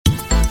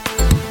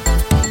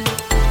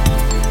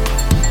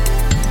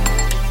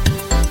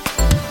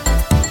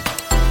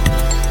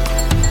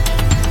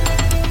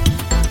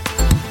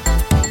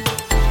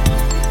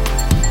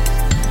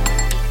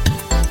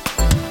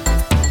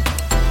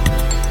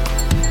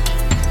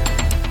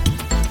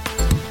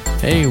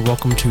Hey,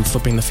 welcome to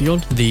Flipping the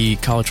Field, the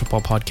college football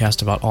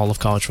podcast about all of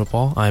college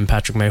football. I'm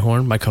Patrick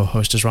Mayhorn. My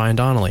co-host is Ryan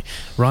Donnelly.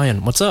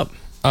 Ryan, what's up?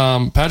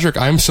 Patrick,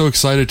 I'm so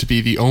excited to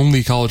be the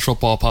only college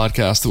football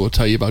podcast that will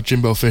tell you about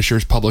Jimbo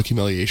Fisher's public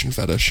humiliation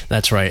fetish.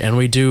 That's right, and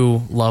we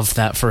do love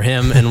that for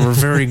him, and we're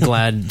very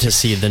glad to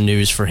see the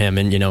news for him.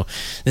 And, you know,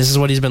 this is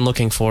what he's been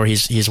looking for.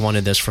 He's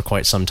wanted this for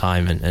quite some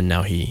time, and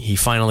now he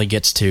finally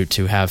gets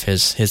to have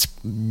his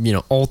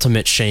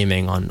ultimate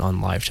shaming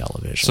on live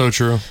television. So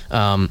true.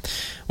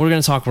 We're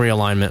going to talk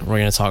realignment. We're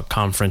going to talk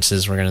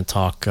conferences. We're going to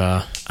talk...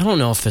 I don't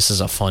know if this is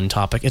a fun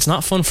topic. It's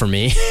not fun for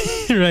me,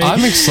 right?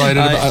 I'm excited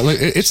about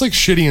it. It's like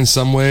shitty in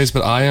some ways,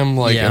 but I am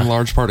in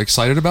large part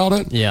excited about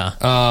it. Yeah.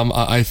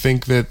 I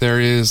think that there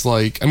is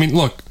it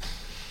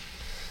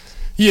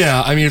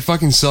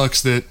fucking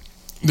sucks that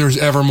there's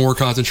ever more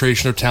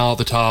concentration of talent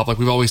at the top, like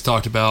we've always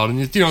talked about, and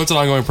it's an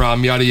ongoing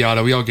problem, yada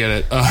yada, we all get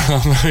it.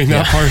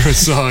 That part of it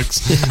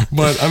sucks. Yeah.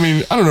 But I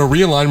don't know,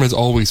 realignment is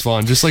always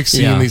fun. Just like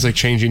seeing these like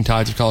changing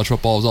tides of college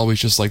football is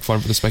always just like fun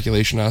for the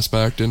speculation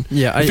aspect, and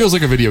it feels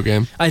like a video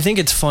game. I think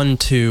it's fun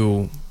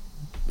to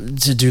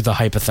do the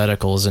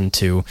hypotheticals and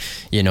to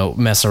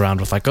mess around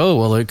with like, oh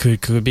well, it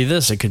could be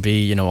this, it could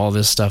be all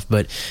this stuff,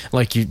 but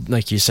like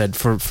you said,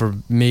 for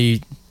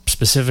me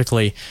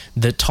specifically,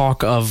 the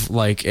talk of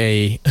like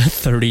a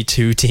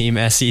 32 team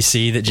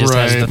SEC that just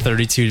has the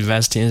 32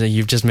 best teams, and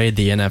you've just made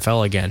the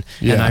NFL again.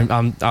 And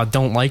I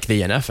don't like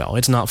the NFL.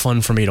 It's not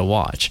fun for me to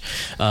watch.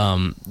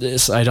 I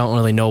don't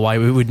really know why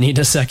we would need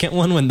a second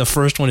one when the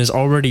first one is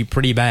already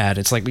pretty bad.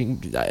 It's like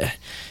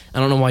I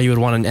don't know why you would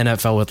want an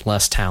NFL with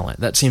less talent.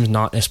 That seems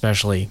not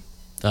especially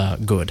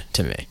good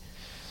to me.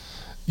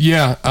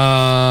 Yeah,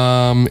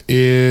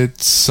 it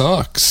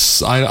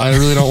sucks. I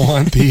really don't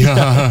want the...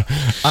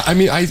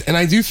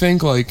 I do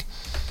think, like,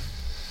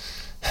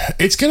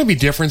 it's going to be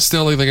different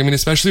still.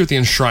 Especially with the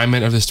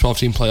enshrinement of this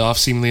 12-team playoff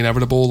seemingly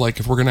inevitable. Like,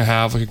 if we're going to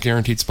have, like, a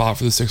guaranteed spot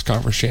for the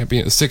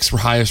six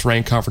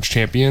highest-ranked conference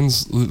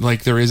champions,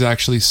 like, there is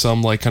actually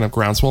some, like, kind of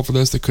groundswell for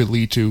this that could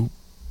lead to...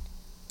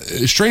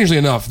 Strangely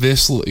enough,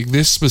 this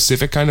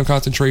specific kind of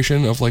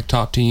concentration of like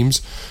top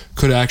teams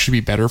could actually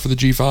be better for the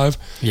G5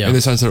 in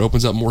the sense that it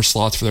opens up more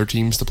slots for their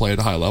teams to play at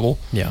a high level.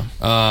 Yeah.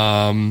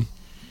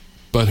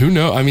 But who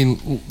knows?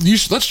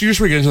 Let's just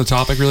get into the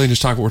topic really and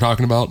just talk what we're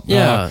talking about.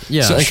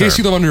 So in case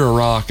you live under a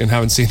rock and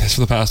haven't seen this for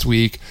the past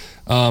week,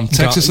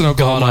 Texas and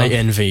Oklahoma. God, I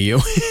envy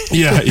you.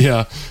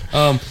 Yeah.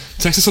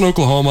 Texas and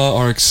Oklahoma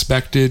are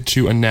expected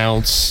to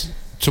announce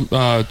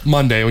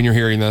Monday, when you're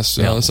hearing this,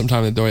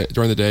 sometime during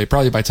the day,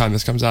 probably by the time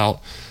this comes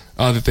out,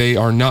 that they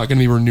are not going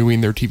to be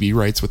renewing their TV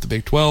rights with the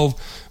Big 12,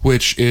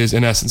 which is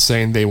in essence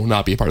saying they will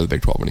not be a part of the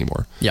Big 12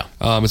 anymore. Yeah.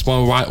 It's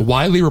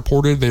widely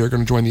reported they are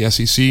going to join the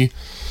SEC.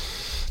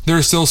 There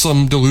are still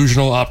some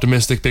delusional,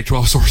 optimistic Big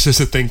 12 sources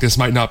that think this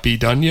might not be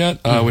done yet,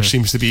 which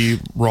seems to be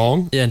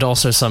wrong. And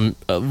also some,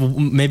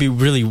 maybe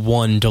really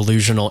one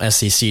delusional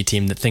SEC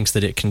team that thinks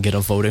that it can get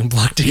a voting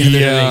block together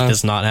to make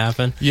this not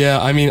happen.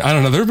 Yeah, I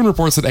don't know. There have been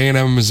reports that A&M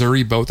and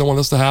Missouri both don't want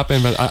this to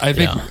happen, but I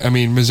think,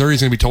 Missouri's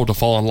going to be told to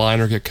fall in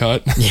line or get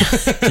cut.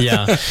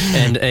 Yeah.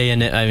 And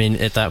A&M,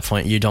 at that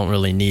point, you don't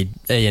really need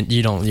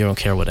you don't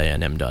care what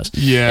A&M does.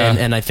 Yeah.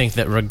 And I think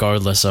that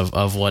regardless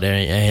of what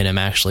A&M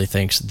actually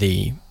thinks,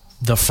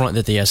 the front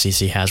that the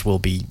SEC has will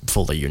be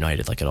fully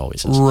united like it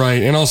always is.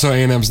 Right, and also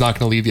A&M's not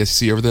going to leave the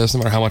SEC over this, no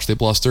matter how much they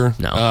bluster.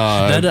 No.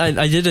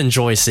 I did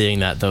enjoy seeing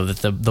that, though,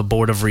 that the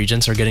Board of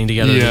Regents are getting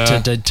together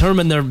to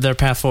determine their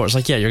path forward. It's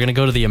like, you're going to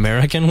go to the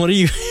American? What are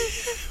you...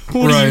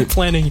 What are you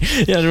planning?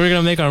 Yeah, we're going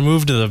to make our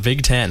move to the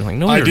Big Ten. Like,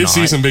 no, I did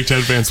see some Big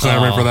Ten fans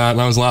clamoring for that,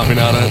 and I was laughing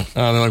at it.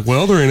 They're like,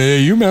 well, they're an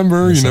AAU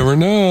member. You never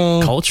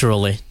know.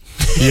 Culturally.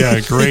 Yeah,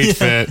 great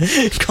fit.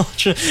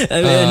 Culture.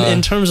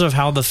 In terms of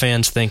how the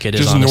fans think it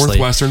is, just honestly,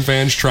 Northwestern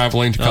fans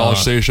traveling to College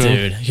Station.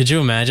 Dude, could you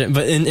imagine?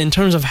 But in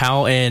terms of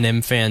how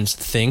A&M fans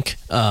think,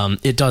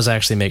 it does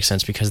actually make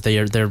sense because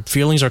their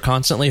feelings are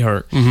constantly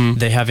hurt. Mm-hmm.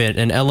 They have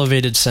an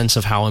elevated sense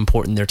of how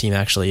important their team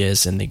actually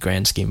is in the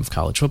grand scheme of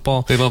college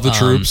football. They love the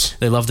troops.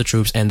 They love the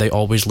troops, and they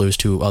always lose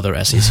to other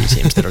SEC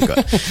teams that are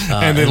good.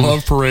 And they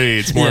love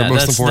parades,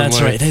 most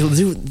importantly. That's right. They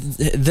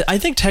do. I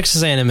think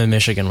Texas A&M and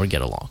Michigan would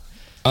get along.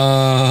 For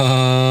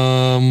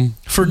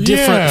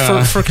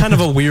kind of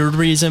a weird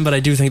reason, but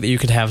I do think that you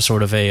could have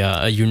sort of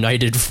a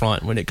united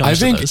front when it comes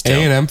to those. I think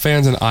A&M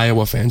fans and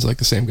Iowa fans are like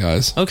the same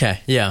guys.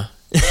 Okay, yeah.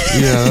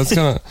 Yeah, that's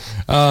kind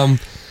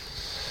of...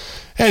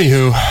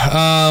 Anywho,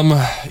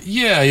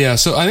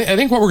 So I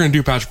think what we're going to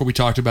do, Patrick, what we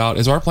talked about,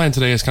 is our plan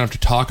today is kind of to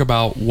talk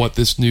about what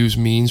this news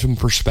means from the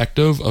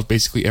perspective of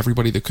basically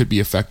everybody that could be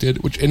affected.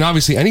 And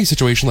obviously, any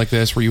situation like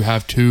this where you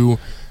have two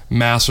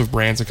massive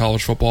brands of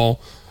college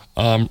football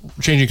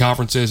changing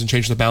conferences and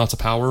changing the balance of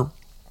power,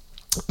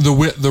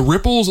 the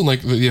ripples and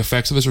like the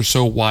effects of this are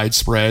so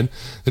widespread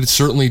that it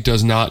certainly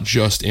does not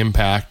just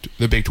impact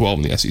the Big 12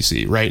 and the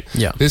SEC, right?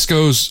 Yeah. This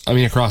goes,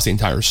 across the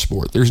entire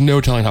sport. There's no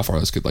telling how far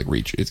this could like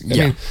reach.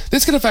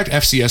 This could affect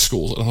FCS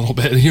schools a little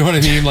bit. You know what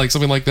I mean? Like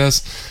something like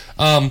this.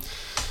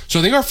 So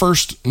I think our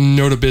first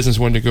note of business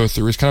we wanted to go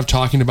through is kind of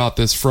talking about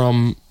this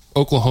from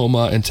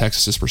Oklahoma and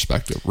Texas's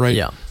perspective, right?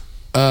 Yeah.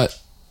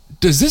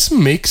 Does this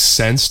make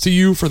sense to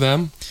you for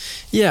them?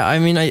 Yeah, I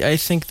mean, I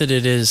think that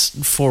it is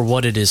for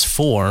what it is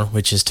for,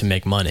 which is to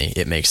make money.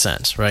 It makes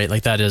sense, right?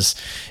 Like that is,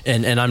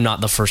 and I'm not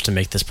the first to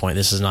make this point.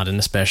 This is not an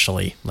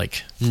especially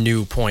like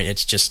new point.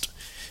 It's just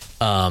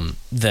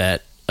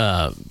that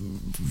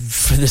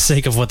for the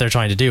sake of what they're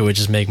trying to do, which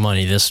is make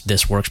money,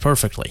 this works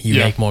perfectly. You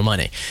make more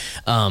money.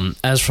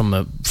 As from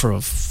a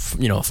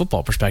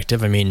football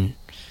perspective, I mean,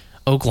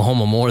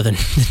 Oklahoma more than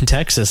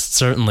Texas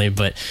certainly,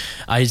 but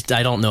I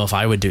don't know if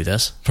I would do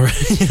this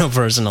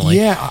personally.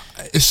 Yeah.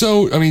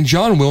 So I mean,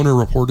 John Wilner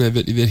reported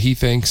that he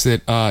thinks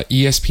that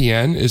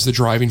ESPN is the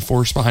driving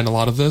force behind a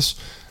lot of this.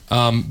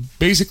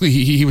 Basically,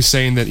 he was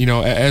saying that,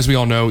 as we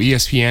all know,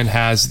 ESPN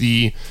has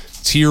the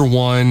tier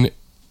 1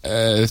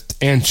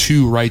 and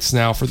 2 rights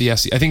now for the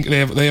SEC. I think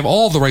they have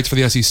all the rights for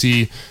the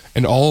SEC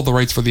and all the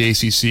rights for the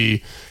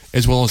ACC,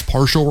 as well as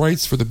partial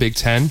rights for the Big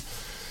Ten.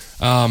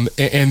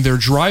 And their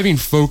driving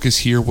focus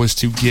here was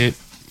to get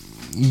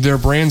their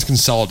brands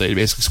consolidated,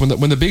 basically. So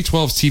when the Big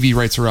 12's TV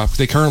rights are up,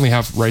 they currently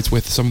have rights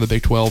with some of the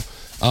Big 12.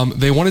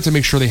 They wanted to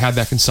make sure they had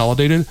that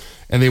consolidated,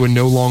 and they would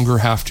no longer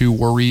have to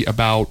worry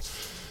about,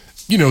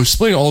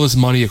 splitting all this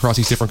money across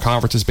these different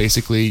conferences,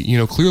 basically.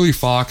 Clearly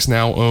Fox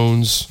now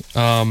owns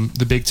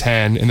the Big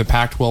Ten, and the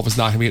Pac-12 is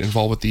not going to get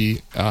involved with the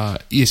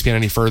ESPN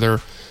any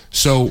further.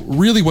 So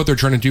really what they're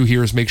trying to do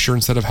here is make sure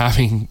instead of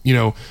having,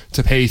 to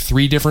pay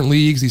 3 different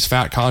leagues, these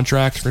fat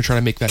contracts, they're trying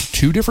to make that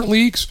 2 different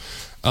leagues,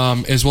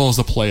 as well as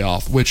the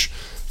playoff, which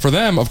for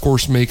them, of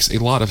course, makes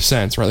a lot of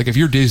sense, right? Like if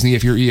you're Disney,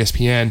 if you're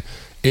ESPN,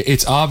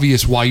 it's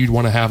obvious why you'd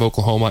want to have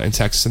Oklahoma and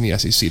Texas in the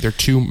SEC. They're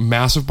 2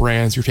 massive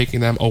brands. You're taking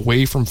them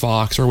away from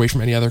Fox or away from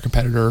any other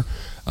competitor.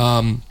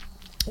 And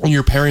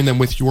you're pairing them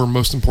with your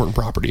most important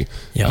property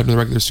in the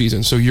regular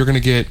season. So you're going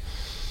to get...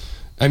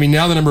 I mean,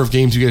 now the number of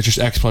games you get is just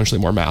exponentially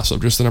more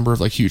massive. Just the number of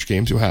huge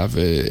games you have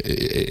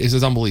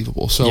is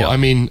unbelievable. So, I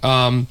mean,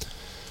 I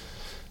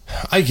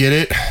get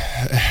it.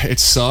 It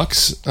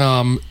sucks.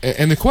 And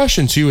the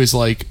question, too, is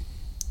obviously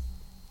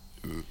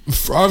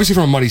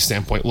from a money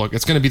standpoint, look,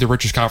 it's going to be the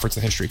richest conference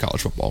in the history of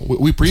college football.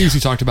 We previously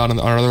talked about on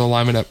our other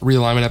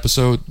realignment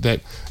episode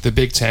that the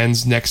Big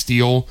Ten's next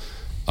deal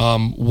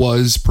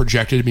was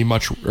projected to be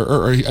much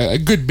or a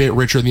good bit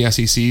richer than the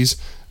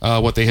SEC's,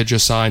 what they had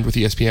just signed with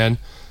ESPN.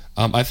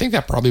 I think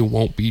that probably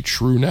won't be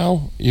true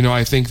now.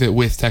 I think that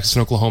with Texas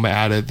and Oklahoma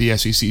added, the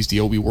SEC's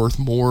deal will be worth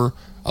more,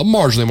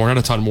 marginally more, not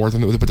a ton more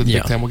than the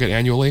Big Ten will get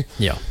annually.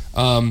 Yeah.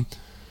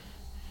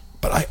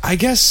 But I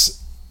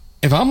guess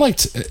if I'm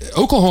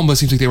Oklahoma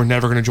seems like they were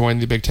never going to join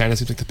the Big Ten. It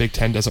seems like the Big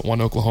Ten doesn't want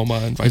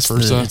Oklahoma and vice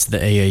versa. It's the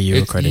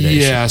AAU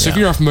accreditation. Yeah. So if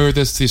you're not familiar with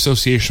this, it's the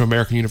Association of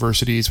American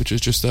Universities, which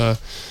is just an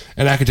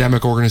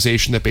academic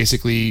organization that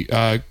basically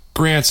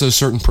grants a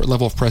certain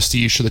level of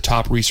prestige to the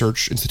top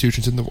research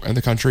institutions in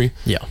the country.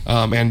 Yeah.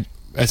 And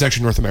it's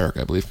actually North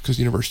America, I believe, because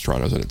the University of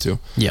Toronto's in it too.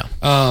 Yeah.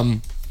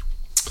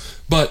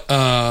 But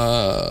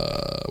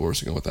where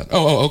was I going with that?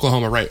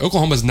 Oklahoma, right.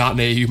 Oklahoma's not an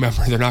AAU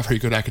member. They're not very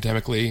good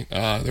academically.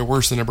 They're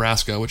worse than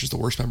Nebraska, which is the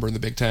worst member in the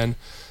Big Ten.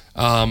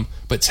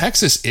 But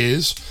Texas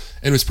is,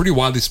 and it was pretty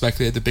widely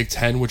speculated the Big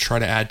Ten would try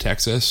to add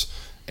Texas,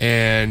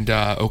 and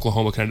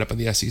Oklahoma could end up in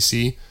the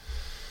SEC.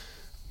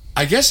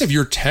 I guess if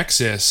you're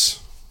Texas,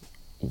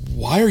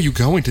 why are you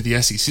going to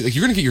the SEC?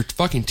 You're going to get your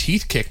fucking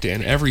teeth kicked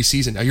in every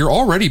season. Now, you're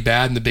already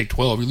bad in the Big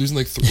 12. You're losing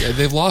 3.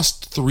 They've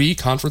lost 3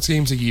 conference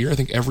games a year, I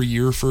think every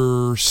year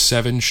for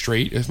 7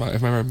 straight, if my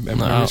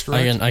memory is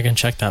correct. I can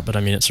check that, but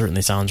I mean, it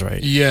certainly sounds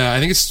right. Yeah, I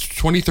think it's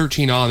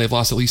 2013 on. They've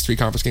lost at least 3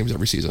 conference games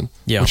every season,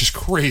 which is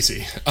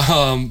crazy.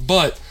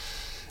 But...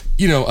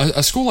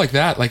 a school like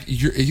that,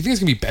 you think it's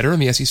gonna be better in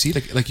the SEC?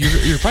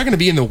 You're probably gonna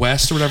be in the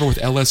West or whatever with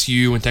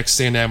LSU and Texas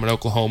A&M and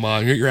Oklahoma,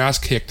 and you get your ass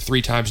kicked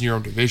 3 times in your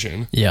own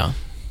division. Yeah.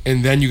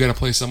 And then you got to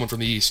play someone from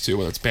the East too,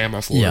 whether it's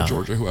Bama, Florida,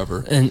 Georgia,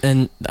 whoever.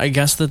 And I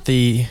guess that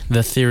the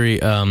theory,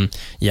 the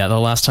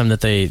last time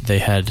that they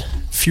had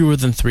fewer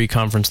than 3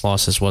 conference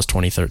losses was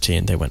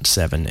 2013. They went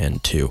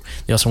 7-2.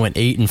 They also went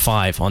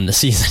 8-5 on the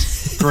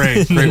season.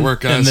 Great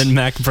work, guys. And then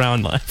Mac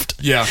Brown left.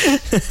 Yeah,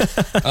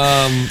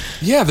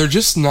 they're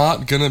just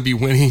not gonna be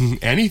winning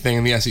anything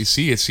in the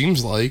SEC. It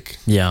seems like.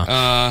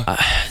 Yeah.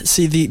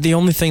 See, the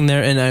only thing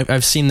there, and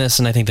I've seen this,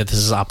 and I think that this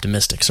is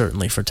optimistic,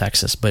 certainly for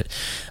Texas, but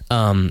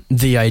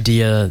the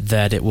idea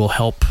that it will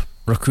help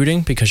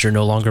recruiting because you're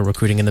no longer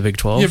recruiting in the Big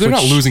 12. Yeah, they're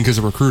not losing because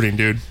of recruiting,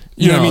 dude.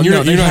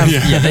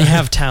 They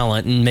have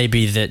talent, and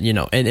maybe that,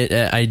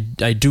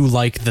 and I do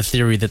like the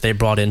theory that they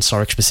brought in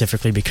Sark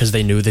specifically because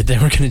they knew that they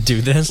were going to do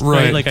this.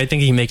 Right. I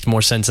think he makes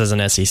more sense as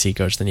an SEC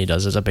coach than he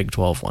does as a Big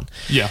 12 one.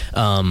 Yeah.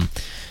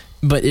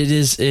 But it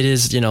is,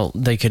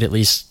 they could at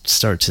least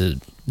start to,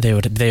 they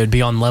would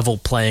be on level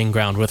playing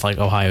ground with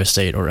Ohio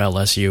State or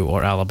LSU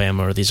or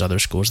Alabama or these other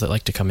schools that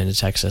like to come into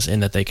Texas,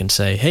 in that they can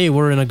say, hey,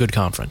 we're in a good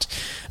conference.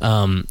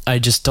 I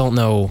just don't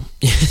know,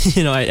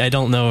 I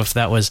don't know if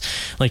that was,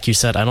 like you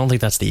said, I don't think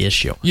that's the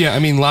issue. Yeah, I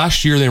mean,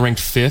 last year they ranked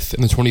 5th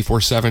in the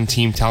 24/7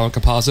 team talent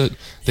composite.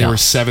 They were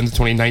 7th in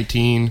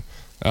 2019.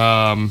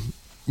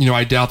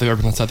 I doubt they've ever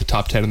been outside the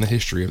top 10 in the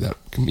history of that,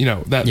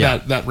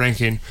 that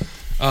ranking.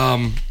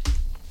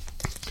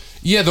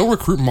 Yeah, they'll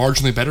recruit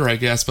marginally better, I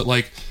guess, but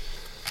like,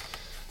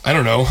 I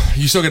don't know.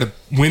 You still got to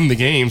win the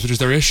games, which is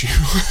their issue.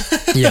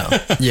 Yeah.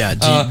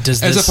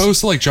 As opposed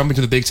to like jumping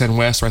to the Big Ten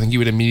West, where I think you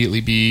would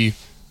immediately be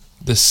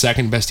the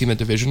second best team in the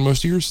division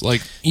most years.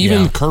 Like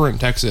even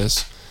current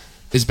Texas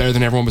is better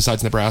than everyone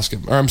besides Nebraska.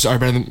 Or I'm sorry,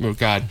 better than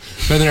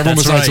everyone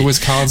besides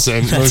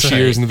Wisconsin most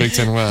years in the Big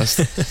Ten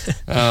West.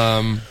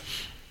 I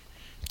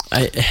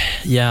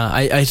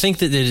think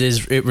that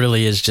it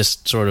really is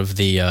just sort of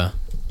the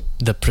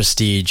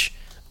prestige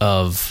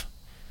of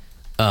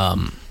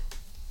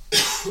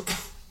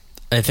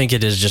I think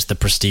it is just the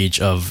prestige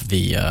of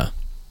the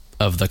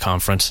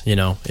conference. You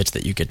know, it's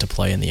that you get to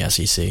play in the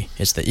SEC.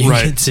 It's that you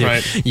get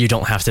to. You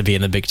don't have to be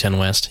in the Big Ten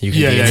West. You can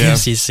be in the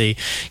SEC,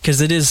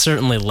 because it is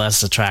certainly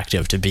less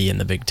attractive to be in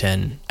the Big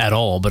Ten at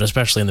all, but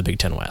especially in the Big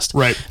Ten West.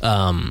 Right.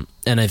 And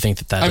I think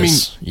that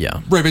is.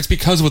 Right, but it's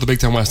because of what the Big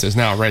Ten West is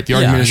now, right? The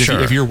argument is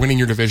if you're winning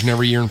your division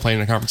every year and playing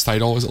in a conference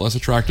title, is it less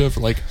attractive?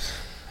 Like,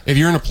 if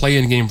you're in a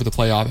play-in game for the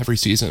playoff every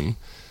season,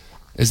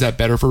 is that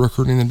better for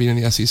recruiting than being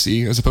in the SEC,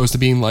 as opposed to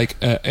being like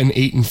an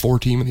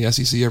 8-4 team in the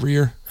SEC every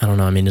year? I don't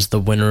know. I mean, is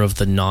the winner of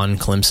the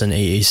non-Clemson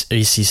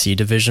ACC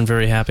division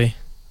very happy?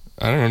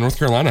 I don't know. North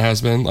Carolina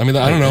has been. I mean,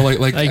 I don't know.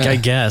 I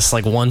guess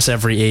like once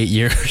every 8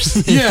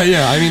 years.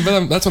 yeah. I mean,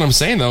 but that's what I'm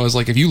saying though. Is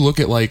like if you look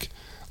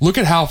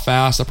at how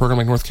fast a program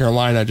like North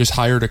Carolina just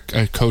hired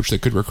a coach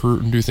that could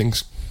recruit and do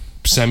things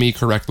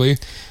semi-correctly,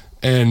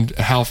 and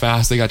how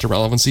fast they got to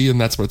relevancy,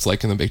 and that's what it's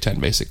like in the Big Ten,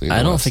 basically.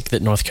 I don't think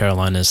that North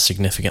Carolina is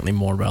significantly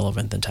more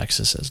relevant than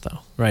Texas is,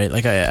 though. Right?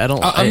 Like I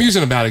don't. I'm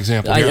using a bad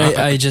example here.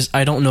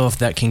 I don't know if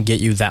that can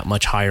get you that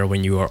much higher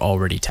when you are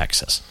already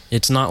Texas.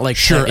 It's not like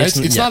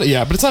it's not.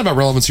 Yeah, but it's not about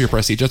relevancy or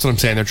prestige. That's what I'm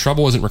saying. Their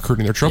trouble isn't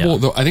recruiting. Their trouble,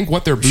 though, I think,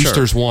 what their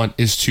boosters want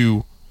is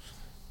to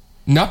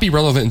not be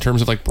relevant in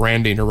terms of like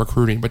branding or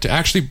recruiting, but to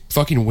actually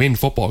fucking win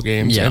football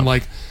games. And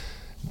like,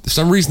 for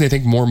some reason, they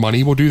think more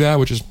money will do that,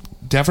 which is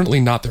definitely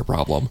not their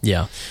problem.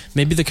 Yeah.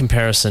 Maybe the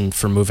comparison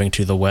for moving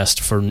to the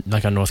West for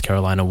like a North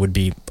Carolina would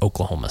be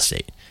Oklahoma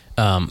State.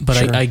 But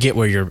I get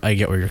where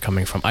you're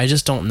coming from. I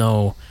just don't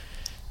know.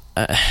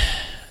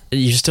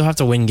 You still have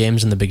to win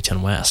games in the Big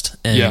Ten West.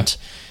 And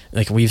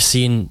like we've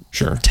seen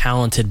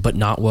talented but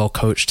not well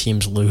coached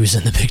teams lose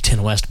in the Big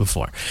Ten West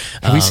before.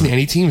 Have we seen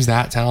any teams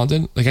that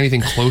talented? Like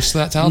anything close to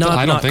that talented?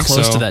 I don't think so.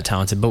 Not close to that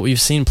talented, but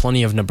we've seen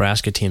plenty of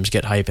Nebraska teams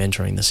get hype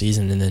entering the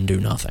season and then do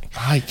nothing.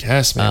 I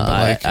guess, man.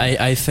 But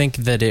I think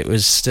that it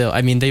was still.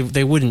 I mean,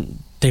 they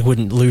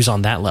wouldn't lose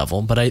on that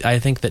level, but I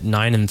think that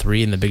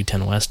 9-3 in the Big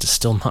Ten West is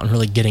still not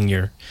really getting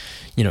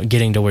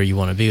getting to where you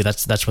want to be.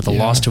 That's with a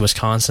loss to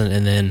Wisconsin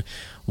and then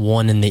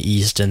one in the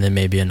East and then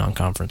maybe a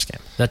non-conference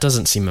game. That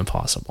doesn't seem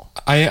impossible.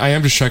 I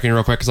am just checking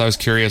real quick because I was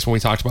curious when we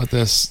talked about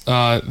this.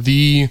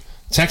 The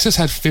Texas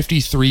had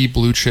 53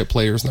 blue chip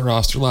players in the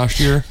roster last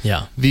year.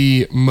 Yeah.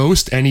 The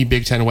most any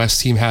Big Ten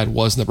West team had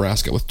was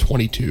Nebraska with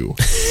 22.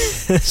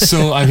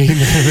 So I mean,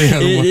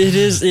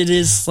 it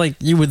is like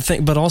you would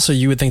think, but also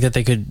you would think that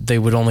they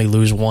would only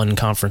lose one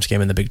conference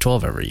game in the Big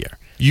 12 every year.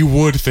 You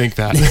would think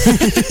that.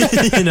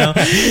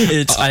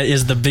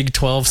 Is the Big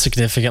 12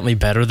 significantly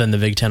better than the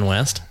Big Ten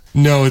West?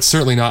 No, it's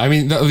certainly not. I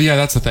mean,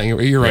 that's the thing.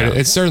 You're right. Yeah.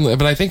 It's certainly,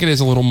 but I think it is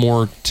a little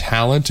more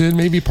talented.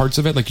 Maybe parts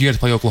of it, like you have to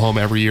play Oklahoma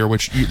every year,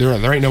 which there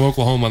ain't no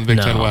Oklahoma on the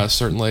Big Ten West,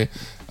 certainly.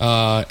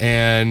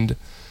 And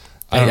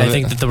I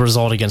think that the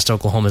result against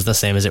Oklahoma is the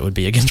same as it would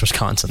be against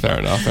Wisconsin. Fair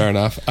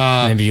enough.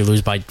 Maybe you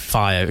lose by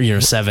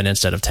 7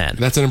 instead of 10.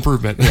 That's an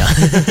improvement. Yeah.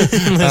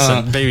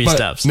 Listen, baby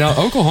steps. Now,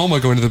 Oklahoma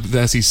going to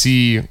the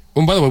SEC.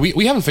 And by the way,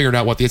 we haven't figured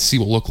out what the SEC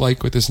will look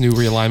like with this new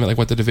realignment, like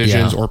what the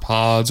divisions or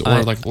pods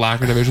or like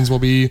lack of divisions will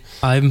be.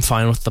 I'm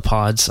fine with the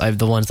pods.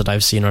 The ones that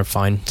I've seen are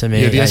fine to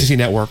me. Yeah, the SEC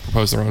Network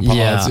proposed their own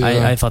pods.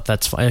 Yeah, I thought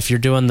that's fine. If you're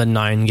doing the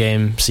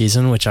 9-game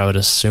season, which I would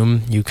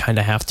assume you kind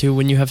of have to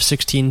when you have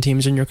 16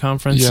 teams in your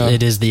conference,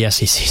 it is the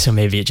SEC, so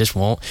maybe it just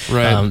won't.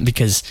 Right.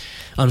 Because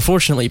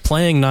unfortunately,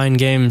 playing 9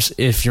 games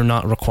if you're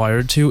not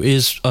required to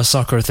is a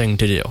sucker thing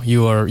to do.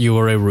 You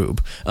are a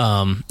rube.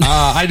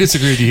 I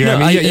disagree with you here.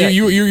 No, I mean,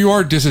 you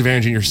are disadvantaging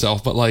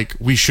yourself, but like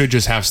we should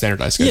just have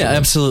standardized schedules. Yeah,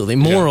 absolutely.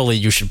 Morally,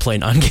 you should play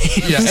 9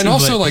 games. Yeah, and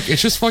also like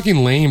it's just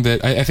fucking lame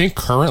that I think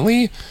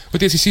currently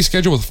with the SEC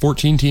schedule with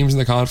 14 teams in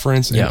the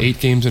conference and 8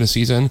 games in a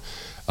season,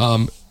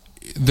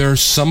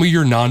 there's some of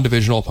your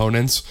non-divisional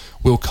opponents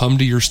will come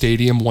to your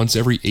stadium once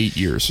every 8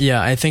 years.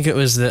 Yeah, I think it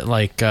was that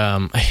like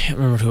I can't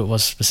remember who it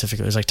was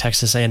specifically. It was like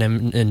Texas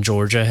A&M and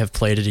Georgia have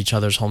played at each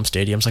other's home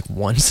stadiums like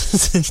once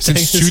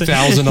since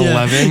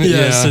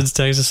 2011. Since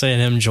Texas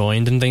A&M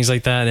joined and things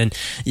like that. And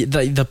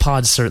the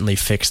pods certainly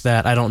fixed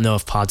that. I don't know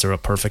if pods are a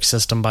perfect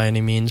system by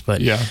any means,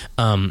 but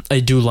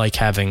I do like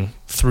having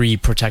 3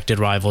 protected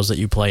rivals that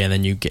you play, and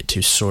then you get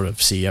to sort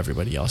of see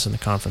everybody else in the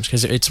conference,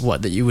 because it's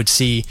what that you would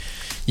see.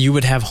 You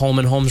would have home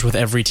and homes with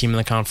every team in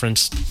the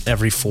conference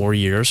every 4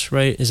 years,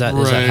 right? Is that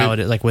how it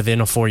is? Like within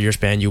a 4-year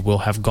span, you will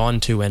have gone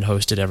to and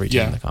hosted every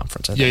team in the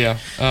conference. I think.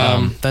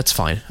 Yeah. That's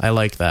fine. I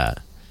like that.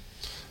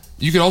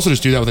 You could also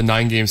just do that with a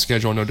 9-game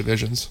schedule and no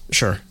divisions.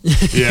 Sure.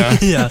 Yeah.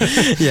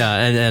 yeah,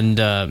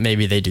 and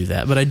maybe they do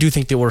that. But I do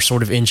think that we're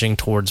sort of inching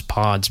towards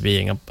pods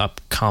being a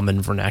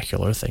common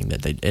vernacular thing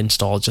that they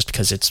install just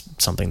because it's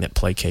something that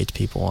placates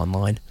people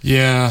online.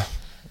 Yeah,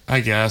 I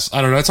guess.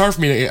 I don't know. It's hard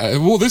for me to...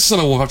 Well, this is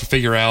something we'll have to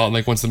figure out,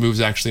 like, once the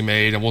move's actually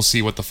made, and we'll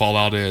see what the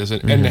fallout is.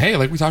 And hey,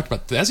 like we talked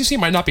about, the SEC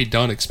might not be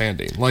done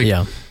expanding. Like,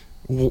 Yeah.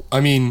 I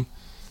mean,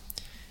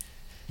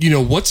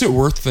 what's it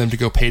worth to them to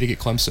go pay to get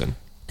Clemson?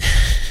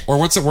 Or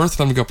what's it worth for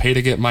them to go pay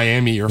to get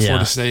Miami or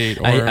Florida State?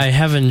 Or I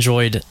have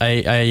enjoyed...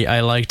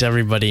 I liked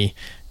everybody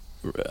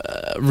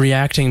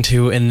reacting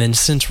to, and then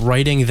since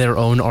writing their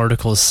own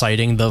articles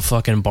citing the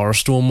fucking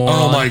Barstool moron.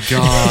 Oh my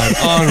god,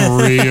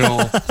 unreal.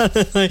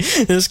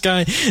 this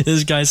guy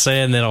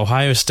saying that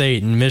Ohio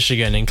State and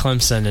Michigan and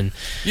Clemson and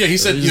yeah, he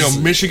said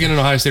Michigan and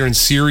Ohio State are in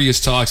serious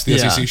talks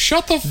with the SEC.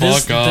 Shut the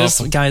fuck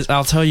up. Guys,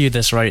 I'll tell you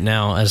this right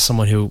now as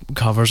someone who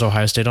covers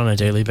Ohio State on a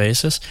daily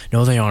basis.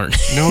 No, they aren't.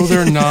 No,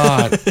 they're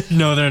not.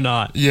 No, they're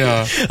not.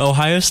 Yeah.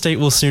 Ohio State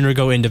will sooner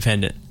go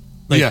independent.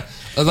 Yeah.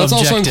 Let's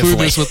also include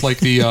this with like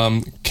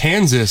the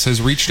Kansas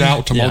has reached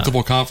out to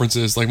multiple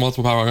conferences, like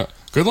multiple power.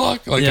 Good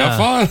luck, like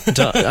have fun.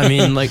 I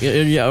mean, like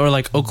or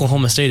like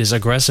Oklahoma State is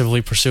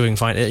aggressively pursuing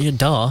fine. I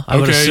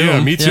would assume.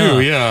 Yeah, me too.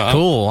 Yeah,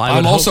 cool.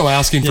 I'm also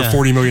asking for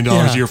 $40 million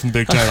a year from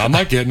Big Ten. I'm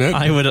not getting it.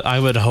 I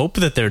would hope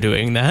that they're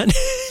doing that.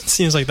 It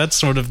seems like that's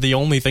sort of the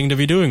only thing to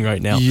be doing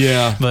right now.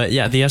 Yeah, but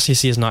yeah, the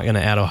SEC is not going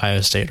to add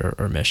Ohio State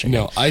or Michigan.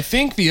 No, I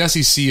think the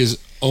SEC is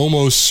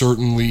almost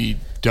certainly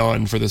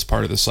done for this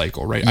part of the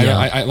cycle, right?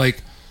 Yeah.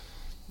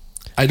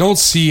 I don't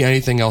see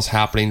anything else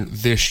happening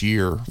this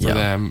year for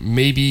them.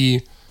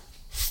 Maybe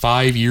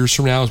 5 years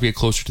from now, as we get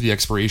closer to the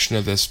expiration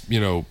of this,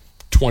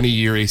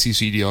 20-year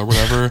ACC deal or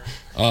whatever,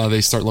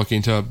 they start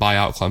looking to buy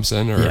out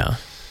Clemson or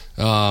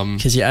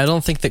because I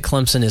don't think that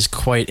Clemson is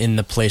quite in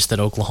the place that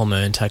Oklahoma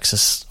and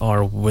Texas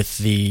are with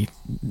the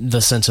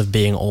sense of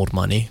being old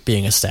money,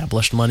 being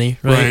established money,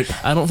 right?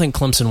 I don't think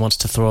Clemson wants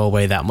to throw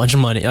away that much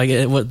money. Like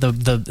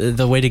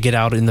the way to get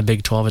out in the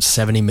Big 12 is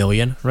 $70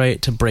 million, right,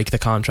 to break the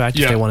contract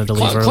if they wanted to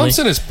leave early.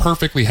 Clemson is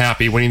perfectly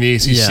happy winning the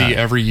ACC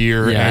every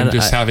year and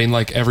just having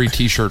like every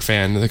T-shirt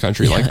fan in the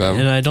country like them.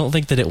 And I don't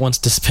think that it wants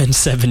to spend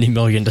 $70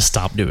 million to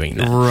stop doing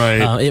that.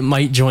 Right. It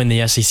might join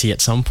the SEC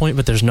at some point,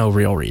 but there's no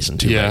real reason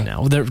to right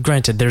now.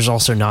 Granted, there's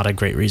also not a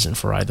great reason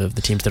for either of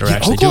the teams that are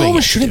actually doing it.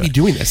 Oklahoma shouldn't be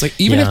doing this. Like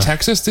even if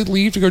Texas did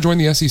leave to go join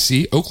the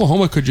SEC,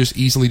 Oklahoma could just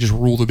easily just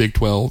rule the Big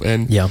 12,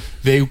 and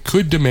they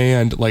could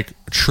demand like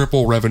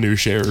triple revenue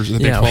shares in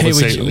the Big 12.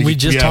 Hey, we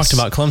just talked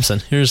about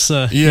Clemson. Here's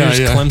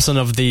Clemson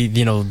of the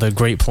the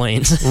Great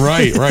Plains.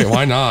 right.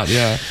 Why not?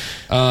 Yeah.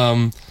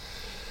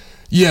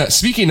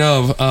 Speaking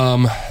of,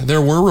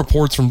 there were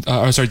reports from,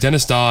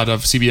 Dennis Dodd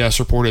of CBS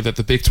reported that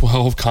the Big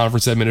 12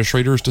 conference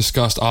administrators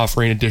discussed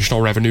offering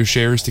additional revenue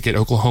shares to get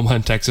Oklahoma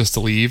and Texas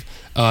to leave.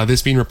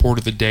 This being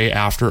reported the day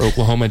after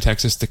Oklahoma and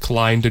Texas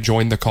declined to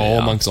join the call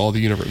amongst all the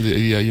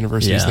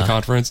universities in the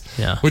conference,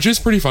 which is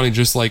pretty funny.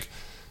 Just like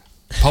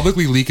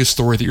publicly leak a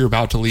story that you're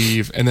about to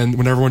leave, and then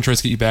when everyone tries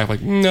to get you back, like,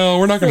 no,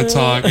 we're not going to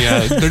talk.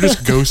 Yeah, they're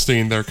just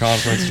ghosting their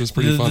conference, which is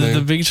pretty funny.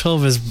 The Big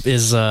 12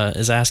 is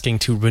asking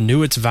to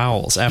renew its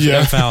vows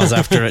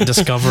after it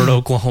discovered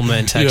Oklahoma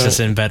and Texas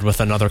in bed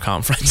with another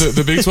conference.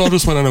 The Big 12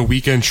 just went on a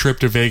weekend trip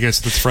to Vegas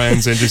with its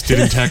friends and just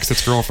didn't text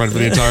its girlfriend for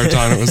the entire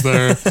time it was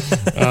there.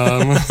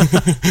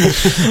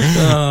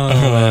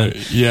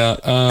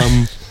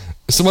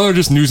 Some other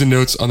just news and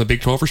notes on the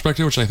Big 12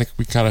 perspective, which I think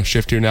we kind of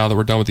shift to now that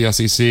we're done with the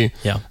SEC.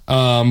 Yeah.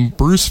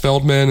 Bruce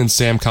Feldman and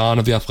Sam Kahn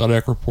of The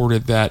Athletic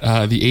reported that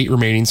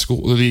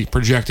the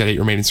projected 8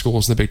 remaining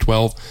schools in the Big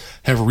 12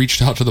 have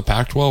reached out to the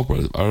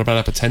Pac-12 about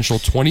a potential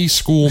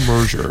 20-school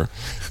merger.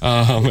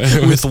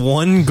 With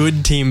one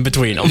good team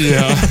between them.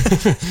 Yeah.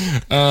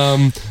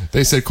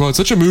 They said, quote,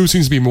 such a move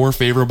seems to be more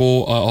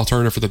favorable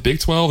alternative for the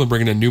Big 12 than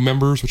bringing in new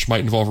members, which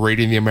might involve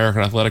raiding the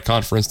American Athletic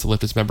Conference to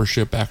lift its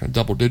membership back in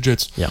double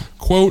digits. Yeah.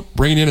 Quote,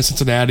 bringing in a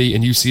Cincinnati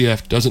and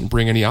UCF doesn't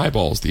bring any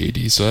eyeballs, the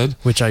AD said.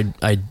 Which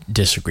I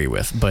disagree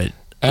with, but...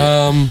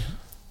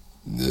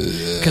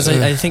 Because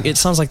I think it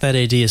sounds like that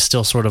AD is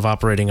still sort of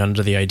operating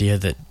under the idea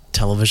that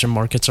television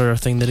markets are a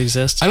thing that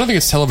exists. I don't think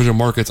it's television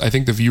markets. I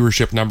think the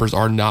viewership numbers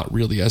are not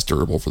really as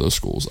durable for those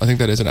schools. I think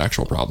that is an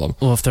actual problem.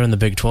 Well, if they're in the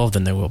Big 12,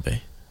 then they will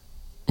be.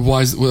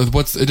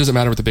 It doesn't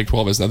matter what the Big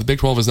 12 is now. The Big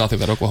 12 is nothing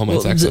that Oklahoma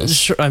and Texas.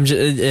 Sure, I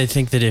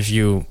think that if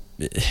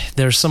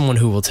there's someone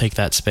who will take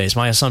that space.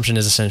 My assumption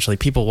is essentially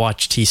people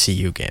watch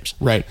TCU games.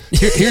 Right.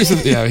 Here's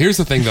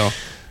the thing though.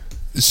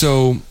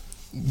 So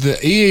the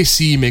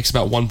AAC makes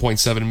about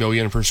 $1.7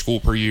 million per school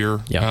per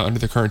year under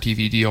the current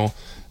TV deal,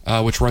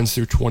 which runs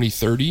through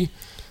 2030.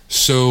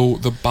 So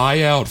the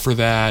buyout for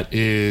that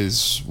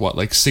is what,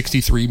 like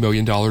 $63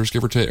 million,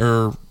 give or take,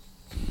 or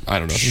I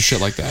don't know, some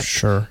shit like that.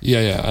 Sure.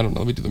 Yeah. I don't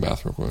know. Let me do the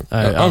math real quick.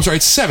 I'm sorry.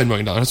 It's $7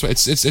 million. That's right.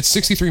 It's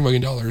 $63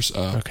 million.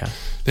 Okay.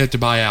 They have to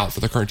buy out for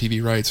the current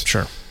TV rights.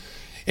 Sure.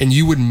 And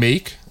you would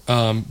make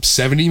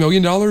 $70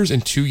 million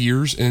in 2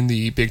 years in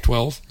the Big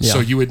 12. Yeah. So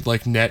you would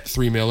like net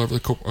 $3 million over the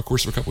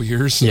course of a couple of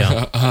years.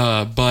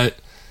 Yeah. But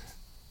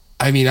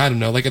I mean, I don't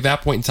know. Like, at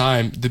that point in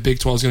time, the Big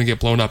 12 is going to get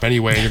blown up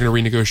anyway, and you're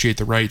going to renegotiate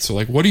the rights. So,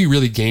 like, what are you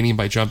really gaining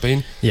by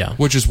jumping? Yeah.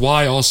 Which is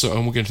why also,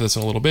 and we'll get into this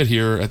in a little bit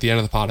here at the end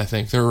of the pod, I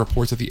think, there are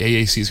reports that the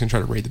AAC is going to try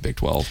to raid the Big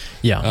 12.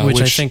 Yeah,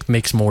 which I think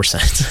makes more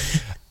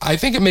sense. I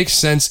think it makes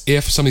sense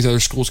if some of these other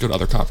schools go to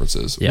other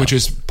conferences, which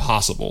is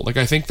possible. Like,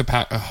 I think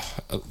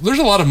there's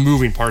a lot of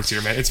moving parts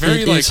here, man. It's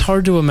very it's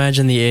hard to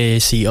imagine the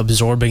AAC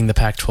absorbing the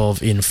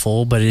Pac-12 in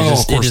full, but it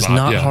is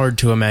not hard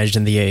to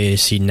imagine the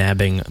AAC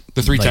nabbing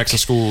the three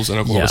Texas schools and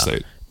Oklahoma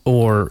State.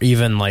 Or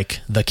even like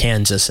the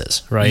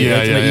Kansases,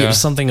 right?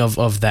 Something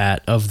of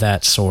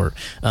that sort.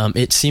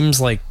 It seems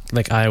like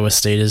Iowa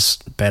State is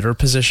better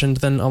positioned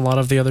than a lot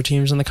of the other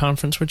teams in the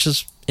conference, which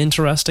is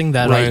interesting.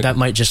 That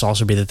might just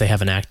also be that they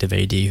have an active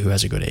AD who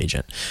has a good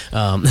agent.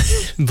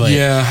 But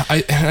yeah,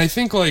 I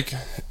think like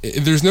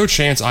there's no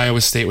chance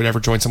Iowa State would ever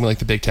join something like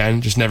the Big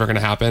Ten. Just never going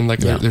to happen. Like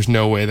there's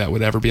no way that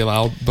would ever be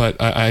allowed.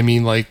 But I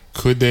mean, like,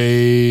 could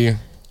they?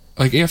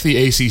 Like, if the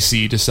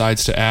ACC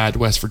decides to add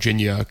West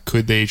Virginia,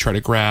 could they try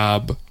to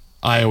grab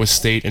Iowa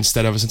State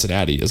instead of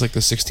Cincinnati as like the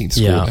 16th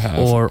school to have?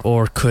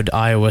 Or could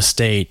Iowa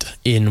State,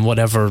 in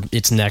whatever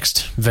its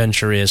next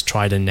venture is,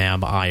 try to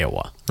nab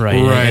Iowa, right?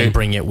 And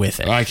bring it with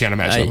it. I can't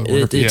imagine.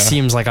 It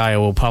seems like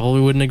Iowa probably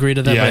wouldn't agree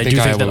to that, but I do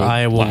think that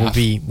Iowa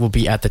will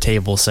be at the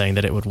table saying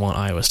that it would want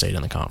Iowa State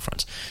in the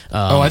conference.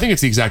 I think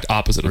it's the exact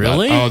opposite of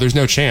really? that. Oh, there's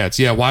no chance.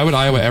 Yeah, why would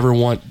Iowa ever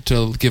want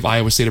to give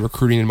Iowa State a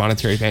recruiting and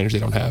monetary advantage they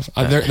don't have?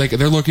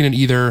 They're looking at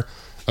either,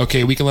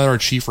 okay, we can let our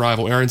chief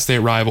rival, Arizona State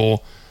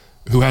rival,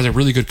 who has a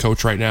really good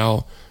coach right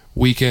now,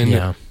 we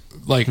can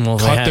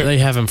they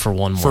have him for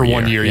one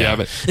year.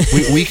 But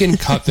we can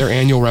cut their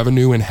annual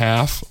revenue in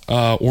half,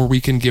 or we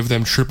can give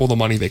them triple the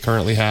money they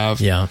currently have,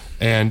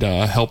 and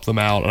help them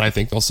out. And I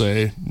think they'll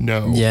say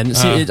no. Yeah,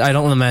 I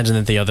don't imagine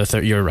that the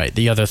other you're right.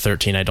 The other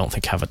 13, I don't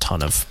think have a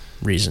ton of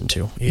reason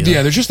to either.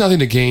 Yeah, there's just nothing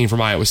to gain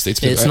from Iowa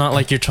State. It's not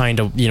like you're trying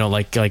to,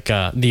 like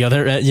the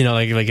other,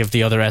 like if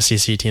the other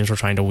SEC teams were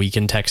trying to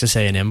weaken Texas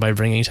A&M by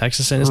bringing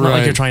Texas in. It's not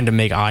like you're trying to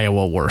make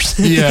Iowa worse.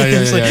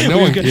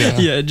 Ryan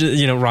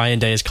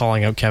Day is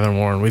calling out Kevin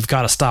Warren. We've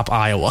got to stop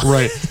Iowa.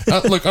 Right.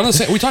 Look, on the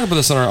same, we talked about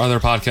this on our other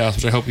podcast,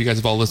 which I hope you guys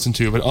have all listened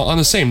to. But on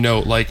the same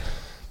note, like,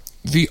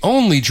 the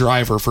only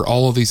driver for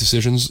all of these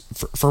decisions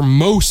for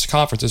most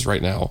conferences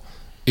right now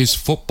is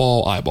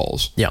football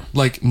eyeballs. Yeah.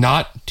 Like,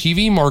 not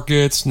TV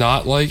markets,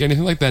 not like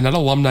anything like that, not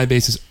alumni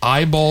basis,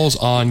 eyeballs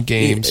on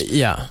games.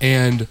 Yeah.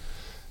 And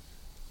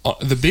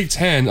the Big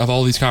Ten of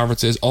all these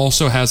conferences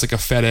also has like a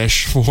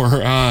fetish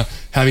for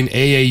having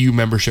AAU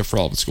membership for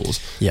all of its schools.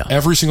 Yeah.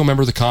 Every single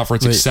member of the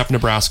conference except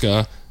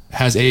Nebraska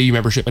has AAU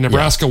membership. And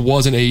Nebraska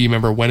was an AAU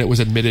member when it was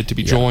admitted to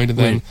be joined, and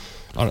then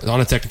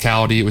on a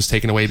technicality, it was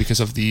taken away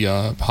because of the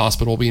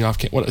hospital being off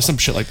campus, some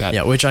shit like that.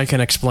 Yeah, which I can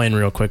explain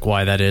real quick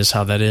why that is,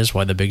 how that is,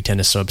 why the Big Ten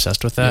is so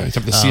obsessed with that. Yeah, you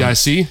have the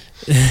CIC?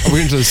 Are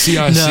we into the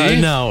CIC?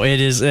 No, it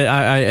is.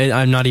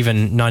 I'm not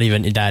even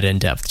that in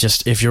depth.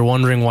 Just if you're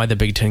wondering why the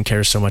Big Ten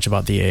cares so much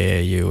about the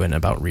AAU and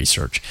about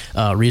research,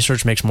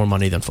 research makes more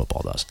money than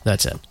football does.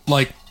 That's it.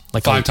 Like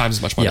 5 times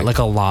as much money. Yeah, like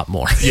a lot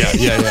more. Yeah.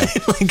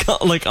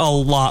 like a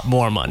lot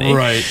more money.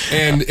 Right.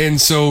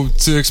 And so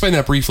to explain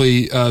that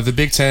briefly, the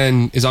Big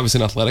Ten is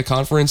obviously an athletic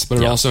conference, but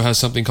it also has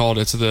something called,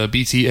 it's the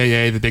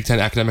BTAA, the Big Ten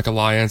Academic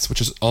Alliance,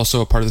 which is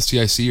also a part of the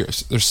CIC.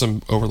 There's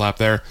some overlap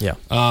there. Yeah.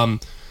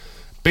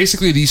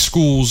 Basically, these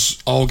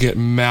schools all get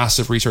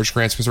massive research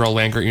grants because they're all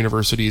land-grant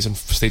universities and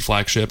state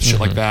flagships, shit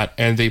like that.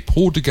 And they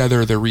pull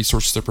together their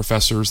resources, their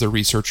professors, their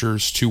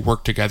researchers to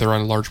work together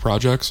on large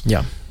projects.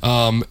 Yeah.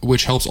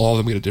 Which helps all of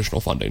them get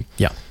additional funding.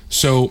 Yeah.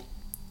 So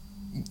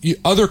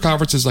other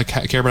conferences like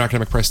care about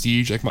academic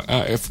prestige, like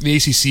if the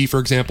ACC, for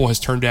example, has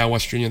turned down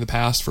West Virginia in the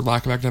past for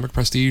lack of academic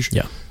prestige.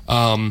 Yeah.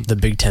 The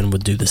Big Ten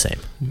would do the same.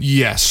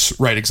 Yes,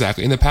 right,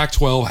 exactly. And the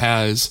Pac-12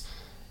 has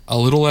a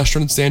little less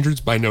stringent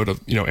standards by note of,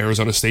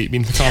 Arizona State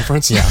being the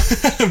conference.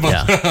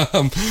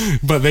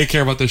 But they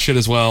care about this shit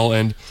as well,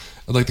 and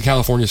like the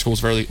California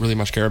schools really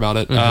much care about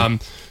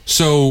it.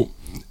 So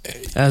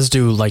as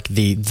do like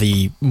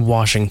the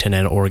Washington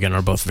and Oregon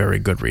are both very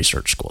good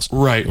research schools.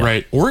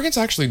 Right. Oregon's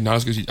actually not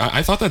as good.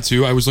 I thought that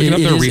too. I was looking up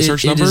their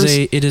research numbers.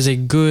 It is a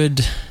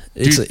good.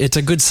 It's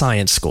a good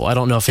science school. I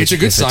don't know if it's a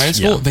good science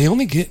school. They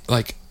only get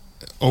like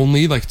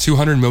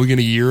 $200 million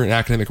a year in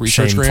academic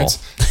research grants,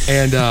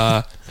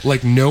 and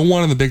like no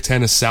one in the Big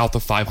Ten is south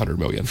of $500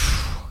 million.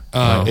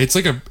 Wow. It's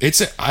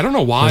I don't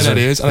know why that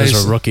is.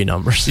 Those are rookie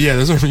numbers.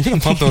 Yeah, you're gonna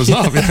pump those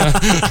up. Yeah.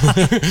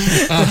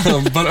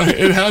 But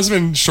it has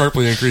been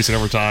sharply increasing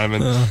over time.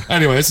 And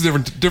anyway, it's a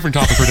different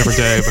topic for a different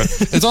day. But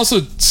it's also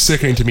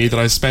sickening to me that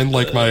I spend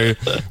like my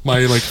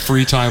like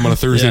free time on a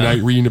Thursday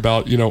night reading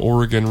about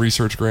Oregon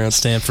research grants.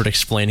 Stanford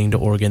explaining to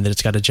Oregon that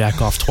it's got to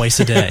jack off twice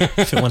a day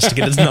if it wants to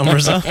get its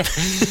numbers up.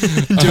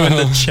 Doing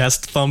the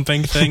chest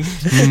thumping thing.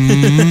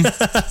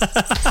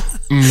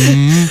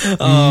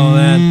 Oh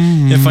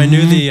man, if I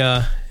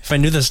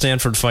knew the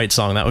Stanford fight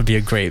song, that would be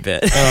a great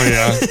bit. Oh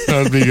yeah,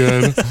 that would be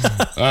good.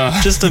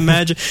 Just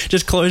imagine,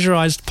 just close your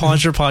eyes,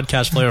 pause your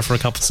podcast player for a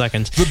couple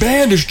seconds. The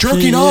band is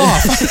jerking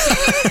off.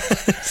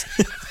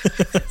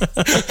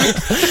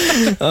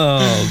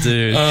 Oh,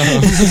 dude.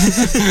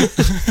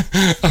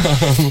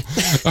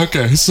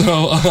 Okay,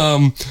 so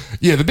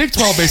yeah, the Big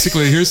 12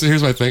 basically.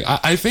 Here's my thing.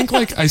 I think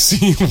like I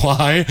see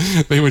why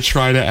they would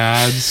try to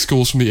add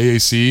schools from the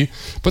AAC,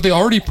 but they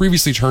already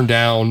previously turned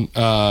down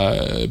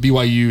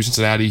BYU,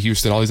 Cincinnati,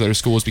 Houston, all these other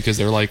schools because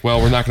they're like, well,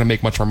 we're not going to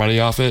make much more money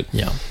off it.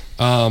 Yeah.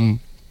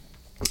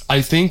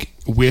 I think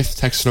with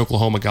Texas and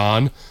Oklahoma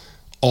gone,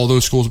 all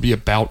those schools would be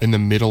about in the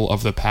middle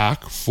of the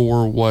pack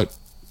for what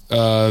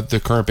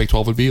the current Big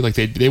 12 would be. Like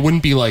they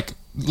wouldn't be like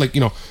they're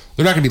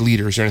not going to be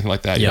leaders or anything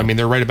like that. Yeah. I mean,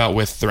 they're right about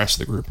with the rest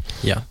of the group.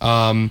 Yeah.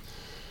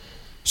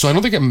 So I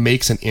don't think it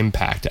makes an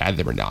impact to add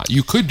them or not.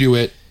 You could do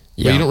it,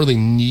 but you don't really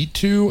need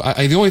to.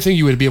 The only thing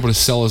you would be able to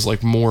sell is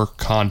like more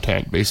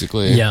content,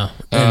 basically. Yeah,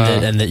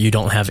 and that you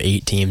don't have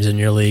 8 teams in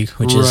your league,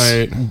 which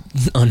is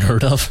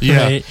unheard of.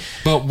 Yeah, right?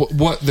 But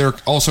what their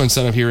also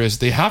incentive here is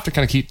they have to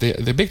kind of keep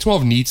the Big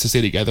 12 needs to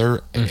stay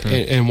together,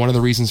 and one of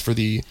the reasons for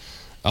the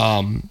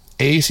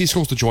AAC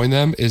schools to join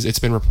them is it's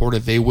been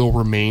reported they will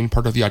remain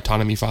part of the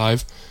Autonomy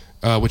 5,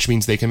 which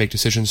means they can make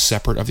decisions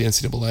separate of the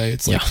NCAA.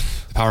 It's like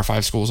the Power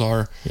 5 schools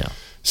are. Yeah.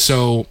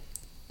 So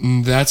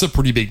that's a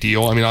pretty big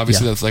deal. I mean,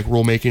 obviously that's like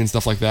rule making and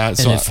stuff like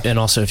that. And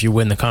also, if you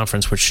win the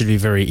conference, which should be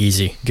very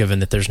easy, given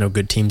that there's no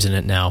good teams in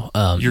it now,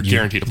 you're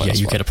guaranteed a playoff spot.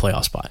 You get a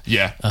playoff spot.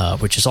 Yeah,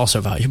 which is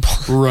also valuable,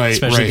 right?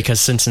 Especially because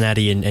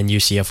Cincinnati and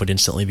UCF would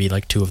instantly be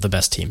like 2 of the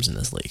best teams in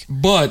this league.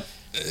 But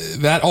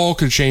that all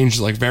could change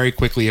like very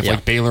quickly if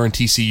like Baylor and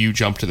TCU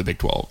jump to the Big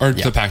 12 or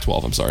to the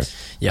Pac-12. I'm sorry.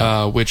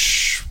 Yeah,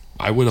 which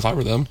I would if I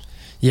were them.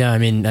 Yeah, I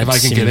mean, if I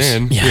can get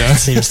in, it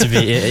seems to be.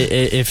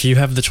 If you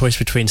have the choice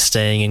between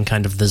staying in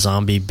kind of the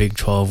zombie Big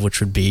 12,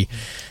 which would be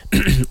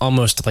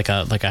almost like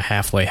a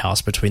halfway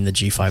house between the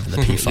G5 and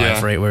the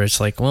P5, right? Where it's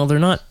like, well, they're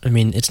not. I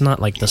mean, it's not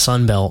like the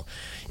Sun Belt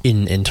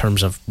in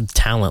terms of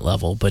talent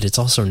level, but it's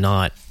also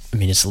not. I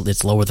mean,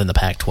 it's lower than the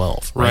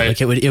Pac-12, right? Like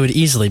it would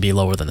easily be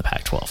lower than the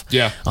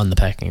Pac-12, on the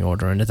pecking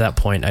order. And at that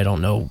point, I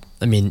don't know.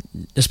 I mean,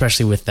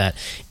 especially with that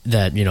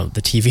the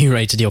TV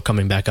rights deal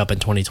coming back up in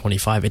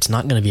 2025, it's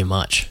not going to be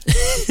much.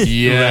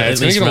 Yeah, right,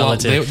 it's going to get a lot.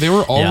 They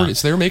were already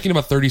so they were making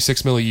about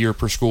 $36 million a year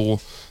per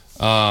school,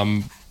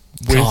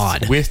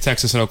 with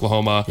Texas and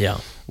Oklahoma,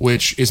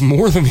 which is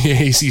more than the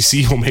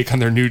ACC will make on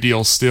their new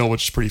deal still,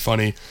 which is pretty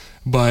funny.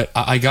 But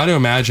I got to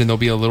imagine they'll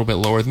be a little bit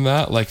lower than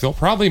that. Like they'll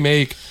probably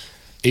make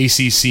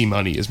ACC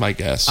money is my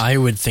guess. I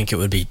would think it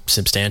would be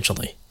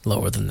substantially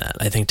lower than that.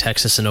 I think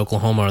Texas and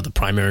Oklahoma are the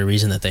primary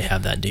reason that they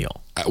have that deal.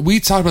 We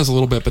talked about this a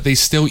little bit, but they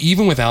still,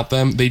 even without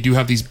them, they do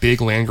have these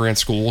big land-grant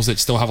schools that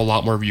still have a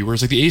lot more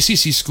viewers. Like the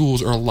ACC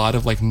schools are a lot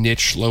of like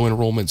niche, low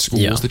enrollment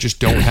schools that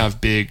just don't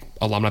have big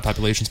alumni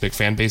populations, big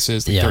fan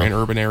bases. Like they're in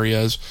urban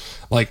areas.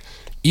 Like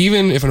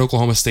even if an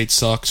Oklahoma State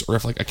sucks or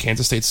if like a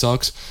Kansas State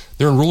sucks,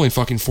 they're enrolling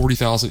fucking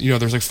 40,000.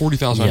 There's like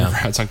 40,000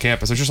 undergrads on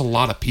campus. There's just a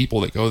lot of people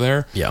that go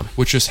there,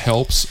 which just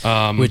helps.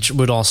 Which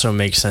would also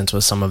make sense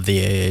with some of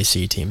the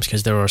AAC teams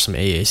because there are some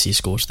AAC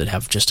schools that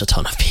have just a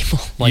ton of people,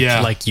 like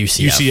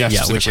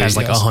UCF, which has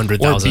like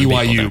 100,000. Or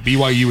BYU.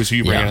 BYU is who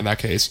you bring in that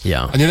case.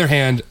 Yeah. On the other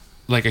hand,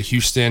 like a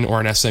Houston or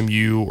an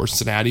SMU or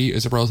Cincinnati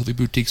is a relatively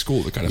boutique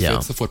school that kind of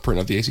fits the footprint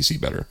of the ACC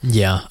better.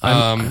 Yeah.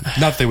 Not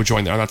that they would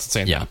join there. I'm not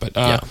saying that, but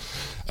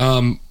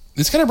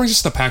this kind of brings us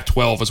to the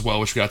Pac-12 as well,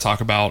 which we got to talk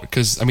about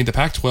because I mean the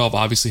Pac-12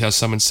 obviously has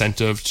some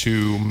incentive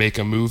to make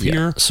a move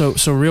here. So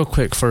real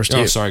quick first,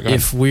 go ahead.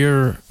 If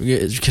we're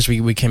because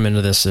we came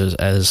into this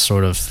as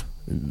sort of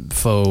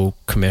faux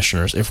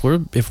commissioners, if we're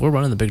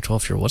running the Big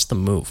 12 here, what's the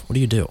move? What do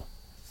you do?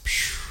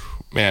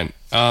 Man,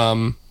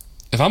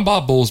 if I'm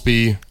Bob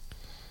Bowlesby,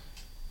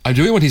 I'm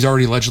doing what he's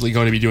already allegedly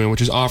going to be doing,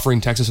 which is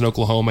offering Texas and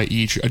Oklahoma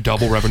each a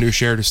double revenue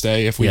share to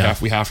stay if we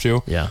have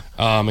to. Yeah.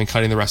 And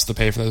cutting the rest of the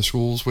pay for the other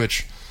schools,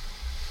 which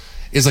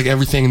is like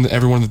everything that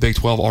everyone in the Big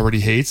 12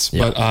 already hates.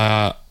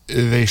 But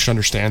they should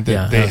understand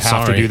that they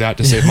have to do that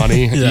to save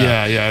money.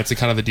 It's a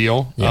kind of the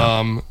deal.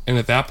 And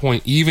at that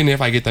point, even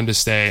if I get them to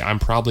stay, I'm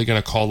probably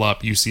going to call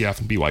up UCF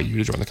and BYU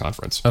to join the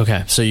conference.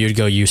 Okay, so you'd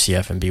go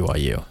UCF and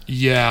BYU.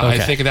 Yeah, okay. I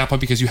think at that point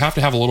because you have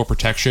to have a little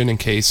protection in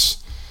case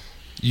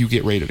you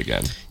get rated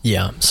again.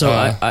 Yeah, so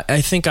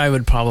I think I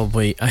would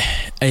probably.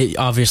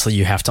 Obviously,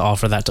 you have to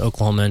offer that to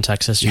Oklahoma and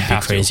Texas. You'd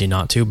be crazy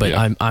not to, but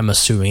I'm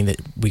assuming that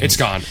we can. It's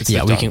gone. It's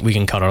we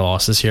can cut our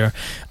losses here.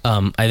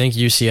 I think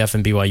UCF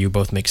and BYU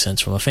both make sense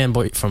from a fan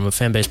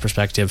base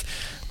perspective.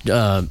 From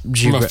a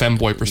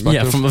femboy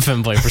perspective. Yeah, from a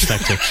femboy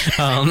perspective.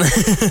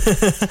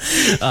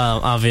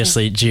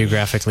 Obviously,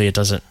 geographically, it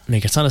doesn't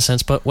make a ton of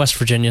sense, but West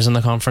Virginia's in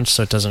the conference,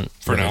 so it doesn't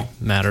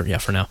matter. Yeah,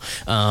 for now.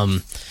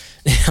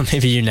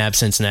 Maybe you nab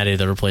Cincinnati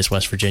to replace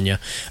West Virginia.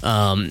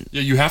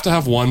 You have to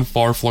have one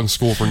far-flung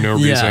school for no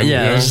reason.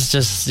 It's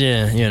just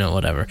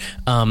whatever.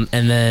 And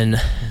then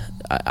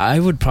I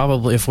would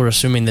probably, if we're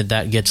assuming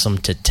that gets them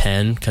to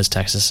 10 because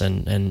Texas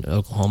and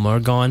Oklahoma are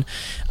gone,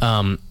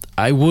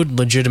 I would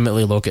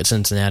legitimately look at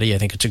Cincinnati. I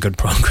think it's a good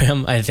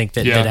program. I think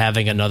that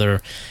having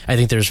I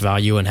think there's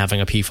value in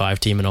having a P5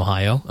 team in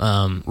Ohio.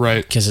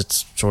 Right. Because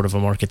it's sort of a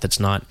market that's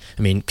not,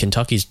 I mean,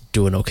 Kentucky's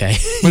doing okay.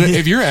 But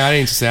if you're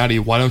adding Cincinnati,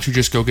 why don't you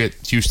just go get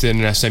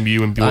Houston and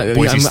SMU and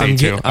Boise State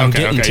too? I'm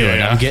getting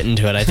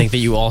to it. I think that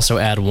you also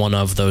add one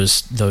of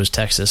those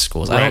Texas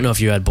schools. Right. I don't know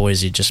if you add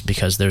Boise just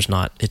because there's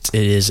not,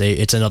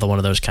 it's another one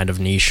of those kind of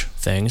niche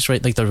things,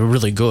 right? Like they're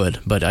really good,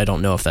 but I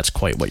don't know if that's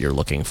quite what you're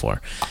looking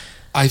for.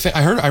 I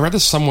read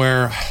this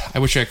somewhere. I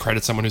wish I had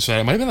credit someone who said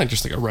it. Might have been like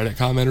just like a Reddit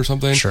comment or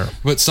something. Sure.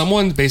 But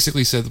someone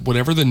basically said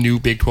whatever the new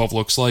Big 12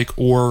 looks like,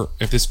 or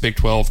if this Big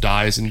 12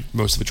 dies and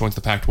most of it joins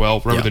the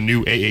Pac-12, whatever the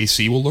new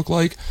AAC will look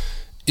like,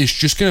 is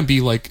just going to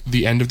be like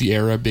the end of the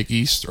era Big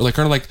East, or like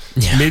kind of like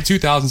mid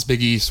 2000s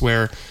Big East,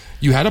 where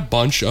you had a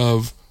bunch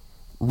of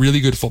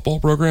really good football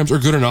programs, or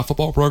good enough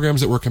football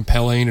programs that were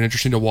compelling and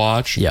interesting to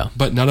watch. Yeah.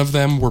 But none of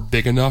them were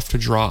big enough to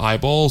draw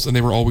eyeballs, and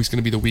they were always going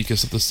to be the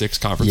weakest of the six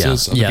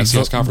conferences, of the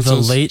BCS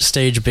conferences. The late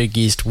stage Big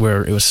East,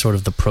 where it was sort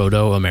of the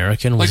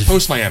proto-American, was like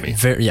post Miami.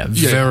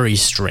 Very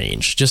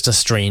strange. Just a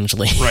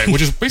strangely. Right,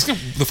 which is basically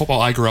the football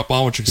I grew up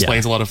on, which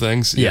explains a lot of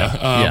things.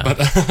 But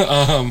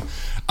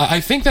I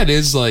think that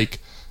is like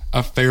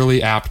a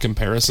fairly apt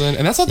comparison,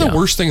 and that's not the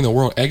worst thing in the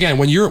world. Again,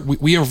 when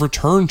we have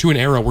returned to an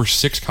era where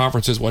six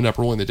conferences will end up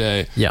ruling the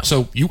day.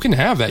 So you can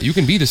have that. You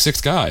can be the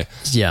sixth guy.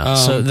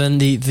 So then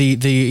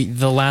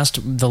the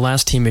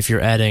last team, if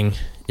you're adding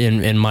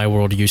in my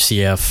world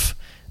UCF,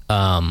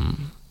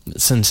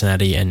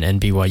 Cincinnati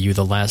and BYU,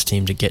 the last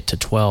team to get to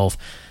 12.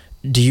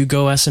 Do you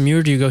go SMU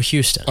or do you go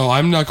Houston? Oh,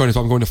 I'm not going to.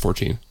 I'm going to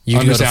 14.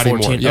 You go to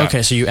 14.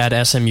 Okay, so you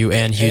add SMU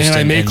and Houston, and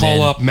I may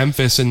call up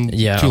Memphis and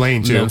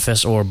Tulane too.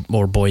 Memphis or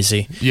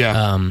Boise.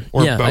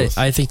 Both.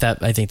 I think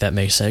that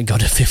makes sense. Go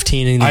to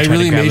 15. And I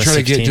really may try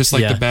to get just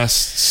like the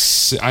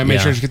best. I may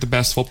try to get the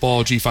best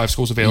football G5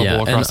 schools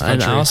available across the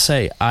country. And I'll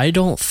say, I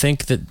don't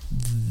think that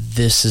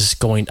this is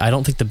going. I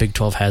don't think the Big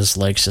 12 has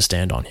legs to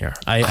stand on here.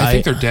 I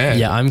think they're dead.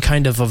 Yeah, I'm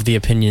kind of the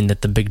opinion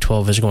that the Big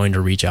 12 is going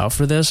to reach out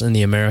for this, and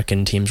the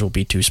American teams will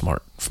be too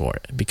smart for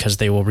it, because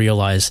they will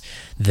realize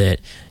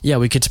that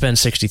we could spend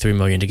 $63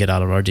 million to get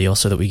out of our deal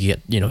so that we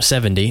get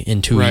 70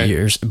 in 2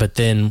 years, but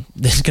then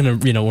it's gonna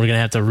we're gonna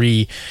have to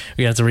re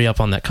up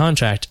on that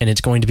contract, and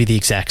it's going to be the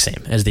exact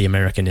same as the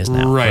American is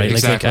now. Right.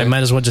 Exactly. Like I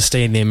might as well just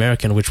stay in the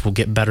American, which will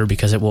get better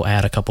because it will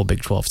add a couple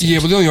Big 12 teams. Yeah,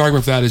 but the only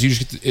argument for that is you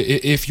just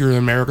if you're an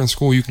American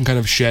school, you can kind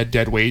of shed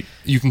dead weight.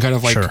 You can kind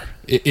of like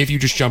if you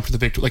just jump to the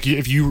Big 12, like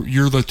if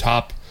you're the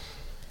top,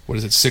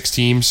 6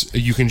 teams,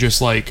 you can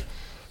just like,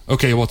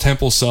 okay, well,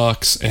 Temple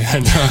sucks,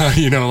 and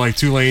like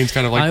Tulane's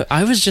kind of like.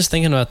 I was just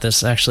thinking about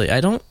this actually.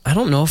 I don't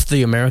know if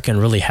the American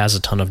really has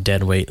a ton of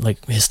dead weight,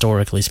 like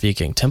historically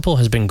speaking. Temple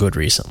has been good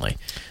recently,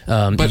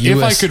 but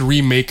if I could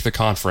remake the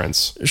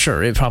conference,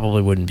 sure, it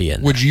probably wouldn't be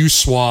in. Would you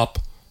swap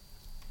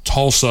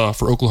Tulsa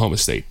for Oklahoma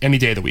State any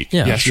day of the week?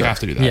 Yes, you have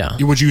to do that.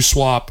 Yeah. Would you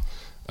swap,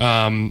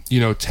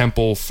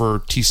 Temple for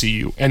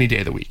TCU any day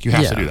of the week? You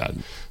have to do that.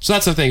 So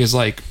that's the thing is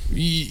like,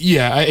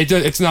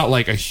 it's not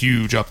like a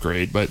huge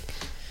upgrade, but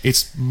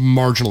it's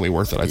marginally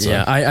worth it, I'd say.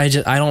 Yeah,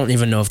 I don't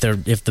even know if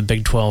the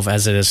Big 12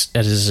 as it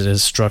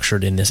is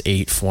structured in this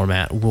 8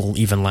 format will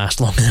even last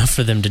long enough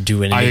for them to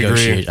do any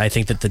negotiation. I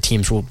think that the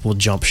teams will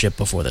jump ship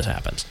before this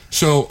happens.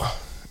 So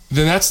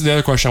then that's the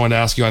other question I wanted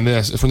to ask you on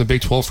this. From the Big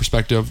 12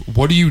 perspective,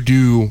 what do you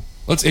do?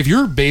 If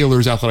you're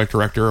Baylor's athletic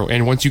director,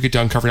 and once you get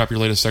done covering up your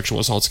latest sexual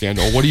assault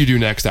scandal, what do you do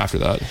next after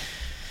that?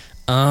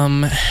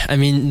 I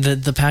mean,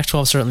 the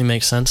Pac-12 certainly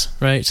makes sense,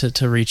 right?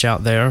 To reach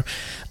out there.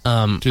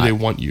 Do they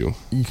want you?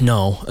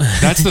 No.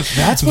 That's what's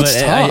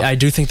tough. I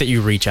do think that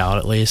you reach out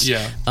at least.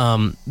 Yeah.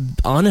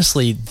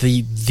 Honestly,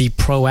 the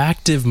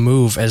proactive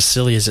move, as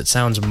silly as it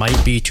sounds,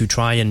 might be to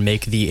try and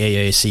make the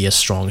AAC as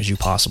strong as you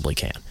possibly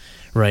can.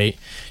 Right?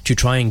 To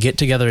try and get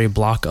together a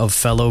block of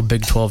fellow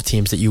Big 12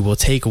 teams that you will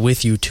take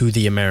with you to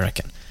the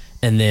American,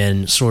 and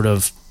then sort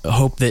of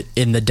hope that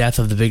in the death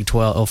of the Big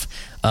 12,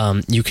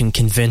 you can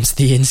convince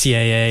the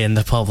NCAA and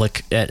the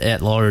public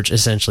at large,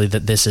 essentially,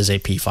 that this is a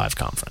P5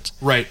 conference.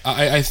 Right.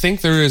 I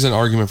think there is an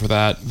argument for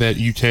that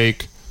you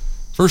take.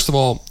 First of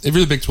all, if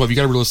you're the Big 12, you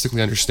got to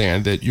realistically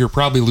understand that you're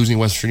probably losing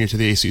West Virginia to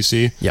the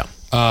ACC. Yeah.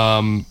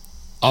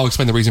 I'll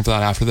explain the reason for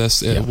that after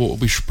this. Yeah. We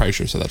probably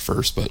should have said that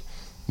first, but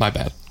my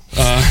bad.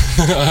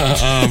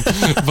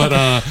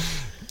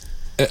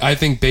 I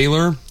think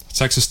Baylor,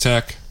 Texas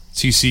Tech,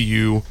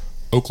 TCU,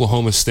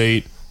 Oklahoma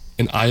State,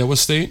 and Iowa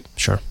State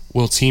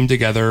will team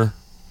together,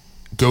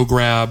 go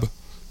grab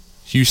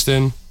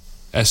Houston,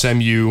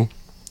 SMU,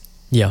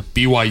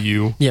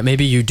 BYU. Yeah,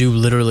 maybe you do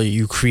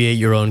you create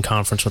your own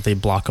conference with a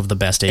block of the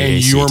best AAC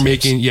and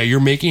teams.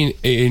 you're making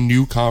a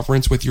new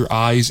conference with your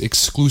eyes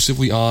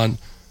exclusively on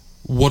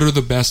what are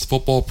the best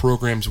football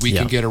programs we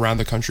can get around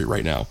the country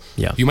right now.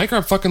 Yeah. You might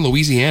grab fucking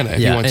Louisiana if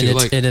you want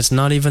to. And it's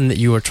not even that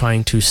you are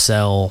trying to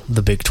sell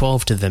the Big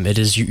 12 to them. It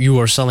is you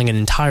are selling an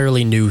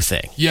entirely new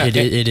thing. Yeah.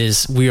 It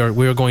is we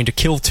are going to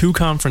kill 2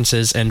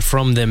 conferences and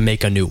from them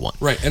make a new one.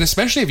 Right. And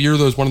especially if you're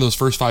one of those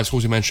first 5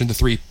 schools you mentioned, the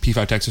 3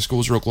 P5 Texas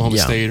schools or Oklahoma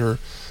State or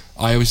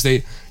Iowa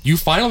State. You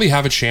finally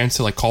have a chance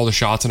to like call the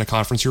shots in a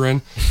conference you're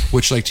in,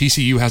 which like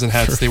TCU hasn't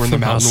had since they were in the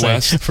Mountain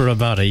West for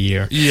about a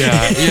year.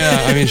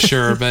 Yeah. I mean,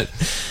 sure, but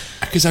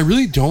because I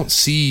really don't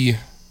see.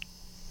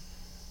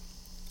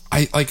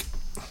 I like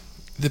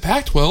the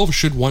Pac-12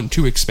 should want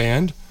to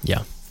expand.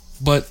 Yeah.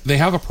 But they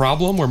have a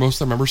problem where most of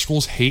their member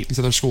schools hate these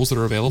other schools that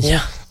are available.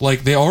 Yeah.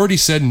 Like, they already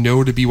said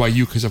no to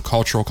BYU because of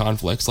cultural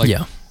conflicts. Like,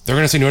 yeah. They're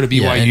going to say no to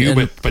BYU, Yeah,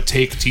 and but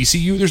take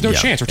TCU? There's no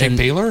chance. Or take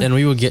Baylor? And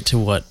we will get to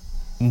what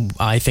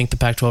I think the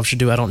Pac-12 should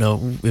do. I don't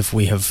know if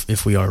we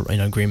are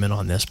in agreement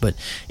on this, but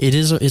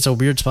it's a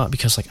weird spot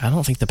because, like, I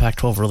don't think the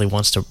Pac-12 really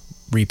wants to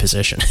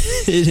reposition.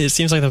 It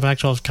seems like the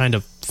Pac-12 is kind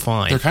of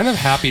fine. They're kind of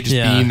happy just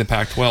being the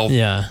Pac-12.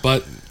 Yeah.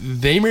 But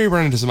they may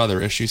run into some other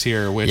issues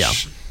here, which... Yeah.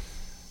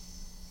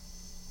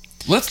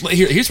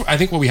 Here's what I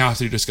think what we have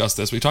to discuss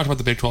this. We talked about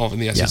the Big 12 and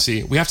the SEC.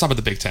 Yeah. We have to talk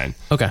about the Big 10.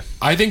 Okay.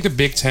 I think the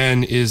Big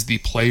 10 is the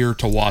player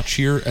to watch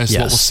here as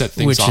what will set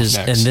things off next.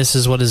 And this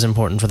is what is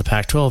important for the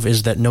Pac-12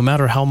 is that no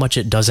matter how much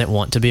it doesn't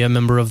want to be a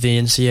member of the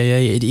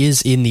NCAA, it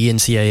is in the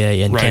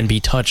NCAA and can be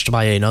touched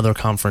by another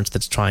conference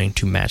that's trying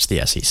to match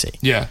the SEC.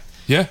 Yeah.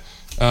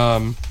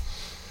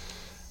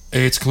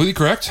 It's completely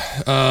correct.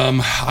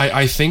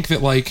 I think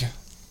that like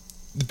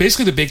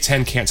basically the Big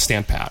Ten can't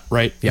stand pat,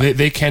 right? Yeah.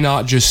 They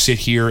cannot just sit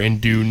here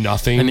and do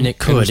nothing. I mean, it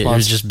could. It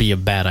would just be a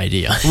bad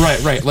idea.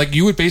 Right. Like,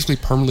 you would basically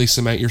permanently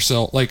cement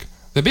yourself. Like,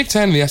 the Big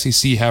Ten and the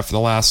SEC have, for the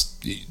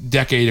last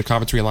decade of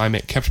conference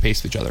realignment, kept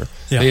pace with each other.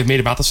 Yeah. They have made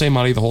about the same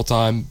money the whole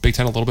time. Big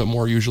Ten a little bit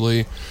more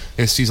usually.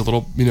 SEC's a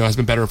little, has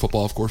been better at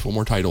football, of course, with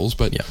more titles.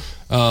 But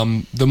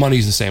the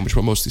money's the same, which is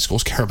what most of these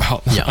schools care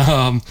about.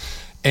 Yeah.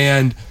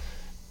 And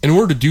in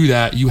order to do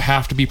that, you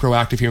have to be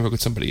proactive here and look at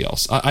somebody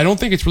else. I don't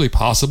think it's really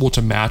possible to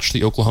match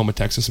the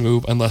Oklahoma-Texas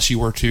move unless you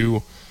were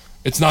to...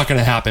 It's not going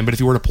to happen, but if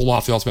you were to pull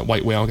off the ultimate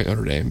white whale and get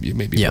Notre Dame, you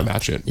maybe want to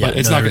match it. But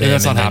it's not.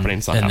 That's not happening.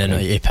 It's not happening. And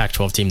then a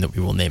Pac-12 team that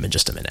we will name in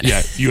just a minute.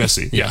 Yeah,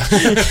 USC. Yeah.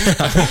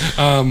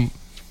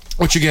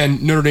 Which,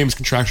 again, Notre Dame is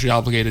contractually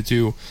obligated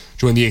to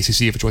join the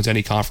ACC if it joins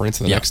any conference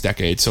in the next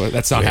decade, so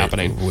that's not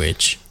happening.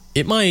 Which...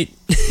 It might.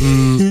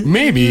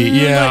 Maybe,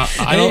 yeah.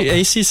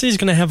 ACC is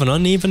going to have an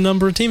uneven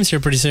number of teams here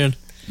pretty soon.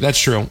 That's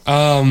true.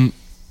 Well,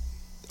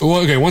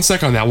 okay, 1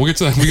 second on that. We'll get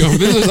to that.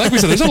 Like we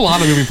said, there's a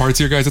lot of moving parts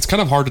here, guys. It's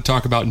kind of hard to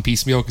talk about in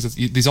piecemeal because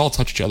these all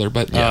touch each other.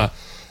 But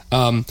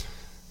the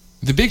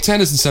Big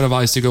Ten is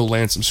incentivized to go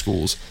land some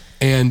schools.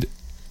 And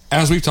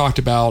as we've talked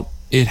about,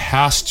 it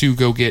has to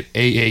go get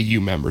AAU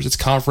members. Its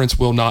conference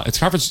will not. Its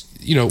conference,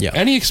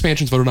 any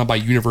expansion is voted on by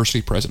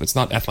university presidents,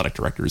 not athletic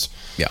directors.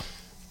 Yeah.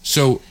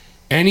 So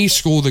any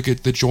school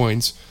that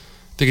joins,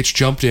 that gets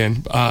jumped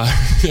in. Fight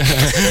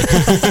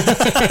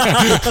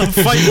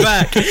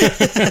back.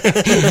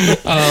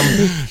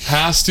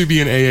 Has to be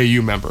an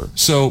AAU member.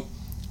 So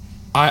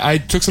I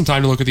took some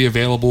time to look at the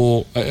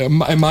available,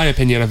 in my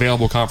opinion,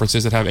 available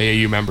conferences that have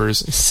AAU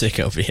members.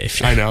 Sicko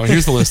behavior. I know.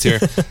 Here's the list here.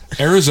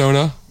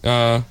 Arizona,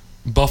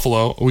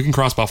 Buffalo. We can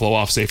cross Buffalo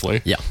off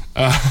safely. Yeah.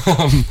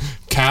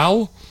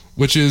 Cal,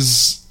 which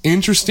is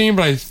interesting,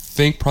 but I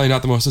think probably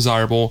not the most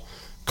desirable.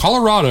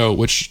 Colorado,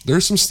 which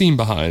there's some steam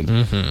behind.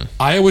 Mm-hmm.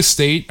 Iowa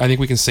State, I think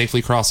we can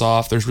safely cross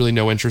off. There's really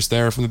no interest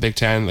there from the Big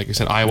Ten. Like I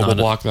said, Iowa will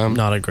block them.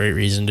 Not a great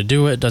reason to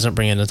do it. Doesn't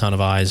bring in a ton of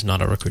eyes.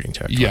 Not a recruiting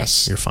territory.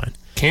 Yes. You're fine.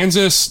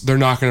 Kansas, they're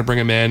not going to bring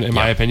them in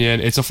my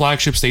opinion. It's a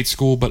flagship state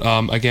school, but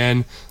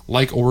again,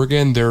 like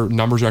Oregon, their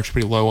numbers are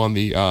actually pretty low on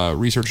the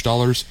research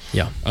dollars.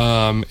 Yeah.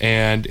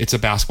 And it's a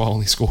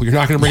basketball-only school. You're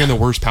not going to bring in the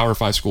worst Power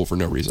 5 school for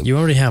no reason. You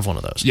already have one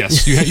of those.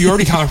 Yes. You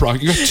already got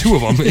You got two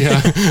of them.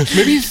 Yeah.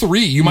 Maybe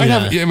three. You might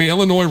have... I mean,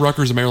 Illinois,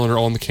 Rutgers, and Maryland are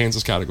all in the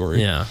Kansas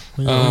category. Yeah.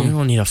 We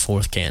don't need a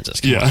fourth Kansas.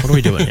 Come on. What are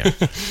we doing here?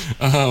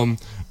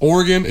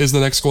 Oregon is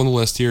the next school on the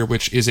list here,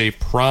 which is a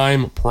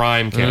prime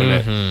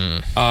candidate.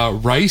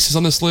 Mm-hmm. Rice is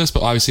on this list,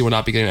 but obviously will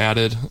not be getting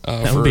added.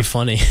 That would be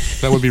funny.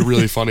 That would be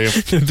really funny.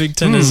 The Big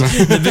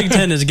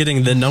Ten is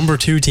getting the number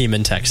 2 team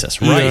in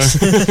Texas.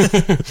 Rice.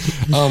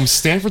 Yeah.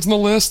 Stanford's on the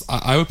list.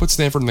 I would put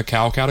Stanford in the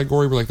Cal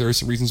category, where like there are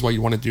some reasons why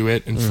you want to do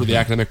it, and for the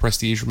academic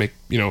prestige would make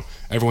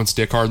everyone's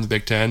dick hard in the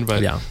Big Ten.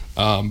 But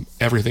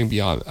everything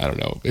beyond, I don't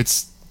know.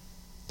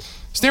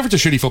 Stanford's a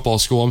shitty football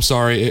school. I'm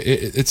sorry.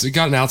 It's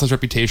got an outsized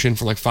reputation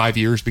for like 5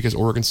 years because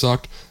Oregon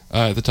sucked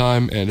at the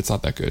time, and it's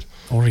not that good.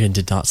 Oregon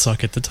did not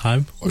suck at the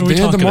time. What are we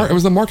talking about? It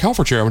was the Mark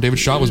Halford era when David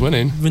Schott was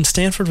winning. When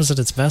Stanford was at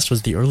its best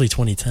was the early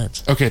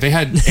 2010s. Okay, they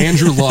had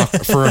Andrew Luck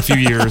for a few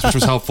years, which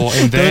was helpful,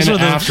 and then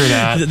after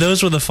that,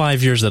 those were the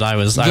 5 years that I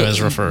was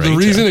referring to. The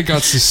reason it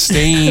got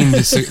sustained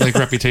like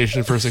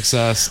reputation for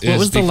success. What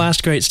was the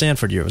last great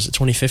Stanford year? Was it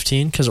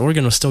 2015? Because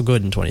Oregon was still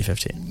good in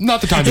 2015. Not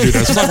the time to do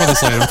this. We'll talk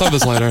about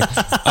this later.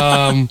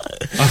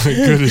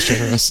 Good is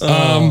generous.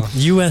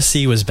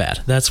 USC was bad.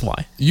 That's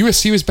why.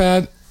 USC was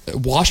bad.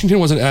 Washington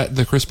wasn't at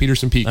the Chris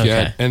Peterson peak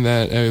yet, and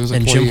that it was.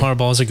 Like Jim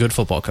Harbaugh is a good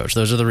football coach.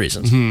 Those are the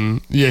reasons. Mm-hmm.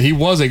 Yeah, he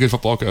was a good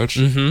football coach.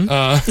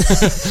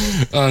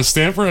 Mm-hmm.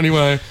 Stanford,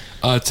 anyway.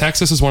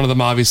 Texas is one of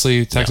them.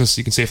 Obviously, Texas,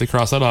 you can safely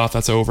cross that off.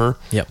 That's over.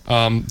 Yep.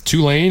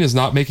 Tulane is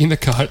not making the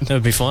cut. That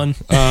would be fun.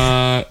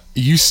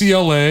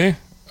 UCLA,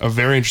 a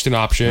very interesting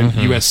option.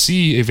 Mm-hmm.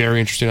 USC, a very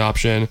interesting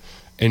option.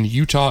 and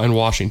Utah and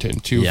Washington.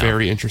 Two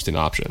very interesting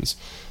options.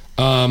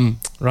 Ryan,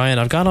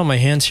 I've got on my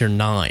hands here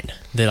 9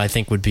 that I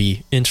think would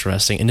be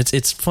interesting, and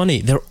it's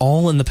funny. They're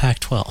all in the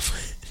Pac-12.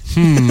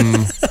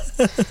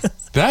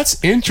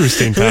 That's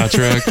interesting,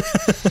 Patrick.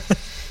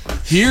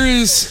 Here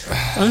is...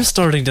 I'm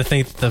starting to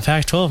think that the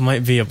Pac-12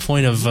 might be a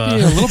point of... a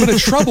little bit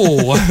of trouble.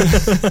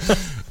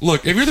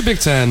 Look, if you're the Big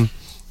Ten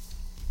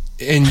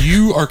and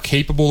you are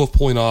capable of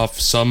pulling off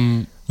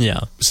some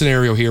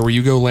scenario here where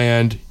you go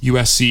land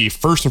USC,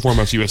 first and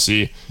foremost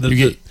USC,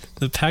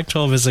 the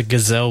Pac-12 is a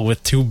gazelle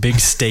with 2 big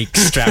stakes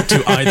strapped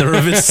to either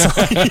of its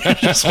sides. You're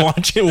just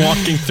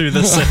walking through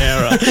the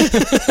Sahara.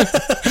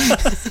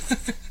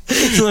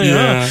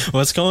 Like,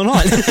 what's going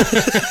on?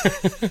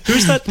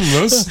 Who's that?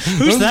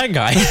 Who's that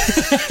guy?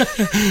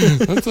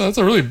 That's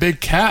a really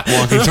big cat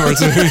walking towards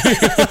me.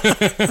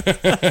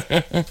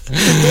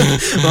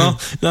 Well,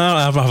 no,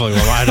 I probably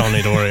won't. I don't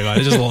need to worry about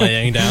it. Just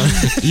laying down.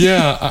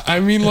 Yeah, I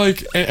mean,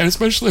 like, and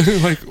especially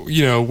like,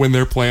 you know, when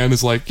their plan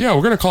is like,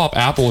 we're gonna call up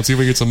Apple and see if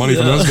we can get some money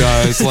from those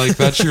guys. Like,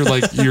 that's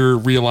your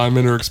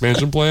realignment or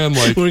expansion plan.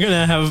 Like, we're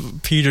gonna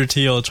have Peter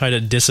Thiel try to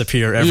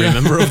disappear every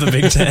member of the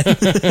Big Ten.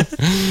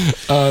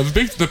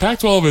 The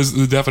Pac-12 is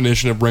the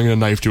definition of bringing a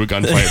knife to a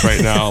gunfight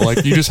right now.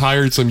 Like, you just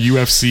hired some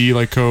UFC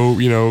like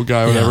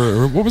guy,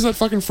 whatever. What was that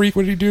fucking freak?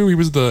 What did he do? He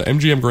was the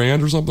MGM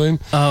Grand or something.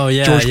 Oh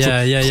yeah, George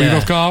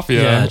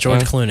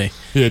George Clooney.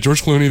 Yeah,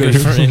 George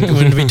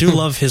Clooney. We do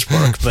love his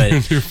work, but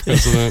new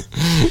president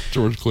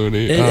George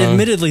Clooney.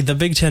 Admittedly, the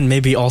Big Ten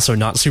may be also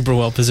not super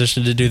well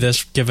positioned to do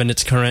this, given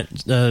its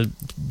current,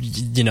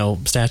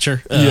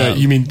 stature.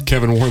 You mean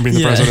Kevin Warren being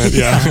the president?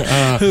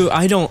 Yeah. Who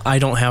I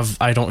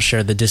don't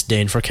share the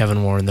disdain for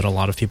Kevin Warren that a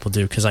lot of people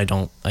do, because I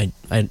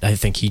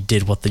think he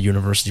did what the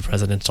university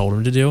president told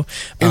him to do.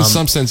 In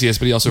some sense, yes,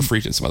 but he also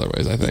freaked in some other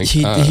ways, I think.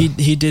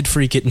 He did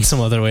freak it in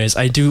some other ways.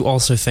 I do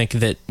also think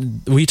that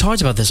we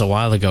talked about this a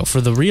while ago.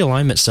 For the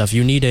realignment stuff,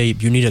 you need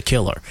a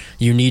killer.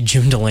 You need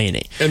Jim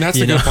Delaney. And that's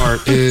the good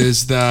part,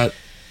 is that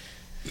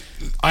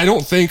I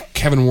don't think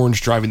Kevin Warren's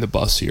driving the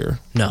bus here.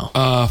 No.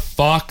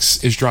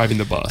 Fox is driving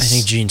the bus. I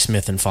think Gene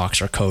Smith and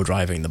Fox are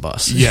co-driving the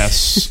bus.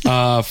 Yes.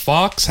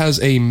 Fox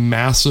has a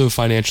massive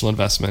financial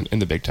investment in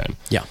the Big Ten.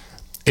 Yeah.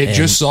 It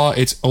just saw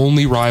its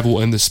only rival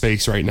in the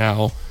space right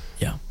now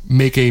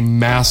make a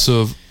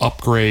massive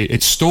upgrade.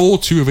 It stole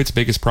 2 of its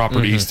biggest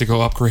properties to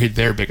go upgrade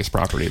their biggest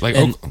property.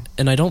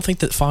 And I don't think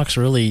that Fox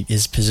really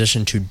is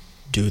positioned to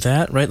do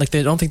that, right? Like,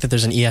 they don't think that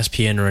there's an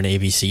ESPN or an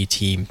ABC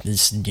team,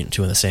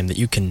 two of the same, that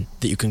you can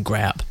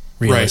grab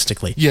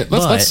realistically. Right. Yeah,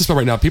 let's just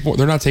right now. People,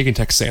 they're not taking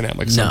Texas A&M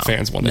like some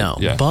fans wanted. No,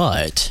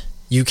 but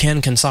you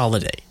can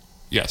consolidate.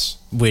 Yes.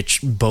 Which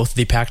both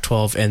the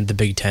Pac-12 and the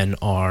Big Ten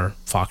are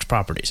Fox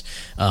properties.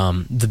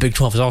 The Big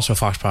 12 is also a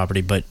Fox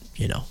property, but,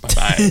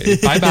 Bye-bye.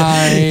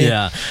 Bye-bye.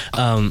 Yeah.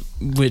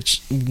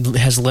 Which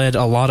has led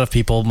a lot of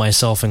people,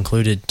 myself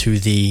included, to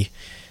the...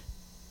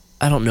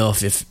 I don't know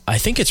if I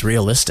think it's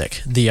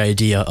realistic, the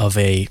idea of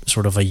a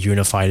sort of a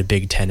unified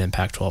Big Ten and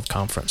Pac-12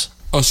 conference.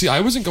 Oh, see, I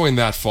wasn't going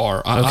that far.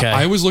 Okay.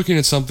 I was looking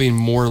at something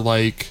more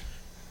like...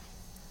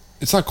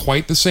 It's not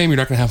quite the same. You're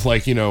not going to have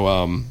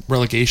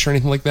relegation or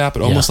anything like that,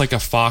 but almost like a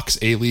Fox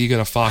A League and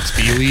a Fox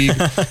B League,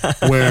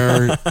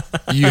 where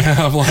you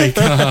have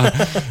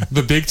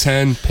the Big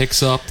Ten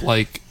picks up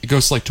it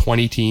goes to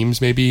 20 teams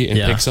maybe, and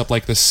picks up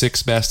the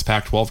 6 best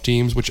Pac-12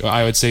 teams, which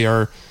I would say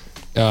are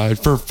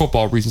for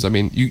football reasons. I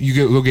mean,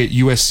 you'll get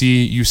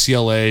USC,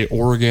 UCLA,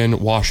 Oregon,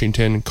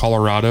 Washington,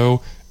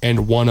 Colorado,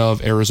 and one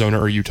of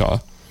Arizona or Utah.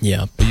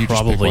 Yeah,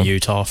 probably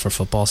Utah for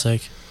football's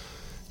sake.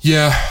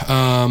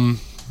 Yeah.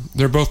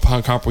 They're both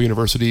comparable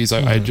universities.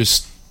 I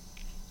just...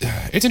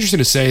 It's interesting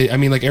to say. I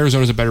mean,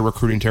 Arizona's a better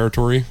recruiting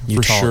territory,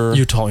 for sure.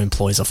 Utah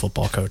employs a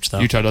football coach, though.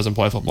 Utah does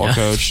employ a football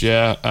coach,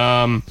 yeah.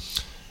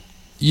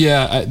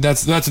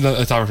 That's a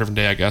topic for a different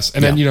day, I guess.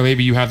 And then,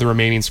 maybe you have the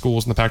remaining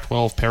schools in the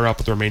Pac-12 pair up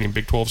with the remaining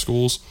Big 12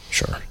 schools.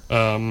 Sure.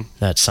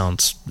 That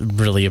sounds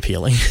really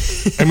appealing.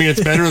 I mean,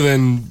 it's better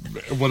than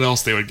what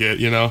else they would get,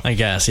 I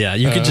guess, yeah.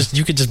 You could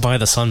just buy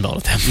the Sun Belt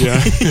at that point.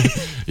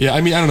 Yeah. Yeah,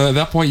 I mean, I don't know. At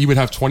that point, you would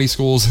have 20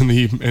 schools in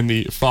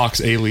the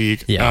Fox A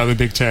League, the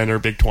Big 10 or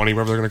Big 20,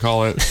 whatever they're going to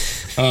call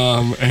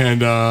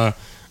it.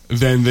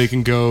 Then they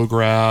can go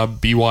grab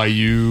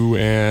BYU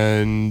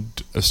and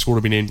a school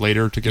to be named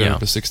later to get up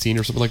to 16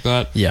 or something like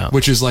that. Yeah.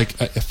 Which is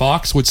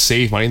Fox would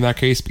save money in that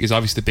case, because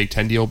obviously the Big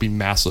Ten deal would be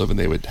massive and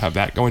they would have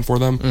that going for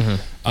them.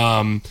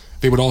 Mm-hmm.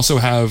 They would also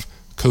have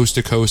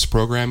coast-to-coast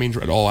programming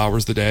at all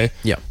hours of the day.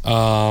 Yeah.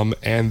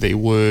 And they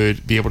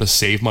would be able to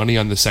save money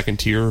on the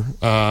second-tier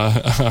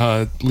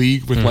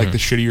league with the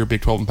shittier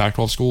Big 12 and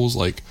Pac-12 schools.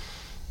 Cut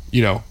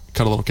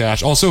a little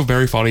cash. Also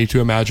very funny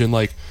to imagine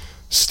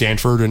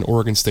Stanford and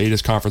Oregon State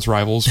as conference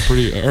rivals.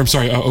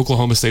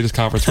 Oklahoma State as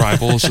conference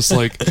rivals. Just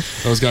like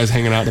those guys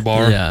hanging out in the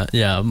bar.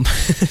 Yeah.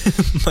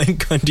 Mike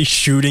Gundy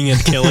shooting and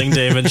killing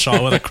David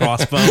Shaw with a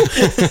crossbow.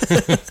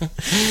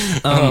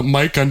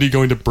 Mike Gundy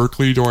going to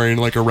Berkeley during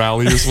like a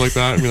rally or something like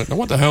that, and be like,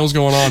 what the hell's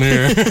going on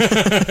here?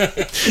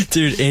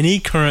 Dude, any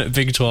current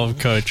Big 12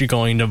 coach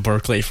going to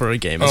Berkeley for a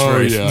game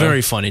is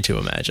very funny to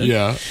imagine.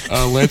 Yeah.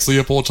 Lance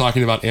Leopold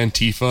talking about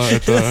Antifa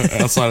at the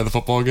outside of the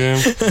football game.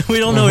 We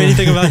don't know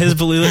anything about his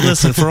belief.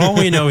 Listen, for all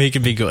we know, he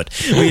could be good.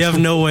 We have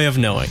no way of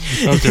knowing.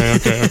 Okay.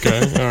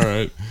 All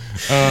right.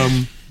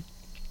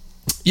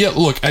 Yeah,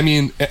 look, I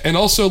mean, and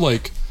also,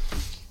 like,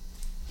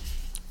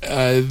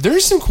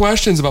 there's some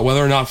questions about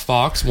whether or not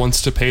Fox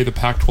wants to pay the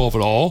Pac-12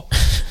 at all.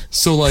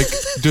 So, like,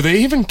 do they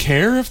even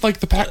care if, like,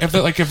 they have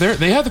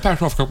the Pac-12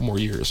 for a couple more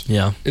years?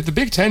 Yeah. If the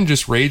Big Ten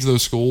just raids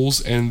those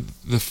schools and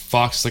the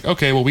Fox is like,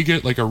 okay, well, we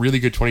get, like, a really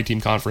good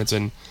 20-team conference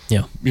and,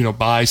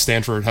 bye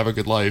Stanford, have a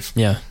good life.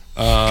 Yeah.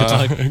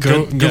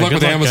 Good luck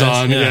with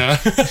Amazon. Yeah.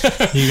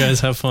 You guys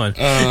have fun.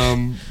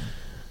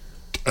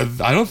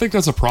 I don't think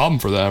that's a problem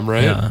for them,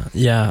 right?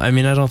 Yeah. I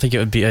mean, I don't think it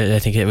would be. I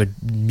think it would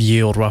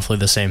yield roughly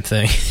the same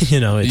thing.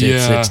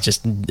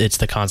 It's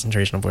the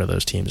concentration of where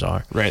those teams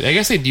are. Right. I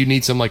guess they do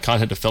need some like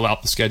content to fill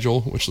out the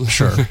schedule, which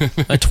sure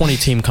a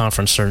 20-team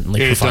conference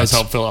certainly provides does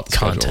help fill out the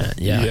content.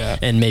 Schedule. Yeah,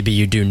 and maybe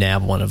you do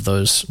nab one of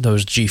those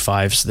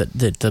G5s that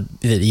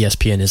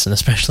ESPN isn't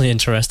especially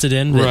interested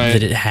in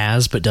that it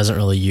has but doesn't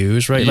really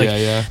use. Right.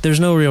 Like, there's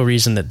no real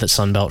reason that the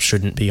Sun Belt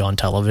shouldn't be on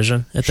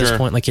television at this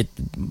point. Like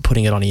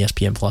putting it on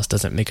ESPN Plus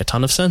doesn't make a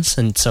ton of sense,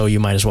 and so you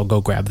might as well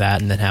go grab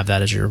that and then have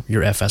that as your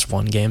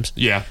FS1 games.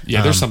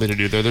 There's something to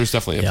do there. There's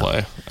definitely a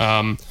play.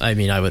 I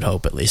mean, I would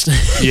hope at least.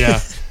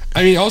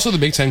 I mean, also the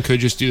Big Ten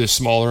could just do this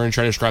smaller and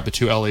try to describe the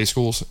 2 LA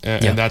schools,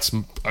 and that's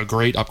a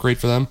great upgrade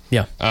for them.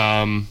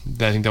 I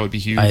think that would be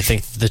huge. I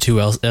think the 2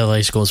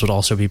 LA schools would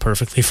also be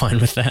perfectly fine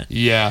with that.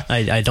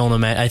 I don't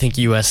imagine. I think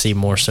USC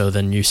more so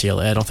than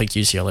UCLA. I don't think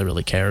UCLA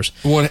really cares.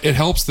 Well, it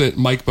helps that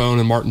Mike Bone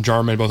and Martin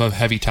Jarman both have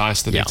heavy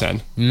ties to the Big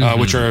Ten,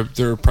 which are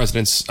their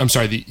presidents. I'm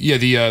sorry,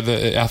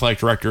 the athletic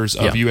directors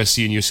of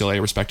USC and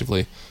UCLA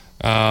respectively.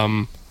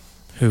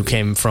 Who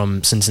came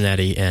from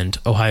Cincinnati and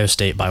Ohio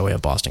State by way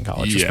of Boston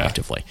College,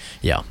 respectively.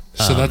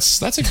 So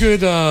that's a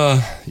good,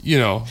 there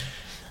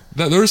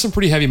are some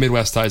pretty heavy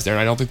Midwest ties there,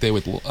 and I don't think they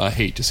would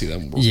hate to see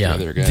them work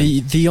together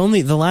again.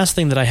 The last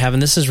thing that I have,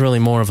 and this is really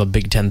more of a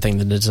Big Ten thing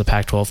than it's a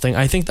Pac-12 thing.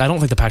 I don't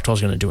think the Pac-12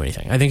 is going to do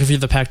anything. I think if you're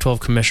the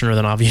Pac-12 commissioner,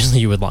 then obviously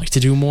you would like to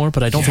do more,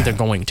 but I don't think they're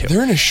going to.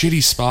 They're in a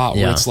shitty spot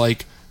where it's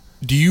like,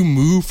 do you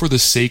move for the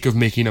sake of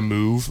making a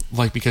move,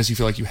 like because you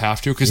feel like you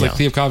have to? Because like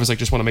Kliavkoff is like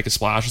just want to make a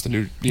splash with the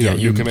new,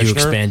 new commissioner. You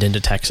expand into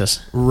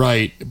Texas,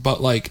 right? But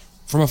like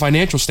from a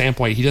financial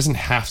standpoint, he doesn't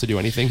have to do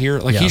anything here.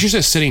 Like he's just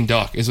a sitting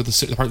duck. Is what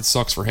the part that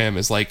sucks for him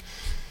is like.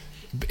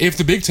 If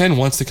the Big Ten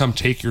wants to come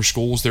take your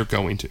schools, they're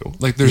going to.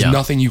 Like, there's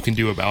nothing you can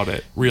do about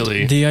it,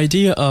 really. The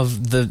idea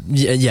of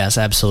yes,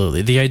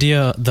 absolutely. The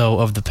idea, though,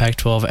 of the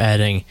Pac-12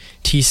 adding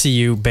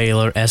TCU,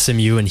 Baylor,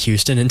 SMU, and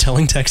Houston and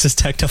telling Texas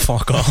Tech to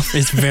fuck off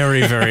is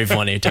very, very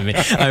funny to me.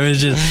 I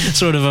was just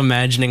sort of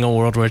imagining a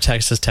world where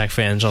Texas Tech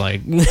fans are like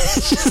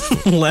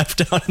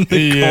left out in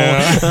the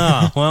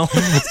cold.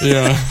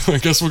 I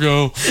guess we'll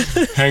go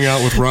hang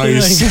out with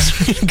Rice. I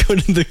guess we can go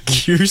to the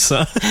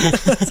CUSA.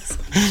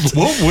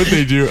 What would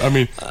they do? I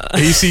mean,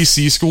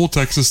 ACC school,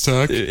 Texas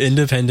Tech.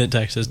 Independent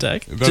Texas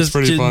Tech. That's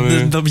pretty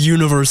funny. The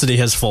university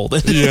has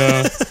folded.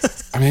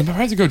 I mean, I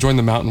had to go join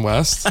the Mountain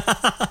West.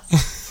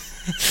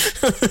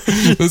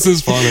 This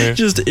is funny.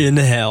 Just in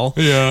hell.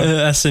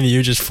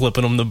 SMU just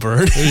flipping them the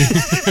bird.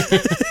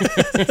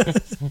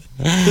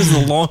 This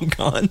is long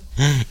gone.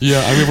 I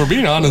mean, if we're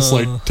being honest,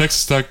 like,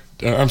 Texas Tech,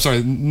 I'm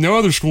sorry, no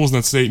other schools in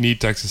that state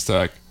need Texas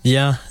Tech.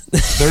 They're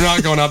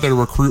not going out there to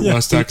recruit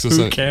West Texas.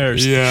 Who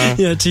cares?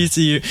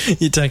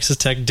 TCU, Texas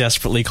Tech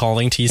desperately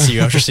calling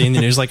TCU after seeing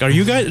the news. Like,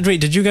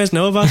 did you guys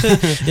know about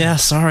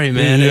this? Sorry,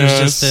 man. It was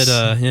just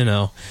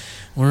that,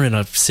 we're in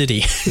a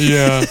city.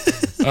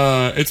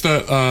 It's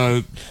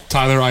that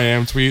Tyler I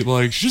Am tweet.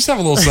 Like, just have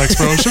a little sex,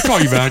 bro. She'll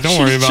call you back. Don't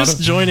worry about it.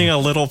 Just joining a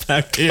little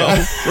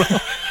Pac-12.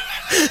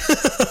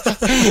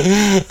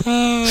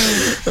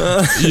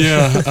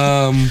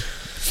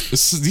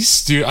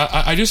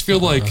 I just feel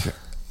like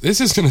this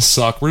is gonna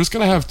suck. We're just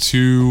gonna have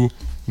 2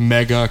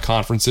 mega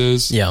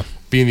conferences,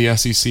 being the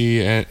SEC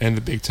and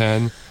the Big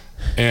Ten,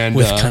 and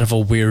with kind of a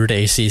weird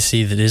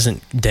ACC that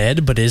isn't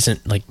dead but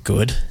isn't like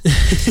good.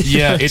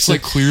 It's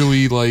like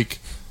clearly like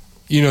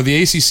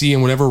the ACC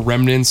and whatever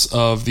remnants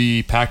of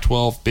the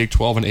Pac-12, Big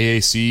 12, and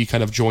AAC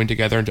kind of joined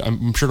together. And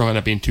I'm sure it'll end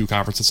up being 2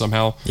 conferences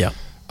somehow.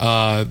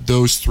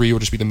 Those 3 will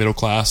just be the middle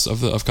class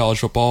of college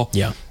football.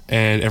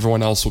 And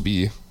everyone else will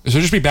be. So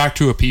just be back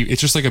to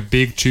it's just like a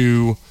big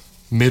 2,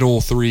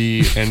 middle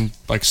 3, and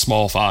like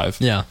small 5.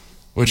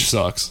 which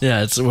sucks.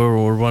 Yeah,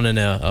 we're running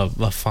a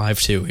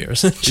 5-2 here.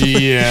 Essentially.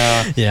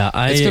 Yeah, Yeah.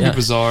 it's gonna be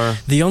bizarre.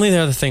 The only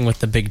other thing with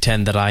the Big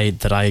Ten that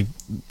I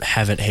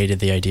haven't hated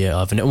the idea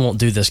of, and it won't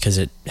do this because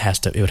it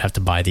would have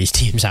to buy these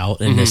teams out,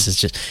 and this is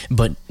just,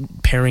 but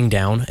paring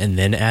down and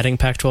then adding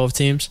Pac-12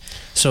 teams.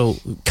 So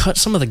cut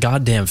some of the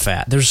goddamn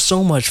fat. There's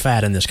so much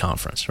fat in this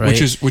conference, right?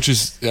 Which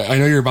is. I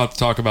know you're about to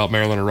talk about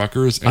Maryland and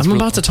Rutgers. I'm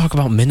about to talk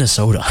about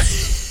Minnesota.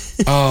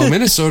 Oh,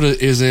 Minnesota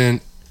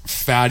isn't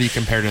fatty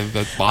compared to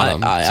the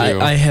bottom.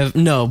 I have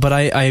no, but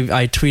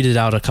I tweeted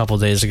out a couple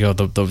days ago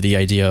the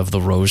idea of the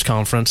Rose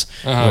Conference,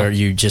 where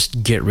you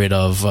just get rid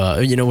of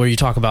where you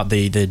talk about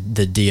the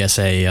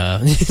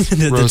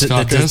DSA Rose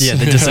Caucus,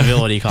 the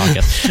Disability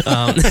Caucus.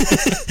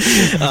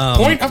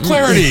 Point of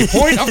clarity.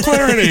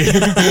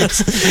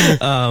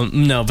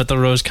 No, but the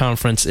Rose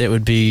Conference, it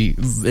would be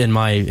in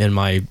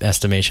my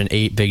estimation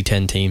 8 Big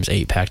Ten teams,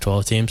 8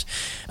 Pac-12 teams,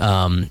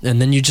 and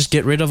then you just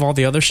get rid of all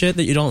the other shit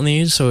that you don't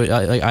need. So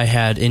I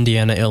had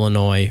Indiana,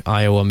 Illinois,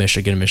 Iowa,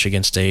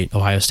 Michigan State,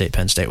 Ohio State,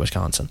 Penn State,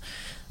 Wisconsin.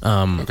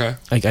 Okay.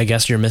 I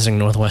guess you're missing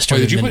Northwestern.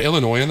 Wait, did you put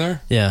Illinois in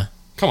there? Yeah.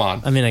 Come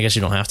on. I mean, I guess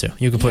you don't have to.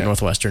 You can put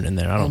Northwestern in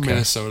there. I don't care.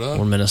 Minnesota.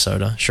 Or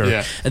Minnesota. Sure.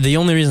 Yeah. The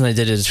only reason I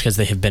did it is because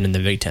they have been in the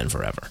Big Ten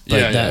forever.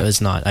 But that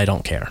was not, I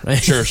don't care.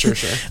 Sure.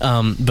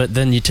 But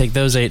then you take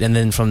those 8, and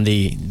then from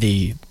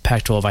the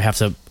Pac-12, I have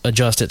to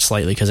adjust it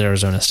slightly because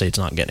Arizona State's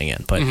not getting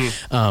in. But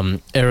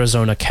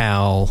Arizona,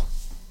 Cal,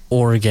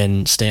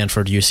 Oregon,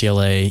 Stanford,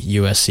 UCLA,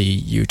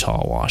 USC,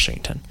 Utah,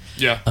 Washington.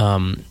 Yeah.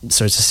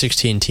 So it's a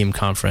 16-team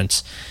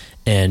conference,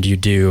 and you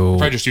do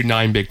probably just do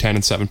 9 Big Ten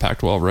and 7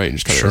 Pac-12, right? And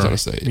just cut Arizona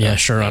State. Yeah,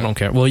 sure. I don't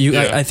care. Well,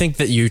 I think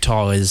that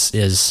Utah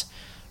is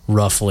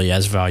roughly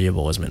as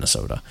valuable as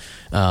Minnesota.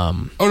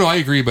 Oh no, I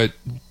agree, but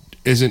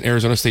isn't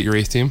Arizona State your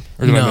 8th team?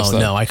 Or did I miss that?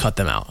 No, I cut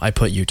them out. I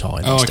put Utah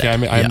in. Oh,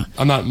 instead. okay.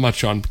 I'm not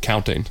much on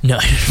counting. No,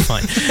 you're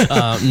fine.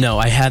 No,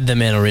 I had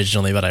them in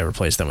originally, but I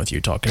replaced them with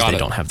Utah because they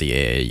don't have the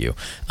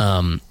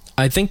AAU.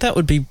 I think that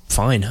would be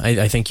fine.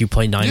 I think you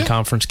play 9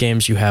 conference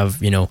games. You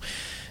have,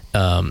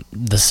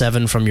 the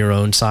 7 from your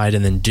own side,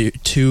 and then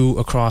 2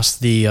 across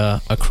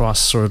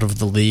sort of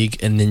the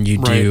league, and then you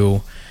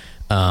do,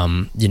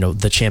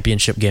 the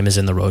championship game is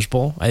in the Rose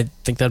Bowl. I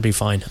think that'd be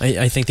fine.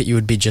 I think that you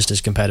would be just as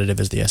competitive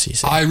as the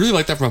SEC. I really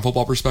like that from a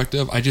football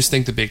perspective. I just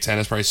think the Big Ten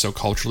is probably so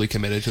culturally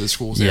committed to the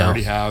schools they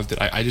already have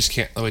that I just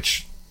can't.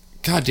 Which,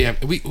 goddamn,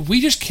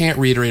 we just can't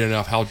reiterate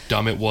enough how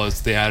dumb it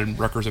was they added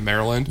Rutgers and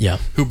Maryland. Yeah.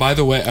 Who, by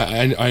the way,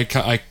 I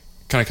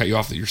kind of cut you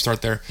off at your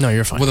start there. No,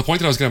 you're fine. Well, the point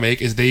that I was going to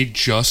make is they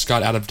just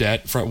got out of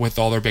debt with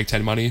all their Big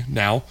Ten money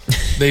now.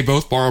 They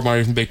both borrowed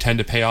money from the Big Ten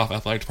to pay off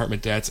athletic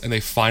department debts, and they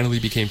finally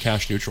became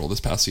cash neutral this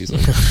past season.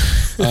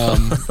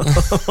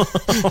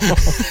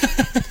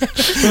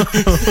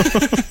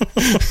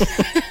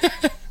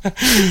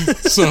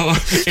 So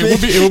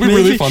it would be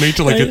really funny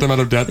to get them out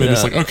of debt and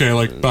just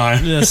okay,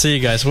 bye. Yeah, see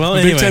you guys.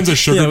 Well, Big Ten's a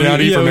sugar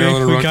daddy for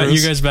Maryland and Rutgers. We got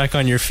you guys back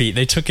on your feet.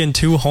 They took in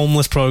 2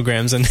 homeless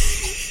programs and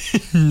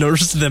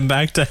nursed them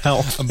back to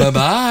health.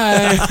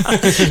 Bye-bye.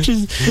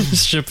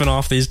 Just shipping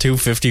off these 2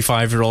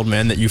 55-year-old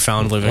men that you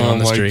found living on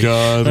the street. Oh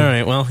my God. All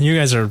right, well, you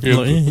guys are...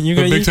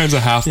 the Big Ten's a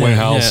halfway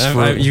house.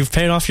 You've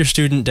paid off your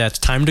student debts.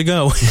 Time to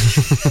go.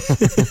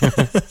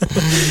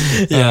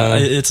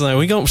 It's like,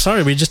 we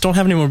just don't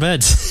have any more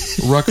beds.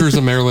 Rutgers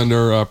and Maryland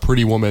are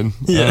Pretty Woman.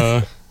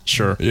 Yeah.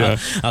 Sure. Yeah.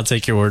 I'll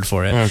take your word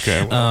for it.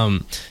 Okay. Well.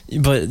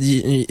 But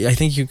I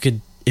think you could...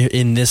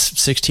 In this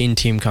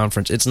 16-team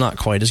conference, it's not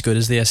quite as good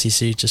as the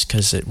SEC, just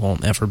because it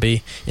won't ever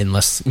be,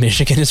 unless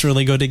Michigan is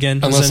really good again.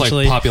 Unless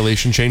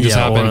population changes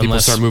happen and people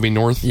start moving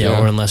north.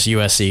 Or unless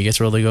USC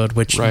gets really good,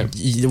 which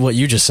what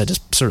you just said is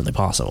certainly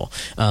possible.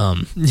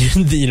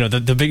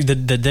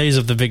 The days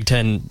of the Big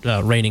Ten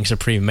reigning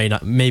supreme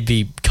may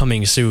be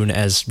coming soon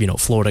as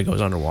Florida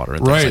goes underwater.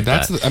 And right. Like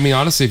That's. I mean,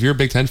 honestly, if you're a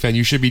Big Ten fan,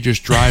 you should be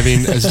just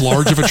driving as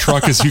large of a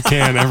truck as you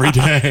can every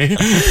day.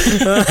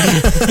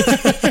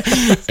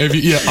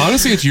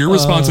 Honestly, it's your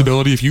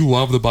responsibility. If you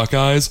love the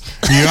Buckeyes,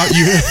 you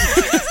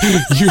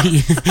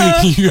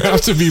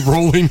have to be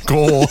rolling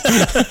coal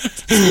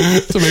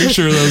to make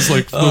sure those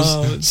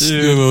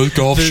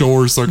Gulf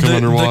Shores are coming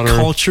underwater. The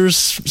culture's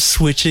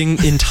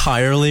switching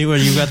entirely. Where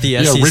you got the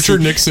SEC. Yeah,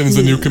 Richard Nixon is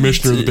the new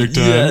commissioner of the Big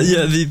Ten.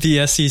 Yeah.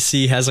 The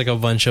SEC has a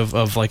bunch of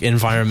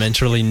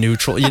environmentally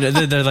neutral.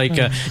 They're like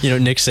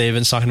Nick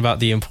Saban's talking about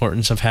the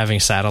importance of having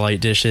satellite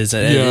dishes.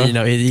 And,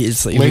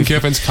 it's like Lane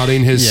Kiffin's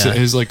cutting his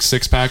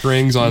 6-pack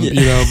rings on so he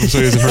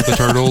doesn't hurt the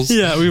turtles.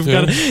 We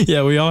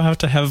all have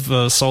to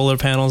have solar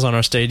panels on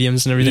our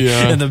stadiums and everything.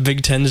 Yeah. And the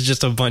Big Ten is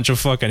just a bunch of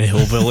fucking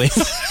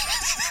hillbillies.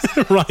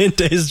 Ryan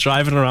Day's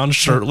driving around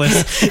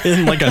shirtless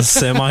in a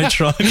semi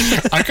truck.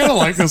 I kind of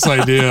like this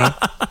idea.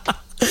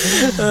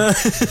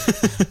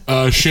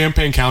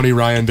 Champaign County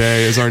Ryan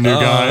Day is our new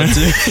guy.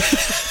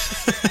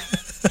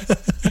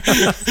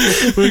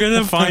 We're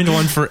gonna find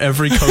one for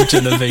every coach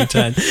in the Big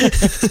Ten.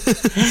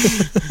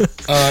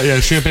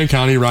 Champaign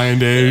County, Ryan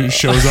Day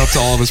shows up to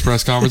all of his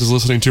press conferences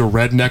listening to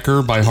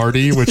Rednecker by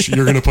Hardy, which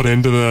you're going to put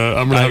into the...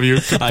 I'm going to have you...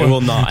 I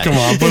will not. Come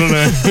on, put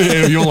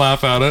it in. You'll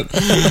laugh at it.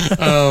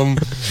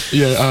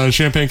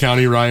 Champaign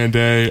County, Ryan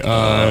Day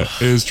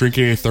is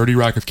drinking a 30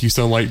 rack of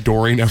Keystone Light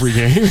during every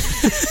game.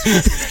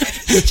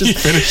 He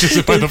finishes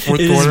it by the fourth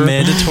quarter. It is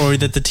mandatory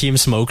that the team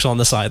smokes on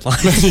the sideline.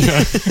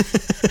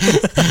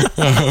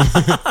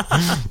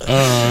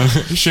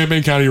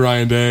 Champaign County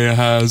Ryan Day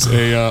has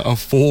a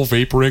full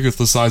vape rig that's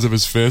the size of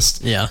his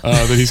fist. Yeah.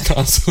 That he's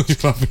constantly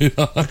puffing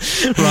on.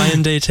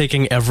 Ryan Day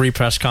taking every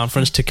press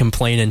conference to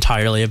complain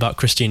entirely about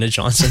Christina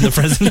Johnson, the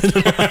president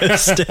of Ohio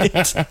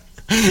State.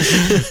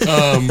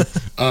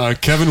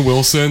 Kevin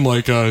Wilson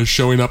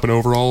showing up in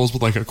overalls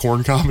with a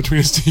corn cob between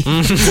his teeth.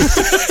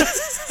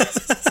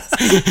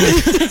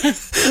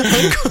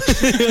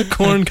 A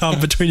corn cob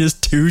between his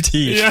two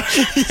teeth. Yeah.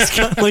 He's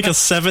got a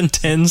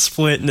 7-10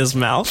 split in his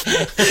mouth.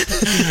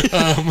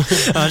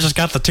 I just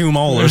got the 2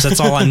 molars. That's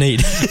all I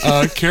need.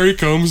 Kerry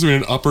Combs doing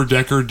an upper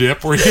decker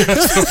dip where he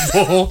has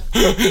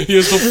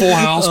the full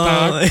house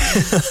pack.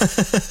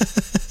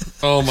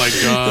 Oh my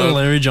god.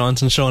 Larry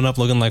Johnson showing up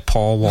looking like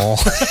Paul Wall.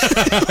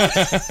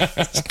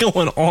 What's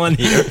going on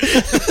here?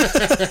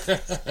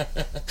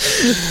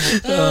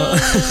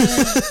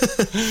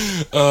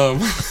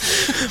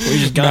 We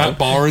just got Matt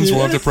Barnes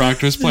will have to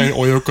practice playing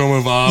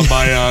Oyoko Mava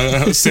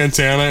by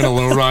Santana in a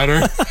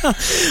lowrider.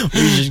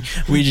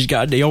 We just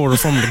got the order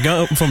from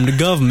the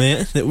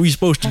government that we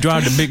supposed to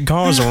drive the big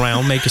cars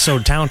around, make it so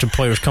the talented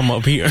players come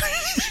up here.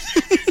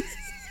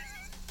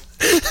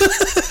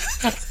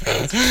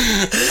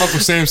 Uncle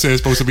Sam said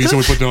it's supposed to be, so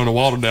we put down the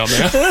water down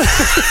there.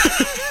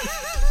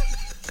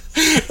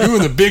 You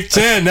in the Big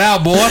Ten now,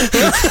 boy.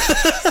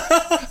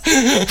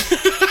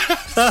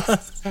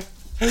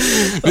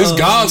 This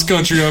God's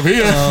country up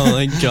here. Oh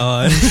my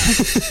god.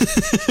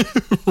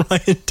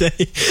 Ryan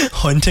Day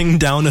hunting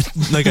down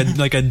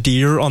a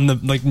deer on the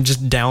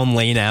just down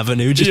Lane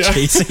Avenue, just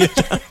chasing it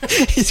down.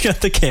 He's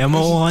got the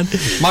camo on.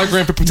 My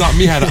grandpa taught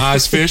me how to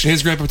ice fish, and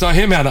his grandpa taught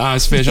him how to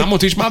ice fish. I'm gonna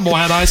teach my boy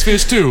how to ice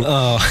fish too.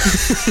 Oh.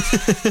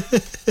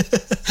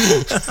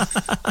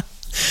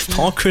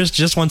 Paul Chris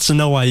just wants to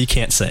know why you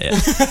can't say it.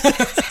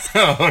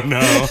 Oh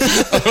no.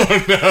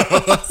 Oh no.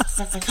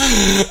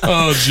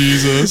 Oh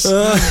Jesus.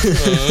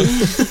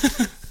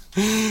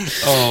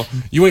 Oh,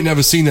 you ain't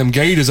never seen them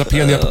gators up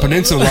here in the Upper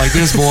Peninsula like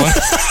this, boy.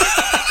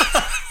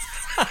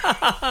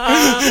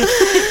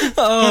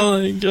 Oh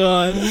my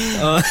god.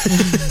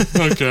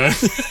 Okay.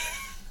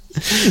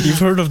 You've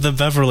heard of the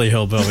Beverly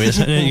Hillbillies.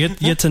 You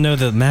get to know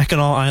the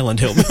Mackinac Island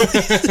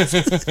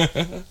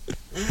Hillbillies.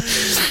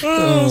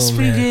 Oh, that's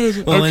pretty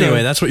good. Well,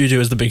 anyway, that's what you do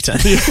as the Big Ten.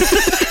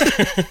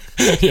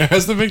 Yeah,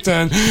 as the Big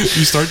Ten,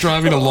 you start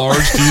driving a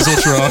large diesel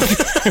truck,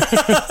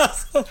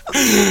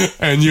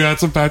 and you add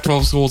some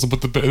Pac-12 schools and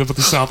put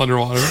the South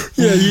underwater.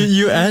 Yeah,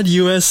 you add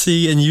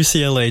USC and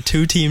UCLA,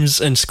 2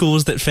 teams and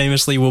schools that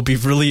famously will be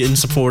really in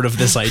support of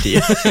this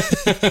idea.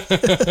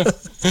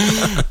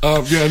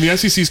 And the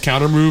SEC's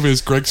counter move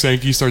is Greg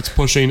Sankey starts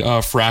pushing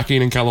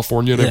fracking in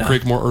California to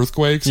create more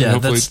earthquakes. Yeah,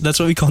 and that's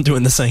what we call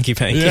doing the Sankey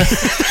Panky. Yeah.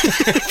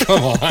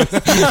 Come on.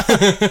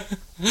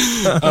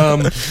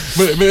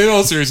 But in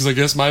all seriousness, I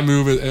guess my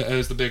move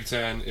as the Big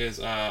Ten is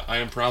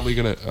I'm probably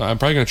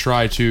gonna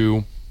try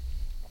to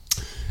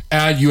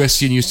add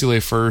USC and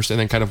UCLA first, and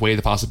then kind of weigh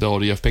the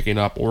possibility of picking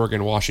up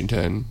Oregon,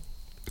 Washington,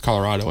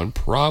 Colorado, and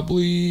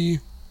probably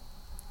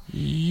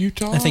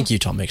Utah. I think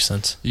Utah makes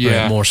sense.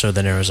 Yeah, right, more so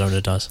than Arizona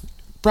does.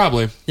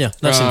 Probably. Yeah,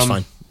 that seems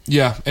fine.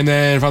 Yeah, and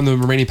then if I'm the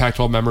remaining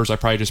Pac-12 members, I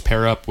probably just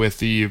pair up with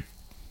the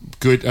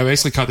good. I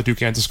basically cut the 2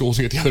 Kansas schools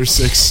and get the other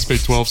 6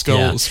 Big 12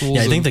 schools.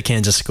 Yeah, I think the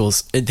Kansas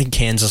schools. I think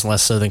Kansas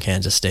less so than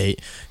Kansas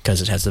State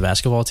because it has the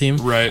basketball team.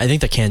 Right. I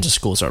think the Kansas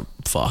schools are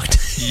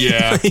fucked.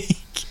 Yeah,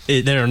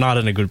 they're not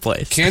in a good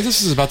place.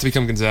 Kansas is about to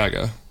become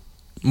Gonzaga.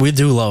 We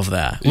do love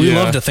that. We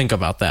love to think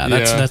about that.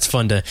 That's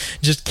fun to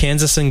just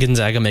Kansas and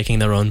Gonzaga making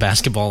their own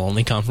basketball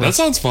only conference.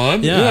 That sounds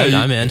fun. Yeah,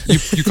 I'm in.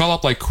 You call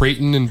up like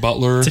Creighton and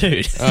Butler,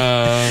 dude.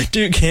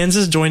 Dude,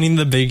 Kansas joining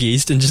the Big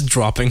East and just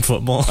dropping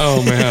football.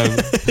 Oh man,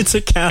 it's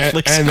a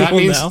Catholic school and that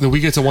means now. that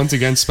we get to once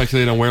again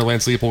speculate on where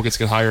Lance Leipold gets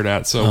hired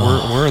at. So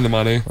we're in the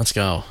money. Let's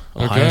go,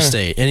 Ohio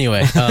State.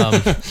 Anyway,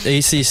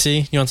 ACC.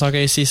 You want to talk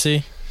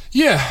ACC?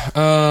 Yeah.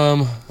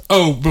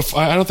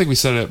 I don't think we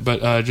said it,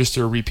 but just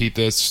to repeat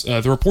this,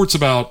 the reports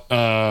about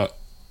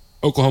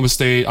Oklahoma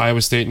State,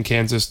 Iowa State, and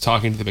Kansas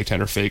talking to the Big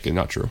Ten are fake and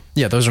not true.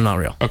 Yeah, those are not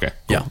real. Okay.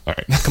 Cool. Yeah. All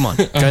right. Come on,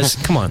 guys.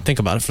 Come on. Think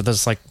about it for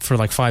this, for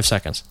 5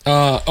 seconds.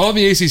 On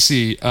the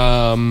ACC,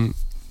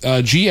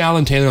 G.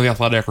 Allen Taylor of The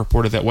Athletic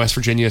reported that West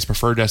Virginia's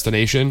preferred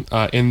destination,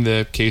 in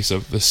the case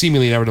of the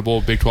seemingly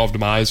inevitable Big 12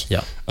 demise,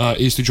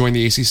 is to join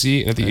the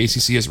ACC, and that the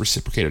ACC has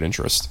reciprocated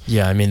interest.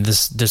 Yeah, I mean,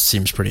 this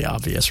seems pretty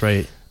obvious,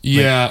 right?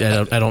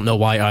 Yeah. I don't know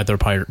why either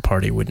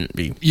party wouldn't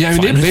be. Yeah, I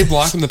mean, they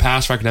blocked in the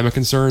past for academic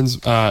concerns.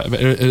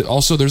 But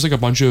also, there's a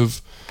bunch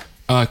of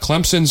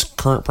Clemson's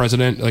current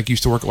president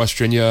used to work at West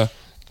Virginia,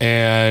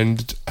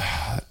 and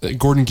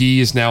Gordon Gee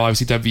is now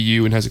obviously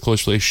WVU and has a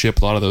close relationship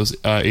with a lot of those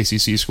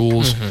ACC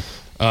schools.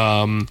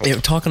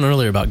 Talking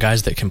earlier about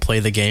guys that can play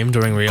the game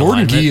during realignment.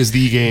 Gordon Gee is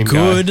the game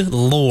Good guy.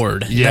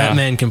 Lord. Yeah. That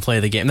man can play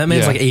the game. That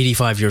man's like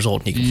 85 years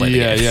old and he can play the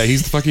game. Yeah,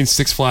 he's the fucking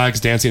Six Flags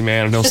dancing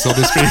man, and he'll still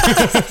just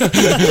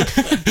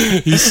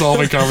be... he's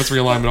solving conference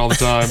realignment all the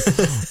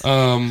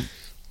time.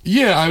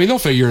 Yeah, I mean, they'll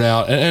figure it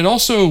out. And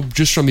also,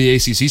 just from the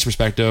ACC's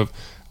perspective,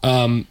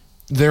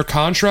 their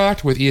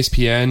contract with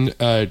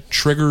ESPN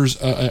triggers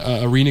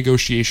a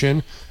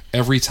renegotiation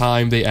every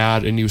time they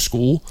add a new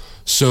school.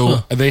 So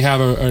they have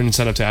an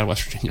incentive to add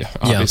West Virginia,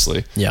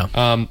 obviously.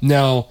 Yeah.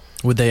 Now,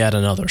 would they add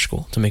another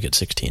school to make it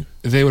 16?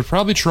 they would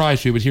probably try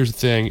to, but here's the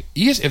thing: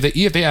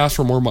 if they ask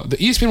for more, the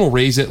ESPN will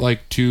raise it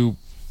like to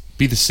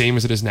be the same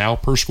as it is now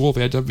per school. If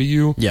they had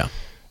WVU, Yeah.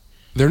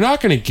 they're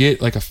not going to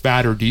get like a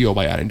fatter deal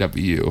by adding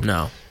WVU.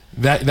 No.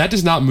 That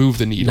does not move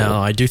the needle.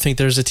 No, I do think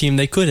there's a team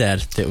they could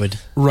add that would.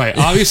 Right.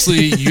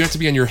 Obviously, you have to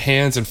be on your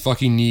hands and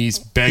fucking knees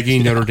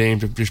begging Notre Dame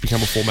to just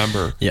become a full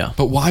member. Yeah.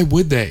 But why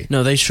would they?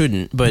 No, they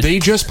shouldn't. But They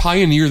just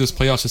pioneer this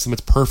playoff system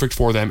that's perfect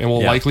for them and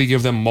will Yeah. likely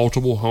give them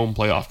multiple home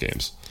playoff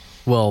games.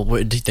 well,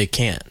 they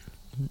can't.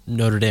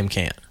 Notre Dame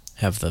can't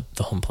have the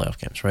home playoff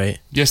games, right?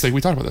 Yes,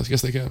 we talked about this.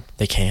 Yes, they can.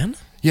 They can.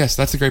 Yes,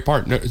 that's the great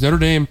part. Notre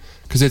Dame,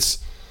 because it's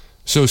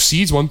so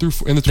seeds 1 through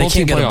 4 in the 12 They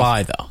can't team get playoff. a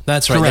bye though.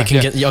 That's right. Correct, They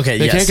can yeah. get okay.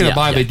 They yes, can't get yeah, a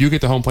bye. yeah. They do get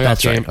the home playoff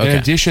That's right, game. In okay.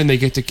 addition, they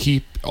get to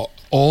keep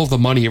all of the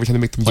money every time they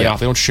make the playoff. Yeah.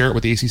 They don't share it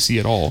with the ACC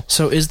at all.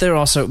 So is there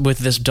also with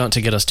this? Not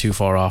to get us too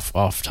far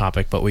off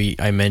topic, but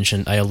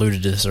I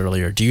alluded to this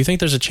earlier. Do you think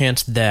there's a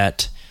chance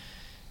that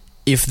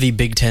if the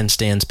Big Ten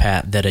stands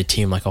pat, that a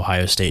team like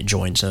Ohio State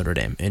joins Notre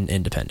Dame in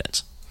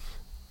independence?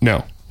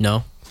 No,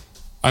 No.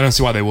 I don't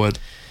see why they would.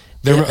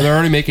 They're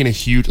already making a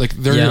huge they're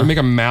Yeah. going to make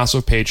a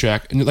massive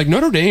paycheck. And like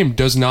Notre Dame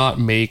does not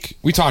make.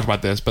 We talked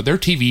about this, but their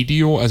TV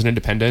deal as an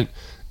independent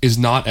is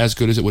not as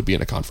good as it would be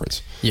in a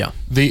conference. Yeah.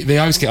 They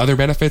obviously get other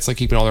benefits like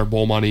keeping all their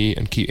bowl money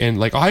and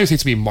like Ohio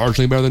State's to be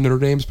marginally better than Notre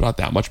Dame's, but not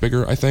that much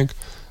bigger, I think.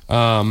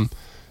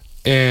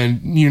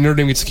 And Notre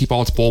Dame gets to keep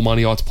all its bowl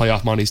money, all its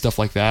playoff money, stuff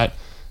like that.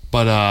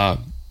 But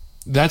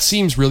that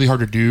seems really hard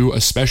to do,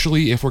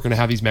 especially if we're going to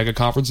have these mega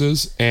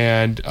conferences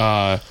and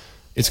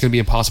it's going to be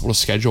impossible to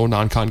schedule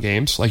non-con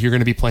games. Like you're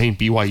going to be playing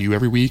BYU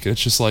every week, and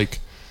it's just like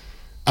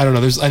I don't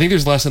know. I think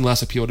there's less and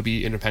less appeal to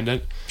be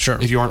independent. Sure.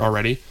 If you aren't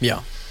already.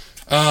 Yeah.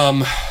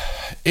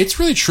 It's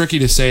really tricky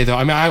to say though.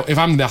 I mean, if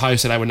I'm the Ohio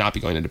State, I would not be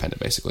going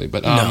independent basically.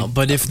 But No,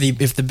 but if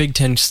the Big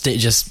Ten state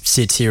just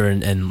sits here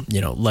and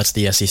lets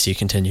the SEC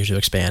continue to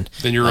expand,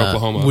 Then you're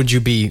Oklahoma. Would you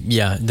be?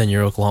 Yeah, then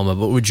you're Oklahoma.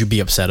 But would you be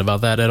upset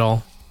about that at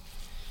all?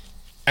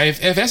 If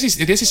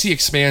the SEC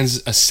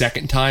expands a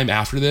second time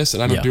after this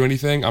and I don't Yeah. do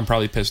anything, I'm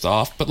probably pissed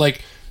off. But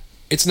like,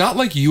 it's not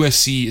like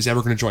USC is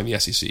ever going to join the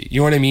SEC. You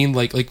know what I mean?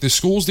 Like the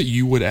schools that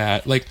you would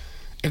add, like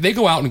if they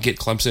go out and get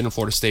Clemson and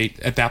Florida State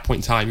at that point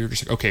in time, you're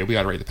just like, okay, we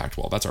got to rate the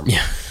Pac-12. That's our move.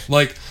 Yeah.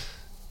 Like,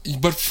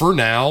 but for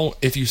now,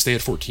 if you stay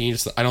at 14,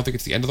 I don't think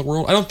it's the end of the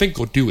world. I don't think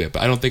they'll do it,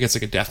 but I don't think it's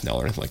like a death knell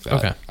or anything like that.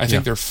 Okay. I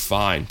think they're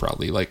fine,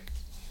 probably. Like,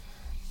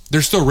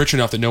 they're still rich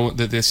enough that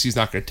that this is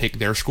not going to take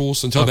their schools.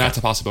 So until that's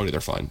a possibility,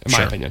 they're fine, in my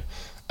Sure. opinion.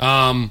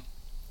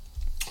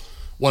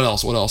 What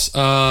else?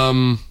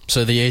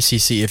 So the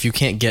ACC, if you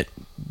can't get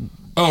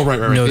Oh, right.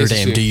 Notre the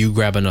Dame, ACC. do you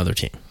grab another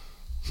team?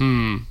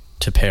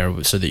 To pair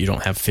with, so that you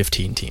don't have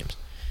 15 teams.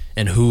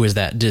 And who is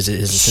that? Is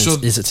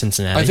it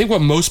Cincinnati? I think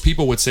what most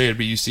people would say would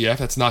be UCF.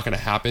 That's not going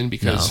to happen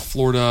because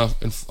No.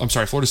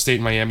 Florida State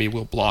and Miami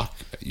will block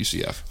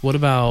UCF. What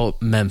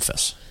about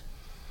Memphis?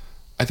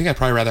 I think I'd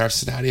probably rather have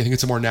Cincinnati. I think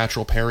it's a more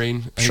natural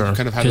pairing. I Sure, think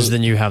kind of because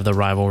then you have the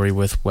rivalry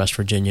with West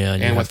Virginia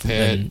and you with have,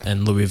 Pitt.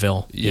 and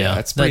Louisville. Yeah,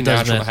 it's pretty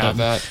that does natural to have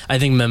that. I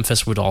think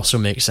Memphis would also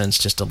make sense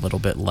just a little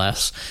bit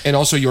less. And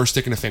also, you're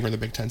sticking a finger in the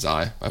Big Ten's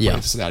eye by putting Yeah.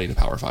 Cincinnati in a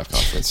Power 5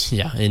 conference.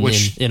 Yeah,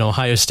 Which- in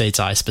Ohio State's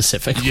eye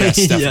specifically. Yes,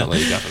 Yeah.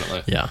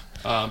 definitely. Yeah.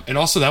 And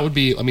also, that would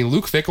be. I mean,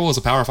 Luke Fickell as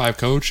a Power 5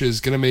 coach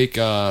is going to make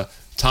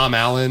Tom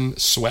Allen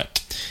sweat.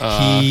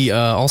 He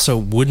also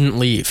wouldn't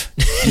leave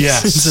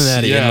Yes,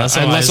 Cincinnati yeah,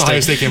 unless Ohio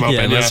State came open.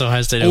 Yeah, unless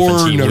Ohio State or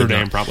opens, he Notre would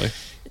Dame, not. probably.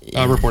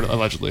 Reported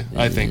allegedly.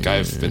 I think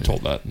I've been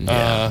told that.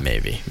 Yeah,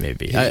 maybe.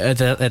 At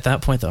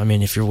that point, though, I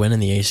mean, if you're winning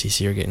the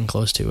ACC or getting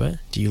close to it,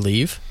 do you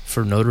leave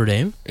for Notre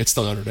Dame? It's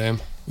still Notre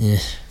Dame.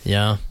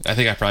 Yeah. I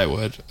think I probably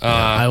would.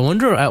 I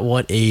wonder at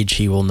what age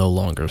he will no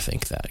longer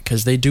think that,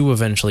 because they do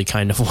eventually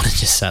kind of want to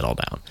just settle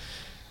down.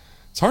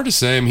 It's hard to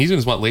say. I mean, he's in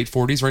his late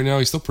 40s right now.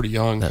 He's still pretty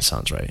young. That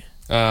sounds right.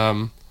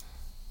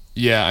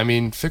 Yeah, I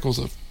mean, Fickell's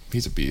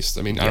he's a beast.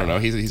 I mean, I don't know.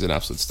 He's an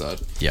absolute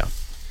stud. Yeah.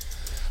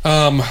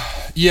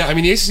 Yeah, I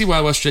mean, the ACC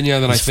West Virginia,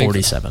 then He's I think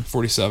 47.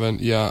 47.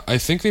 Yeah, I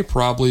think they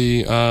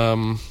probably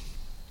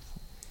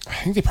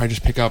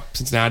just pick up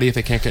Cincinnati if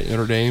they can't get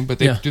Notre Dame. But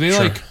Yeah,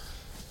 sure.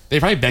 they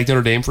probably beg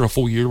Notre Dame for a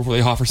full year before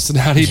they offer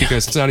Cincinnati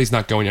because Cincinnati's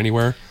not going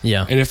anywhere.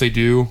 Yeah. And if they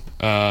do,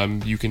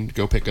 you can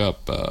go pick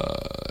up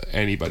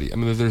anybody. I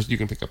mean, you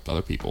can pick up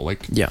other people. Like,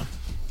 Yeah.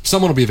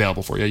 someone will be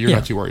available for you. You're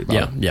not too worried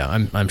about it.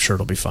 Yeah, I'm sure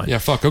it'll be fine. Yeah,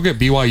 fuck, go get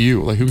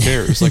BYU. Like, who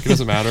cares? Like, it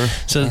doesn't matter.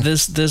 So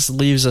this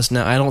leaves us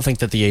now. I don't think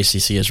that the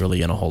ACC is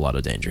really in a whole lot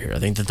of danger here. I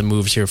think that the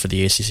moves here for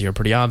the ACC are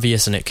pretty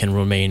obvious, and it can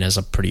remain as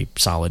a pretty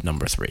solid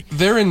number 3.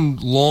 They're in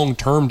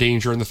long-term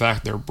danger in the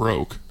fact they're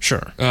broke.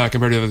 Sure.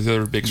 Compared to the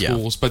other big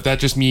schools. But that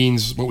just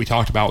means what we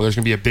talked about. There's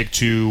going to be a big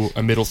 2,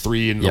 a middle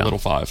 3, and a little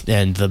 5.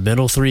 And the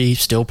middle 3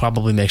 still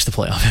probably makes the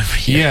playoff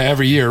every year. Yeah,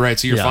 every year, right?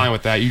 So you're fine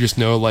with that. You just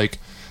know, like,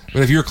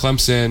 but if you're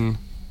Clemson,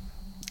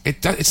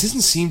 it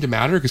doesn't seem to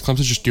matter because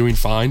Clemson's just doing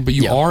fine, but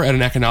you are at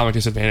an economic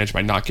disadvantage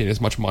by not getting as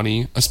much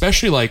money,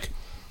 especially like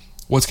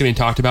what's getting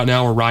talked about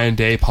now where Ryan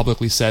Day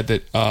publicly said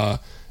that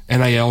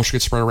NIL should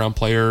get spread around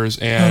players,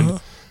 and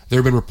there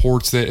have been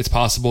reports that it's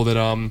possible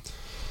that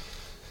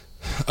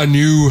a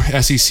new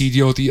SEC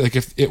deal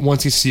with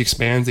once SEC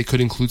expands, they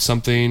could include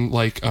something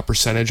like a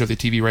percentage of the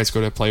TV rights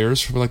go to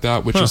players, something like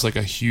that, which is like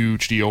a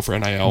huge deal for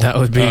NIL. That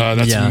would be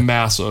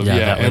massive.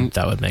 Yeah,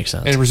 that would make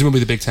sense. And presumably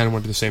the Big Ten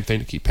would do the same thing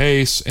to keep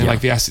pace, and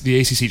like the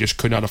ACC just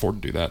could not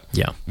afford to do that.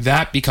 Yeah,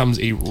 that becomes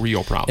a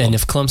real problem. And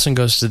if Clemson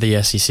goes to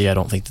the SEC, I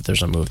don't think that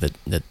there's a move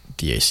that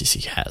the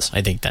ACC has.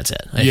 I think that's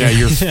it.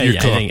 You're I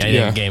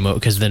think game over,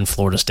 because then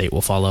Florida State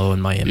will follow,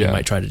 and Miami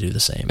might try to do the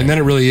same. And then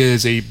it really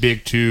is a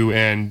Big 2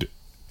 and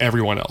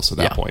everyone else at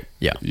that point.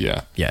 Yeah.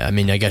 I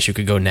mean, I guess you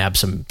could go nab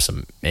some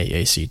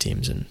AAC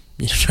teams and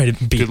try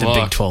to beat the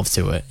Big 12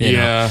 to it. You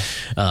know?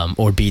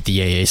 Or beat the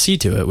AAC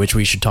to it, which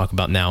we should talk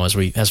about now as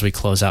we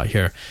close out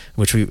here.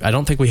 Which I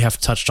don't think we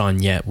have touched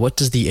on yet. What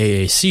does the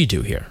AAC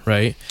do here,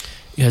 right?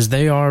 Because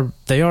they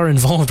are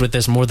involved with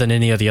this more than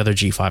any of the other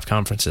G5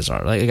 conferences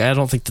are. Like, I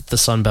don't think that the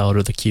Sun Belt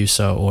or the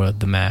CUSA or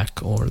the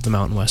MAC or the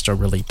Mountain West are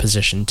really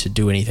positioned to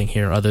do anything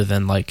here other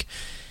than like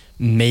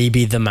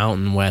maybe the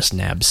Mountain West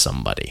nabs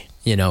somebody.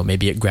 You know,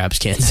 maybe it grabs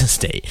Kansas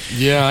State.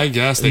 Yeah, I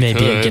guess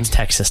maybe it gets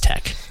Texas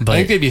Tech. But I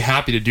think they'd be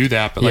happy to do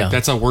that, but like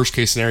that's a worst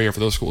case scenario for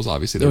those schools.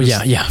 Obviously, for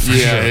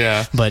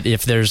sure. But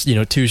if there's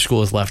 2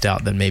 schools left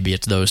out, then maybe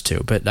it's those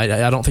 2. But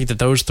I don't think that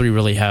those 3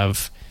 really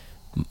have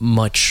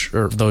much,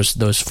 or those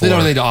 4. They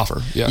don't need to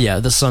offer. Yeah,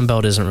 the Sun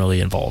Belt isn't really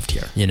involved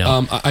here. You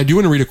know, I do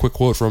want to read a quick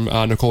quote from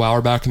Nicole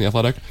Auerbach in The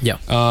Athletic. Yeah,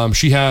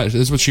 this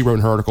is what she wrote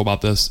in her article about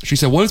this. She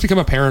said, "What has become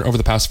apparent over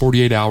the past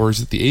 48 hours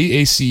that the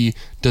AAC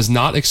does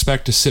not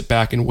expect to sit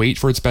back and wait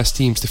for its best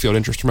teams to field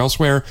interest from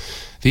elsewhere.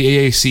 The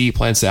AAC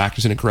plans to act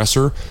as an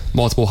aggressor.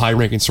 Multiple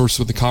high-ranking sources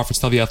with the conference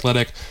tell The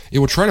Athletic it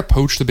will try to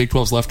poach the Big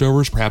 12's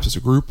leftovers, perhaps as a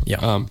group.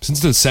 Since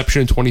its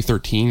inception in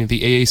 2013,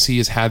 the AAC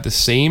has had the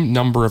same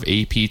number of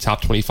AP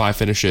top 25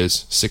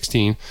 finishes,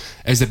 16,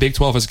 as the Big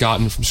 12 has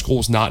gotten from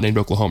schools not named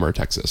Oklahoma or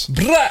Texas."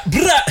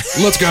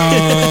 Let's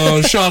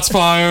go! Shots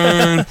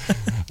fired!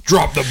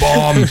 Drop the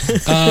bomb.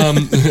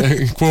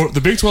 Quote,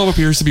 "The Big 12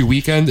 appears to be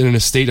weakened and in a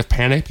state of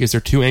panic because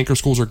their 2 anchor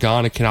schools are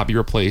gone and cannot be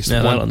replaced."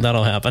 Yeah,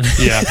 that'll happen.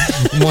 Yeah.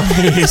 One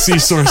AAC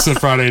source said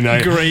Friday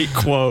night. Great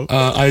quote.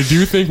 "I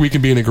do think we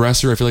can be an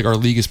aggressor. I feel like our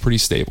league is pretty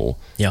stable."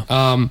 Yeah.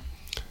 I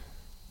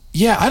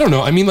don't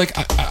know. I mean, like,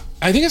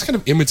 I think it's kind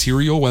of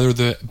immaterial whether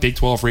the Big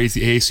 12 rates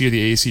the AAC or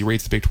the AAC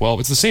rates the Big 12.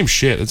 It's the same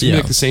shit. It's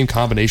like the same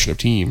combination of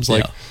teams.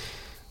 Like,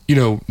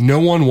 no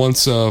one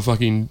wants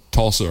fucking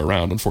Tulsa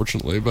around,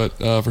 unfortunately. But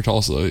for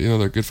Tulsa,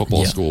 they're a good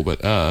football school,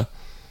 but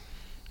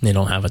they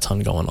don't have a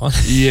ton going on.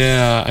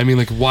 Yeah, I mean,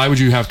 like, why would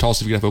you have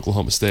Tulsa if you have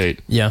Oklahoma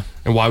State? Yeah,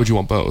 and why would you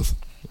want both?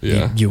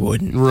 Yeah, you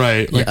wouldn't.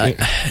 Right. Like,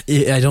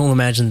 I don't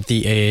imagine that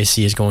the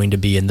AAC is going to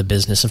be in the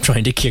business of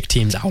trying to kick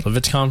teams out of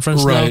its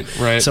conference. Right.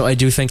 Though. Right. So I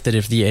do think that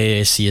if the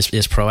AAC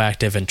is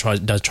proactive and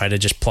does try to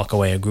just pluck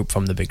away a group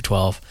from the Big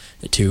 12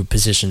 to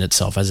position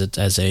itself as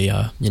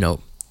a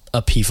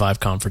P5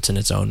 conference in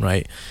its own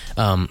right,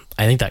 I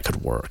think that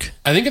could work.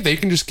 I think if they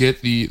can just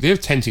get they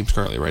have 10 teams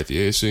currently, right?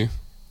 The AAC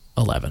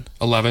 11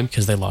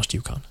 because they lost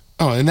UConn.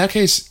 Oh, in that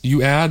case,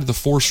 you add the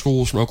 4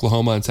 schools from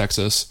Oklahoma and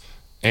Texas,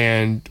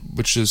 and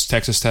which is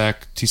Texas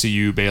Tech,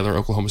 TCU, Baylor,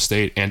 Oklahoma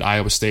State, and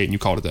Iowa State, and you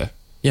call it a day.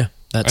 Yeah,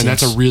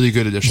 that's a really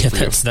good addition for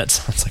you. That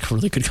sounds like a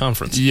really good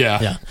conference.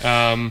 Yeah.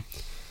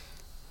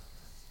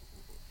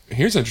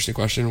 Here's an interesting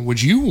question: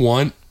 would you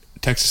want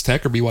Texas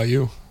Tech or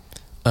BYU?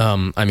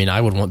 I mean,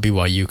 I would want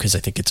BYU because I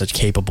think it's a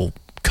capable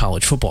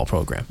college football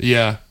program.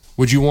 Yeah.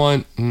 Would you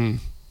want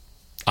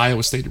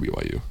Iowa State or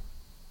BYU?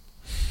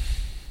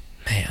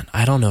 Man,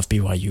 I don't know if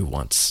BYU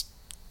wants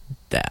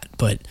that,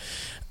 but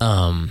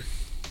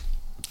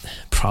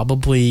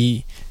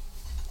probably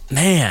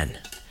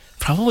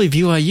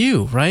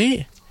BYU,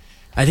 right?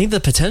 I think the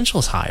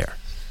potential's higher.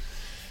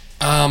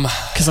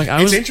 Because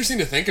it's interesting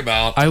to think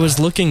about. I was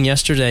looking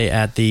yesterday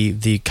at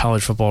the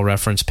college football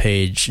reference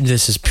page.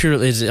 This is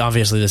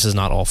obviously this is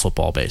not all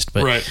football based,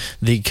 but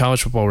the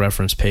college football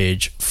reference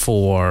page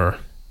for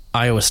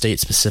Iowa State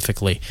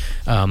specifically.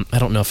 I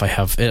don't know if I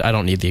have it. I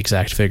don't need the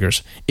exact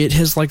figures. It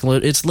has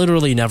it's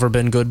literally never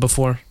been good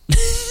before.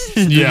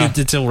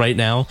 Until right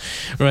now,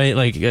 right?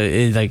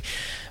 Like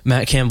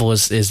Matt Campbell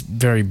is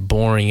very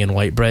boring and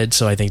white bread,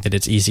 so I think that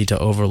it's easy to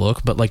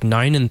overlook. But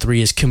 9-3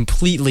 is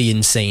completely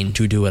insane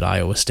to do at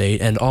Iowa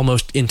State and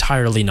almost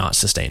entirely not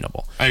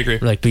sustainable. I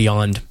agree.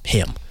 Beyond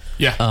him.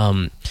 Yeah.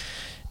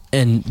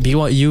 and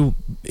BYU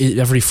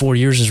every 4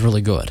 years is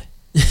really good.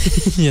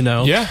 You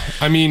know? Yeah.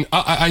 I mean,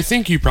 I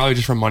think you probably,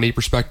 just from money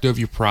perspective,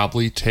 you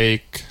probably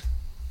take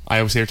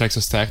Iowa State or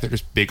Texas Tech. They're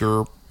just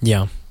bigger.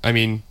 Yeah. I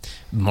mean,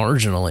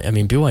 marginally. I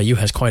mean, BYU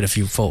has quite a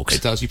few folks.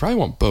 It does. You probably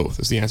want both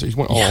is the answer. You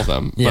want all of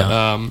them.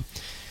 Yeah. But,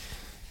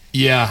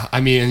 yeah,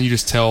 I mean, and you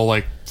just tell,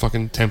 like,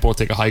 fucking Temple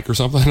to take a hike or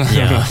something. I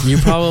don't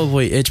know.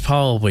 It's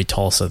probably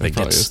Tulsa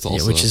that is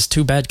Tulsa. which is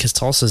too bad because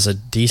Tulsa's a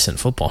decent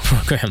football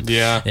program.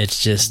 Yeah.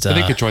 It's just...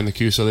 they could join the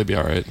queue, so they'd be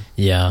all right.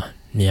 Yeah.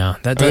 They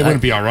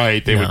wouldn't be all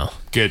right. They would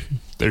get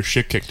their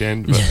shit kicked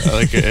in, but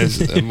like as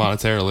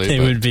monetarily. It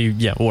would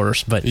be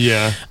worse, but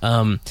yeah.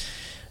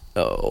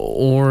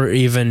 Or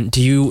even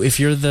if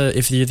you're the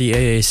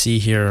AAC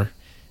here,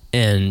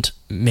 and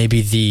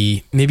maybe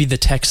the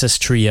Texas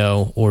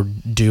trio or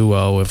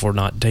duo, if we're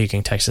not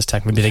taking Texas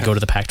Tech, maybe they go to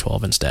the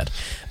Pac-12 instead.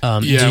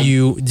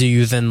 Do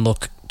you then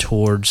look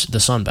towards the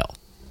Sun Belt?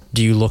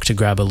 Do you look to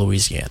grab a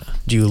Louisiana?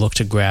 Do you look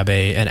to grab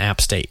an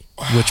App State,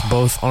 which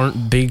both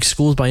aren't big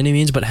schools by any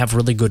means, but have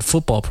really good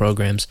football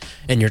programs,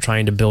 and you're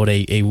trying to build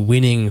a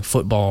winning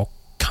football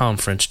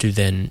conference to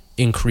then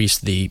increase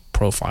the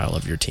profile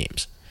of your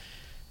teams?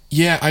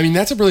 Yeah, I mean,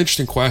 that's a really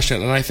interesting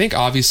question. And I think,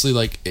 obviously,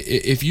 like,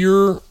 if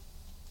you're,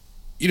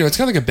 it's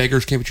kind of like a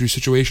beggar's can't be choosers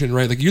situation,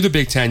 right? Like, you're the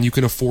Big Ten, you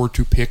can afford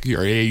to pick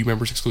your AAU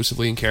members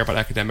exclusively and care about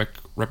academic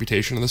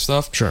reputation and this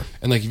stuff. Sure.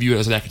 And, like, view it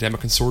as an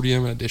academic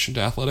consortium in addition to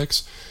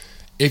athletics.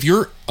 If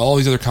you're all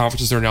these other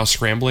conferences that are now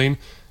scrambling,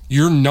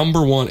 your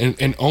number one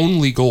and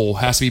only goal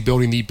has to be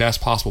building the best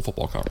possible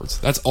football conference.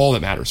 That's all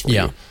that matters for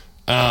you.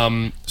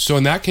 So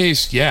in that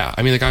case, yeah.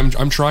 I mean, like,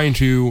 I'm trying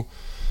to...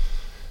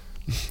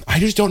 I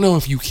just don't know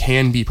if you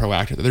can be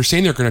proactive. They're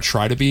saying they're going to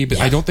try to be,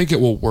 but I don't think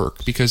it will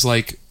work because,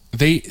 like,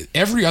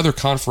 every other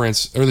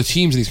conference or the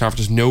teams in these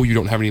conferences know you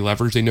don't have any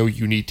leverage. They know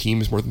you need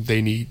teams more than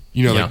they need.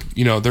 They're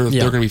going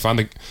to be fine.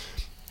 Like,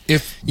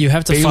 if you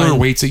have to Baylor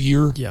waits a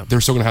year, they're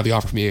still going to have the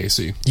offer from the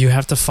AAC. You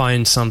have to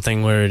find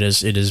something where it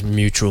is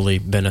mutually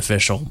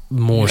beneficial,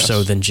 more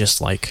so than just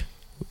like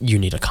you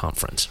need a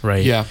conference,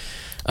 right? Yeah.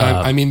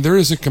 I mean, there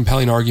is a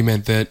compelling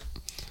argument that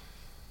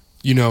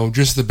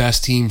just the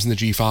best teams in the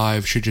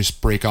G5 should just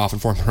break off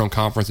and form their own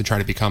conference and try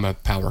to become a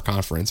power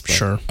conference. But,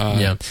 sure.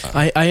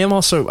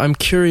 I'm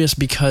curious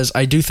because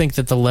I do think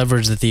that the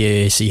leverage that the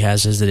AAC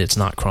has is that it's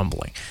not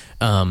crumbling.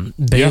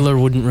 Baylor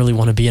wouldn't really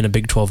want to be in a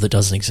Big 12 that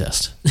doesn't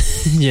exist.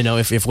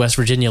 If West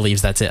Virginia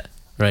leaves, that's it,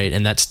 right?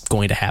 And that's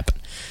going to happen.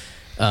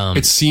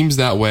 It seems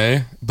that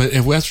way, but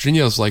if West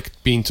Virginia is like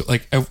being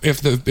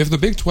if the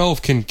Big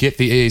 12 can get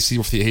the AAC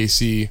with the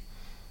AAC,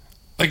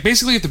 like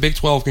basically if the Big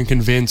 12 can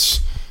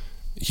convince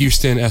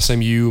Houston,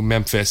 SMU,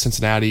 Memphis,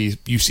 Cincinnati,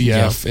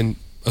 UCF, and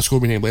a school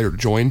we named later to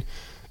join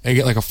and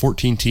get like a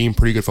 14-team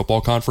pretty good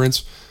football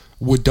conference,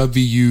 would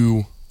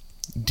WVU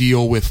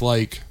deal with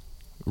like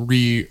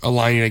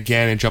realigning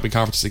again and jumping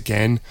conferences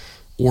again,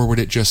 or would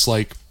it just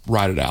like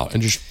ride it out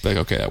and just like,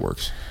 okay, that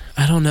works?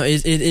 I don't know.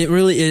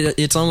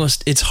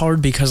 It's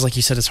hard because, like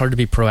you said, it's hard to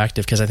be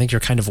proactive because I think you're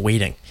kind of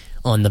waiting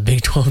on the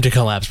Big 12 to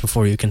collapse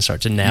before you can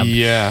start to nab.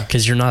 Yeah.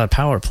 Because you're not a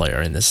power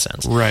player in this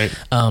sense. Right.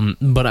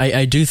 But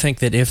I do think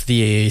that if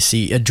the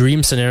AAC, a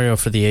dream scenario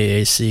for the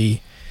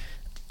AAC,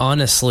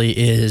 honestly,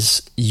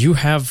 is you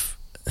have,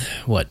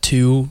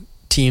 two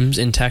teams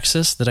in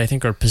Texas that I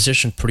think are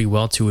positioned pretty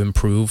well to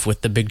improve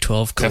with the Big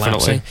 12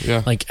 collapsing. Definitely,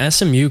 yeah. Like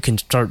SMU can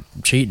start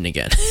cheating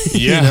again.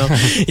 Yeah.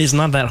 It's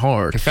not that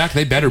hard. In fact,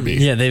 they better be.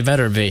 Yeah, they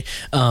better be.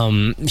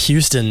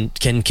 Houston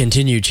can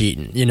continue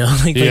cheating,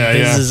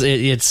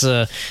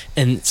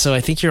 and so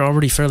I think you're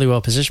already fairly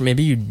well positioned.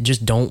 Maybe you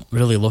just don't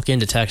really look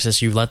into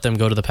Texas. You let them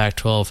go to the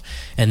Pac-12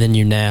 and then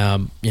you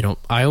nab,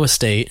 Iowa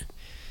State.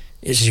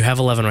 You have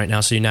 11 right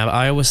now, so you nab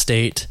Iowa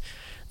State,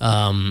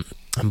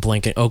 I'm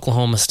blanking.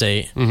 Oklahoma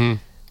State,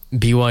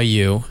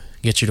 BYU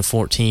gets you to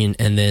 14,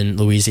 and then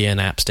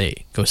Louisiana App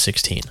State goes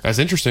 16. That's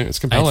interesting. It's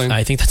compelling.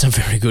 I think that's a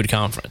very good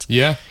conference.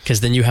 Yeah,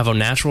 because then you have a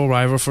natural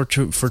rival for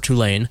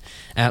Tulane.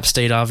 App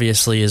State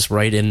obviously is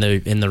right in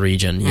the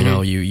region.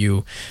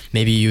 You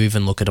maybe you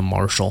even look at a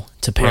Marshall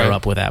to pair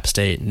up with App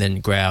State, and then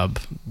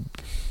grab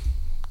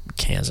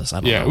Kansas.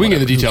 I don't know. We can get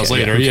the details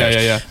later.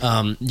 Yeah.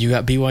 You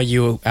got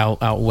BYU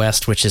out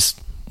west, which is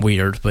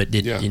weird, but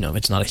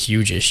it's not a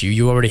huge issue.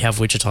 You already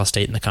have Wichita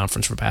State in the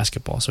conference for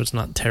basketball, so it's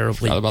not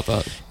terribly. Forgot about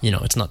that.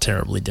 It's not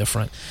terribly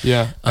different.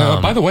 Yeah.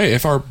 By the way,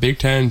 if our Big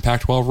Ten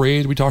Pac-12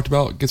 raid we talked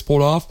about gets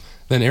pulled off,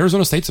 then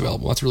Arizona State's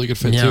available. That's a really good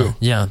fit too.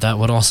 Yeah, that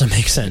would also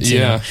make sense.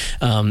 Yeah.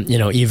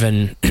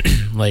 Even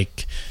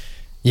like.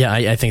 Yeah,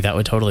 I think that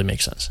would totally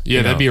make sense.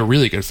 Yeah, that'd be a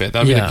really good fit.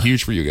 That'd be like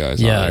huge for you guys.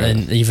 Yeah,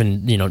 and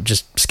even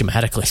just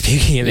schematically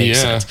speaking, it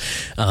makes sense.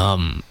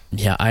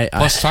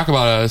 Plus, talk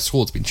about a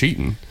school that's been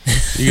cheating.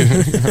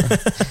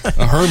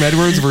 A Herm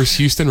Edwards versus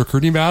Houston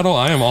recruiting battle.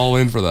 I am all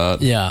in for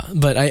that. Yeah,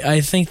 but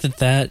I think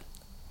that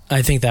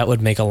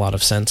would make a lot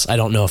of sense. I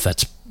don't know if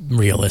that's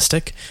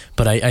realistic,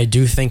 but I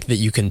do think that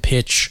you can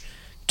pitch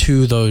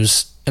to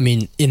those. I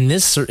mean, in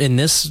this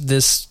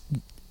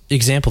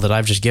example that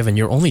I've just given,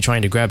 you're only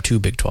trying to grab 2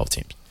 Big 12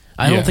 teams.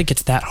 I don't think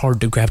it's that hard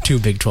to grab 2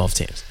 Big 12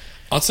 teams.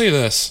 I'll tell you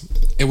this.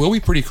 It will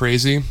be pretty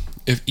crazy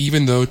if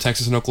even though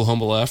Texas and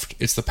Oklahoma left,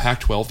 it's the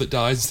Pac-12 that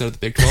dies instead of the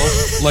Big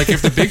 12. Like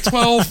if the Big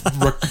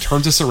 12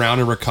 turns us around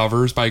and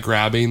recovers by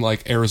grabbing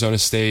like Arizona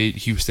State,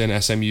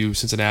 Houston, SMU,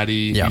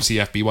 Cincinnati,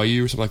 UCF,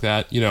 BYU, or something like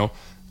that,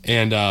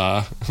 and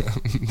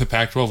the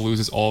Pac-12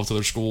 loses all of its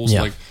other schools,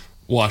 like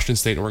Washington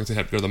State and Oregon State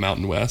have to go to the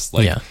Mountain West.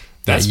 Like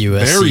that's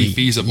USC, very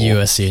feasible.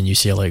 USC and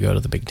UCLA go to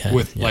the Big Ten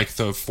with like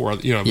the four,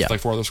 with like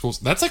 4 other schools.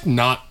 That's like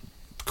not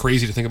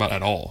crazy to think about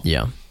at all.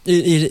 Yeah.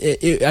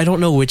 I don't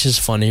know which is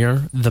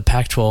funnier, the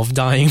Pac-12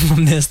 dying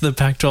from this, the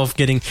Pac-12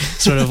 getting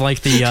sort of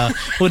like the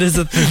what is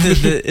it?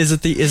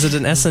 Is it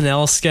an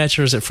SNL sketch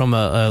or is it from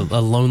a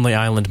Lonely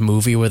Island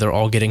movie where they're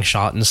all getting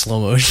shot in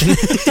slow motion?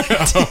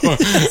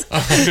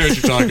 I know what you're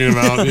talking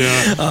about.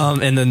 Yeah.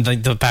 And then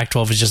the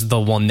Pac-12 is just the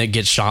one that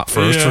gets shot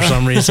first for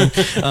some reason.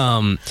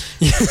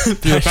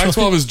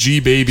 Pac-12 is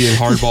G Baby and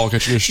Hardball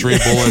catching a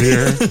straight bullet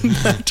here.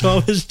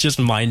 Pac-12 is just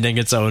minding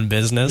its own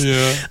business.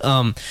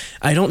 Yeah.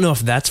 I don't know if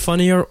that's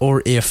funnier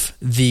or if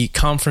the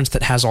conference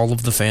that has all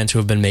of the fans who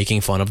have been making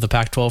fun of the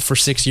Pac-12 for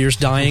 6 years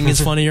dying is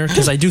funnier,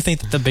 because I do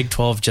think that the Big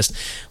 12 just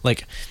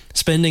like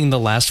spending the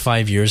last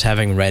 5 years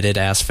having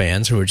Reddit-ass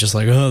fans who are just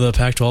like, oh, the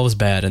Pac-12 is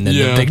bad, and then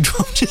the Big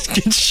 12 just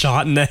gets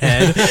shot in the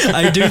head.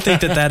 I do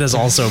think that is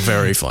also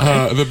very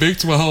funny. The Big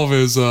 12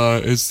 is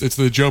it's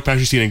the Joe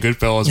Pesci scene in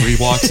Goodfellas where he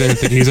walks in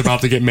thinking he's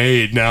about to get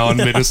made now, and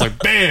they just like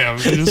bam,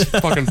 they just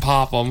fucking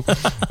pop him.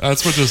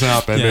 That's what just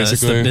happened.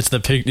 Basically, it's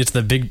the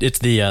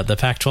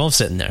Pac-12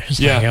 sitting there. It's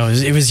like,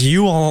 it was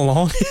you all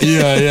along.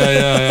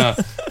 Yeah.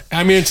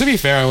 I mean, to be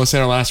fair, I was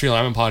saying our last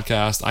realignment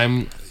podcast,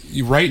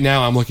 right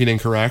now I'm looking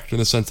incorrect in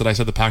the sense that I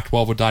said the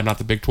Pac-12 would die, not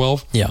the Big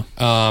 12. Yeah.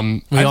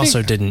 We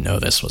also didn't know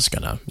this was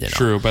gonna.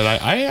 True, but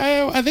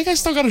I think I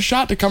still got a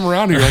shot to come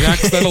around here like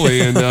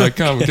accidentally and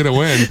come get a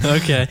win.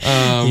 Okay.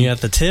 You got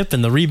the tip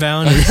and the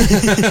rebound.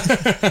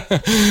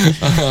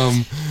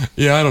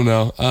 I don't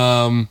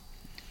know.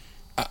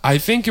 I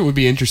think it would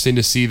be interesting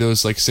to see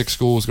those like 6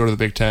 schools go to the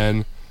Big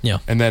 10. Yeah.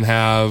 And then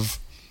have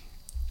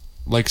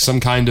like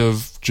some kind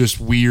of just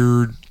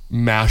weird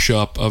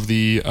mashup of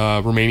the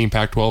remaining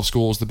Pac-12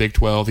 schools, the Big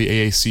 12, the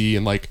AAC,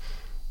 and like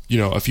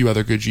a few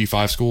other good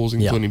G5 schools,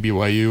 including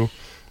BYU.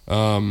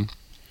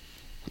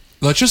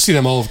 Let's just see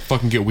them all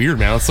fucking get weird,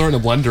 man. Let's throw it in a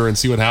blender and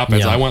see what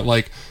happens. I want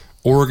like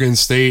Oregon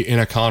State in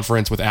a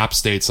conference with App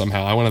State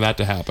somehow. I wanted that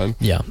to happen.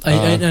 Yeah,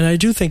 and I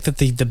do think that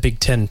the Big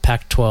 10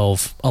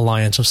 Pac-12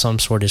 alliance of some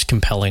sort is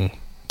compelling,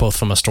 both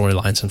from a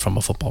storylines and from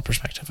a football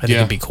perspective. I think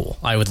it'd be cool.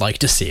 I would like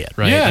to see it,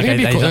 right? Yeah, I think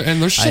it'd be cool.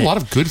 And there's just a lot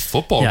of good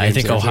football games. I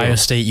think Ohio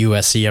State,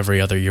 USC every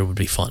other year would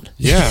be fun.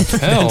 Yeah,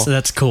 hell.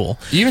 that's cool.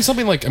 Even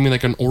something like,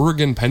 like an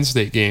Oregon-Penn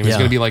State game is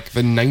going to be like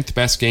the 9th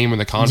best game in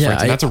the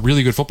conference, and that's a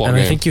really good football game.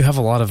 And I think you have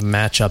a lot of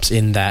matchups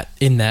in that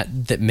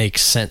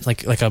makes sense.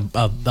 Like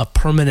a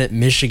permanent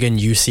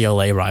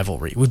Michigan-UCLA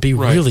rivalry would be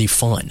really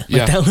fun.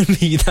 Like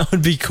that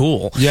would be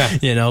cool.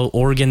 Yeah.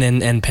 Oregon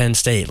and Penn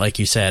State, like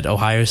you said,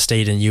 Ohio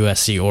State and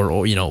USC,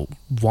 or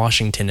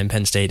Washington and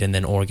Penn State, and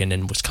then Oregon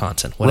and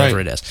Wisconsin, whatever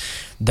it is.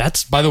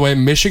 That's, by the way,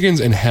 Michigan's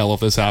in hell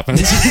if this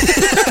happens.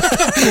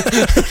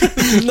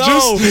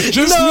 No.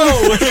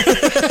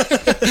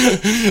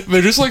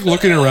 They're just like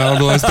looking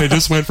around as they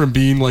just went from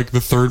being like the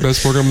 3rd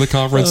best program in the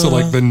conference to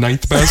like the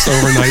 9th best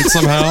overnight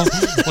somehow.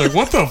 Like,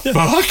 what the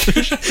fuck?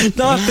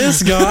 Not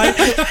this guy.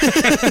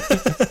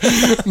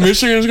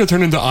 Michigan's gonna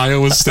turn into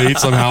Iowa State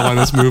somehow by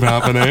this move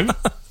happening.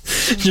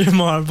 Jim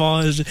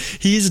Harbaugh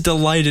he's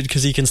delighted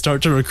because he can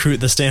start to recruit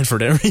the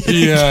Stanford area.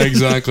 Yeah,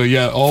 exactly.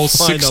 Yeah, all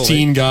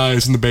 16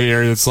 guys in the Bay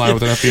Area that slide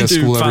with an FBS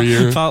school every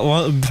year.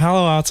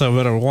 Palo Alto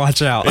better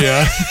watch out.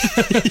 Yeah,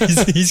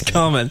 he's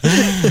coming.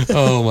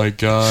 Oh my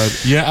god.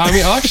 Yeah, I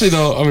mean, actually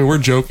though, we're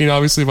joking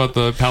obviously about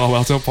the Palo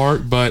Alto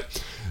part,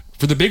 but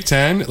for the Big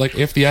 10, like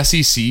if the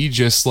SEC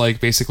just like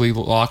basically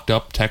locked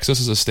up Texas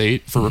as a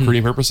state for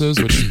recruiting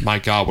purposes, which my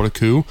god, what a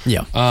coup.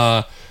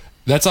 Yeah.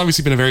 That's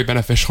obviously been a very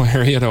beneficial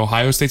area to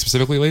Ohio State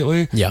specifically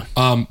lately. Yeah.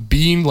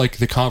 Being like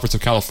the Conference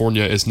of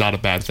California is not a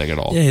bad thing at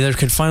all. Yeah, there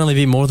could finally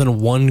be more than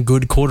one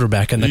good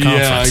quarterback in the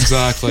conference.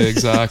 Yeah,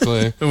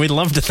 exactly. We'd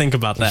love to think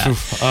about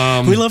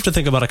that. We'd love to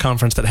think about a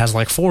conference that has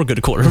like 4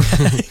 good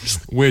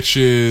quarterbacks. Which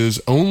is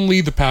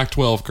only the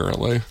Pac-12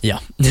 currently.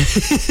 Yeah.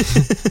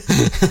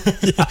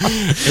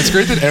 It's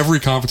great that every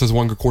conference has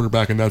one good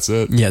quarterback and that's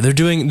it. Yeah,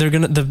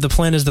 the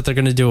plan is that they're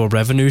gonna do a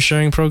revenue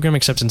sharing program,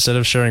 except instead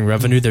of sharing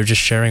revenue, they're just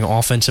sharing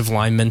offensive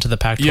linemen to the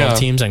Pac-12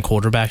 teams and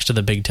quarterbacks to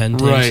the Big 10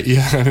 teams. Right,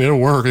 yeah, it'll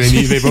work.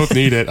 They both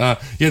need it.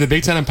 The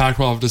Big 10 and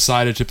Pac-12 have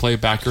decided to play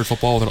backyard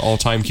football with an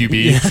all-time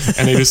QB,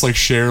 and they just like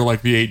share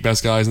like the 8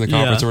 best guys in the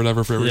conference or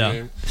whatever for every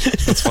game.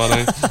 That's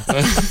funny.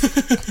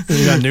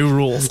 They got new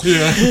rules.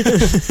 Yeah,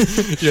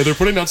 they're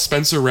putting out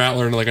Spencer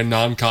Rattler in like a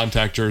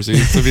non-contact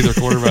jersey to be their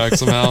quarterback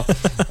somehow.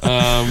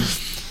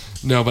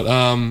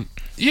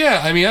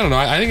 Yeah, I don't know.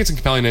 I think it's a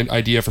compelling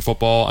idea for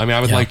football. I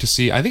would like to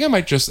see. I think I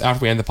might just,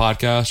 after we end the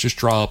podcast, just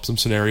draw up some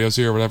scenarios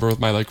here or whatever with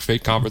my like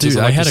fake conferences.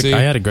 Dude, I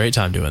had a great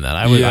time doing that.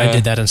 I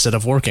did that instead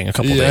of working a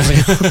couple days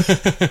ago.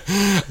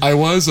 I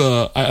was,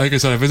 like I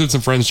said, I visited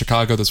some friends in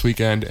Chicago this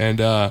weekend, and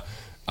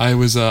I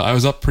was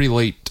up pretty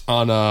late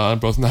on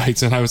both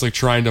nights, and I was like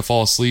trying to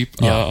fall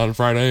asleep on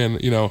Friday,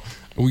 and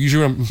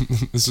usually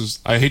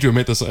I hate to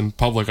admit this in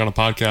public on a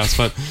podcast,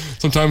 but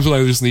sometimes when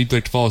I just need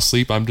to fall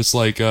asleep, I'm just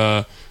like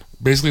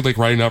basically like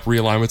writing up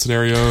realignment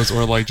scenarios,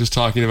 or like just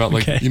talking about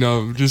like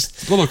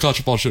just little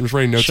clutch ball shit. I'm just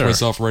writing notes to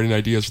myself, writing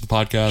ideas for the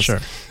podcast.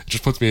 It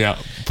just puts me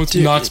out,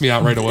 knocks me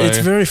out right away. It's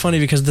very funny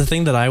because the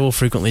thing that I will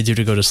frequently do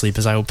to go to sleep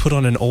is I will put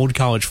on an old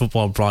college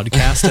football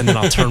broadcast, and then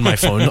I'll turn my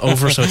phone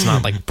over so it's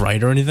not like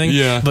bright or anything.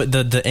 Yeah. But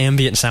the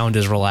ambient sound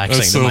is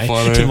relaxing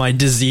to my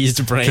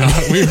diseased brain.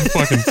 God, we were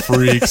fucking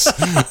freaks.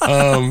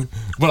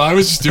 But I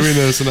was just doing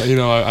this, and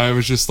I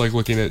was just like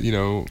looking at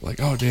like,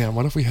 oh damn,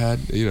 what if we had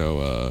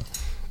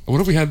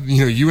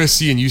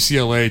USC and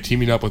UCLA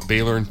teaming up with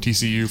Baylor and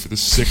TCU for the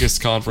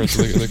sickest conference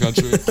in the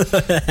country?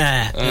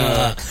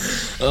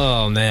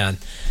 Oh man.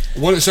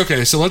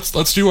 Okay, so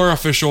let's do our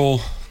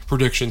official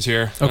predictions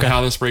here. Okay.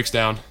 How this breaks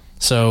down.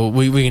 So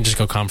we can just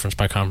go conference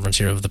by conference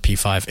here of the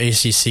P5.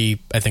 ACC,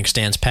 I think,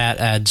 stands pat,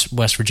 adds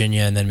West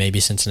Virginia, and then maybe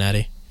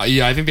Cincinnati.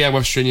 Yeah, I think they have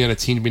West Virginia and a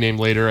team to be named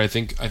later. I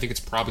think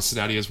it's probably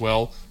Cincinnati as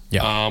well.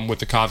 Yeah. With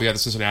the caveat that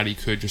Cincinnati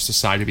could just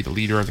decide to be the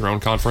leader of their own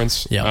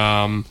conference.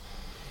 Yeah.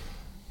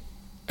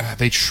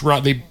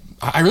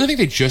 I really think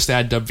they just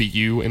add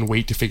WVU and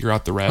wait to figure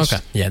out the rest.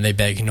 Okay. Yeah, and they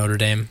beg Notre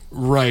Dame.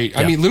 Right.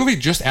 I mean, literally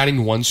just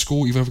adding one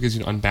school, even if it gives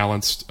you an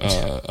unbalanced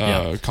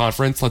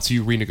conference, lets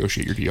you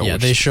renegotiate your deal. Yeah,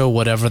 they show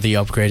whatever the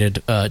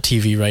upgraded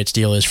TV rights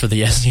deal is for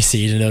the SEC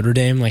to Notre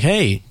Dame. Like,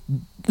 hey,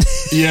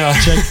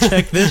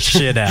 check this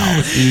shit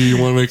out. You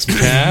want to make some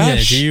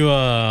cash? Yeah, do you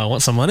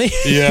want some money?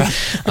 Yeah.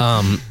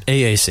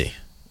 AAC.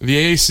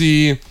 The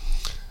AAC...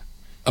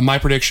 my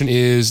prediction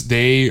is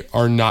they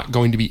are not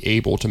going to be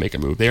able to make a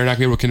move. They are not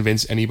going to be able to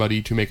convince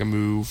anybody to make a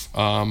move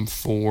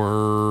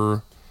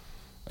for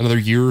another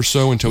year or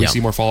so until we see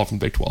more fallout from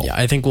Big 12. Yeah,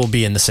 I think we'll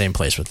be in the same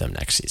place with them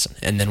next season,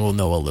 and then we'll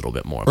know a little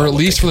bit more. Or at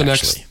least for the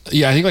next...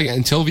 Yeah, I think like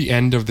until the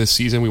end of this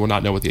season, we will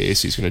not know what the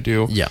AAC is going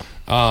to do. Yeah.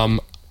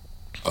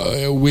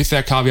 With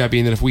that caveat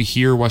being that if we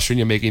hear West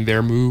Virginia making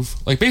their move,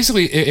 like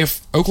basically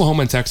if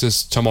Oklahoma and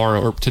Texas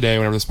tomorrow or today,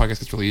 whenever this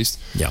podcast gets released,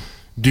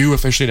 do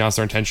officially announce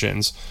their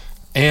intentions,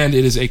 and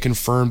it is a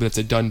confirmed that it's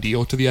a done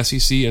deal to the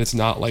SEC, and it's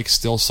not like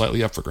still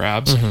slightly up for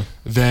grabs,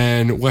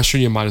 then West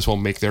Virginia might as well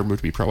make their move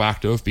to be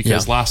proactive,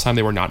 because last time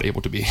they were not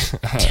able to be,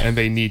 and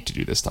they need to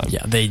do this time.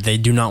 Yeah, they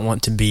do not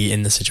want to be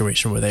in the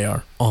situation where they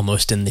are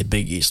almost in the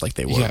Big East like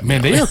they were. Yeah,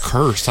 man, they are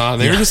cursed, huh?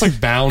 They're just like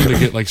bound to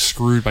get like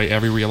screwed by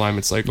every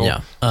realignment cycle.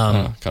 Yeah,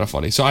 kind of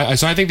funny. So I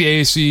think the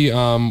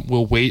AAC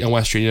will wait on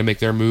West Virginia to make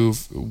their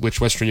move,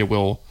 which West Virginia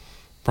will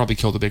probably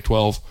kill the Big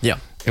 12. Yeah,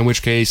 in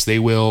which case they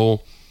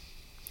will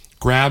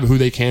grab who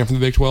they can from the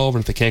Big 12,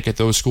 and if they can't get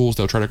those schools,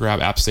 they'll try to grab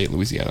App State and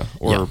Louisiana,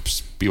 or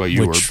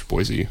BYU or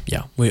Boise.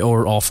 Yeah,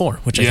 or all four,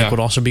 which I think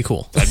would also be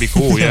cool. That'd be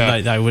cool,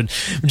 yeah. I would,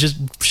 just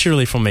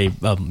surely from a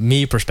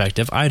me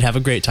perspective, I'd have a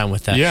great time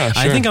with that. Yeah,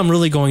 sure. I think I'm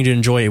really going to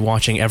enjoy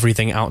watching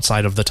everything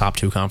outside of the top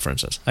two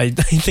conferences. I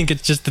think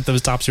it's just that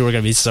those top two are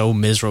going to be so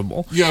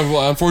miserable. Yeah,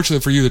 well,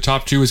 unfortunately for you, the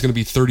top two is going to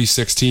be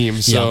 36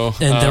 teams. So,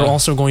 and they're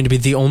also going to be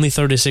the only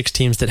 36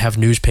 teams that have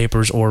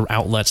newspapers or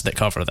outlets that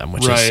cover them,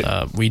 which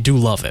is, we do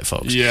love it,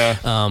 folks. Yeah.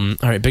 All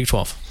right, Big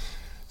 12.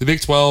 The Big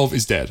 12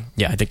 is dead.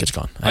 Yeah, I think it's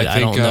gone. I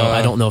don't know.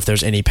 I don't know if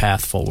there's any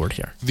path forward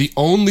here. The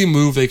only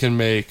move they can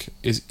make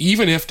is,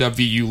 even if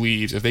WVU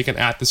leaves, if they can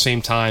at the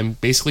same time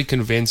basically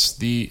convince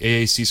the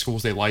AAC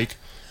schools they like,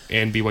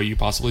 and BYU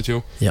possibly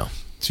too,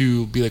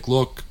 to be like,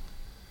 look,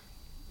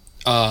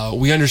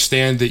 we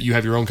understand that you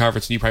have your own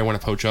conference and you probably want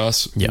to poach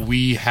us. Yeah.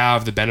 We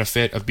have the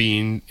benefit of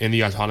being in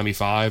the Autonomy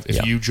 5.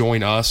 If you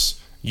join us,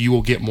 you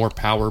will get more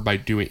power by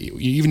doing,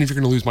 even if you're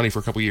going to lose money for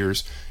a couple of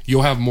years,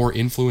 you'll have more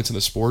influence in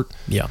the sport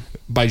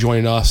by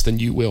joining us than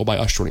you will by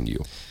us joining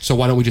you. So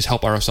why don't we just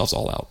help ourselves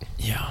all out?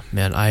 Yeah,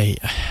 man,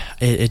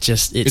 it's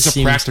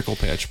a practical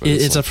pitch. But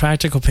it's a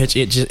practical pitch.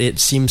 It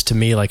seems to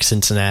me like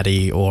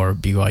Cincinnati or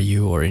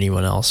BYU or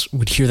anyone else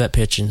would hear that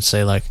pitch and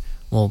say like,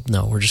 well,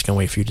 no, we're just going to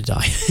wait for you to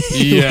die.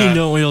 We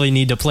don't really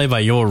need to play by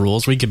your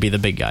rules. We could be the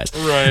big guys.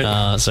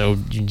 Right. So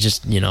you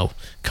just,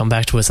 come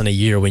back to us in a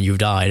year when you've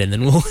died, and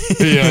then we'll,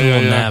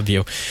 we'll nab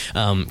you.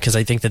 Because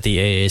I think that the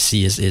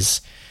AAC is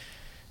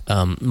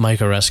Mike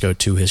Oresco,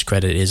 to his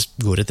credit, is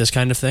good at this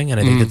kind of thing. And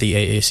I think that the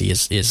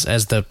AAC is,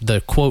 as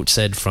the quote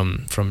said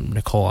from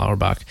Nicole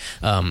Auerbach,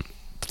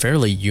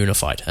 fairly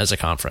unified as a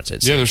conference.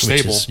 They're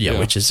stable.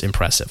 Which is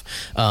impressive.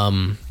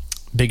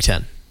 Big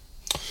Ten.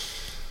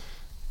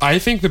 I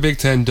think the Big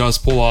Ten does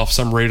pull off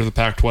some raid of the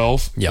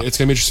Pac-12. Yeah. It's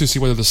going to be interesting to see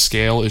whether the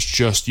scale is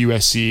just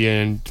USC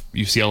and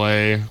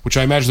UCLA, which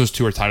I imagine those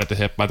two are tied at the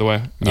hip, by the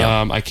way.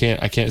 Yeah. I can't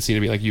see it to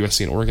be like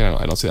USC and Oregon.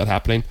 I don't see that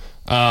happening.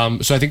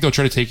 So I think they'll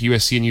try to take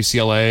USC and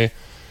UCLA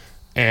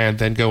and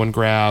then go and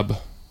grab...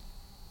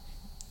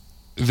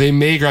 They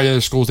may grab the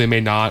other schools, they may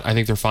not. I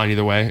think they're fine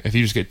either way. If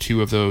you just get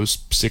two of those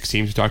 6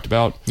 teams you talked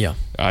about,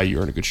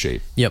 you're in a good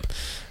shape. Yep.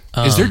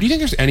 Do you think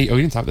there's any... Oh,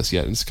 you didn't talk this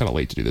yet. It's kind of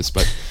late to do this,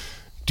 but...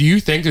 Do you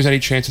think there's any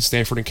chance that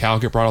Stanford and Cal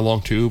get brought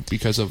along too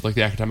because of like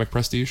the academic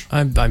prestige?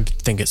 I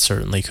think it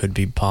certainly could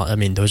be. I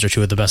mean, those are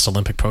two of the best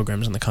Olympic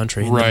programs in the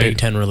country. And Right. The Big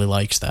Ten really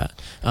likes that.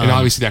 And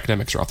obviously the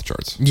academics are off the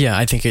charts. Yeah,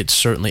 I think it's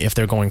certainly, if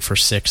they're going for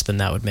 6, then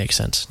that would make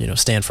sense.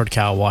 Stanford,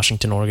 Cal,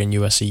 Washington, Oregon,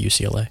 USC,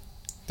 UCLA.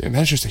 Damn,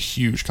 that's just a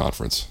huge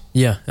conference.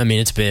 Yeah, I mean,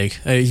 it's big.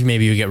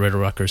 Maybe you get rid of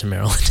Rutgers and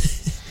Maryland.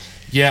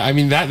 Yeah, I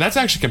mean that's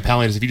actually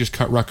compelling. Is if you just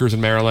cut Rutgers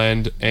and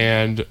Maryland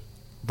and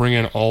bring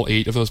in all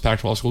 8 of those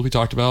Pac-12 schools we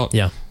talked about.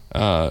 Yeah.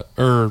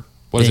 Or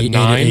what is it?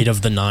 9? 8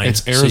 of the 9.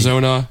 It's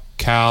Arizona,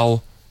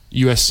 Cal,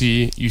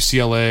 USC,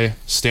 UCLA,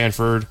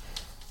 Stanford,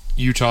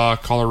 Utah,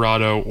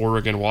 Colorado,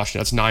 Oregon, Washington.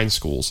 That's 9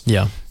 schools.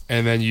 Yeah.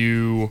 And then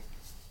you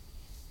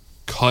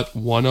cut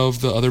one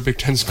of the other Big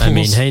Ten schools. I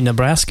mean, hey,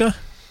 Nebraska?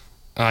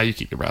 You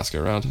keep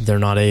Nebraska around. They're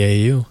not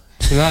AAU.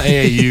 They're not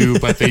AAU,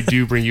 but they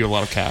do bring you a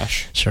lot of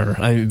cash. Sure.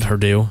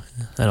 Purdue.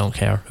 I don't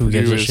care. Who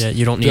gives a shit?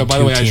 You don't need by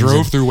the way, I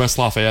drove through West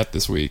Lafayette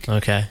this week.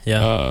 Okay,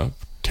 yeah.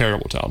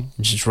 Terrible town.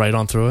 Just right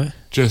on through it?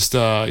 Just,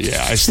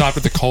 I stopped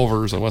at the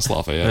Culvers on West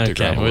Lafayette to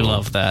grab Okay, we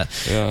love that.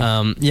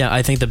 Yeah.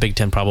 I think the Big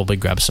Ten probably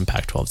grabs some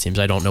Pac-12 teams.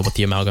 I don't know what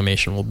the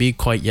amalgamation will be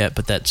quite yet,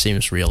 but that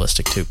seems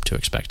realistic to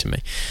expect to me.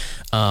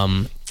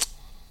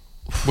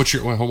 What's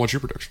your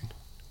prediction?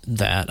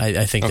 That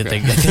I think that they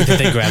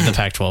grab the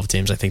Pac-12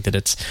 teams. I think that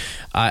it's.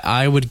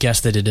 I would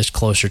guess that it is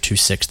closer to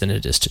 6 than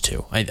it is to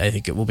 2. I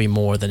think it will be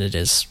more than it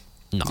is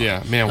not.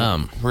 Yeah,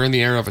 man, we're in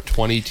the era of a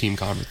 20-team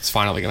conference. It's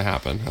finally going to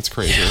happen. That's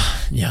crazy.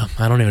 Yeah,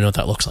 I don't even know what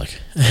that looks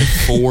like.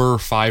 4 or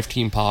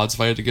 5-team pods,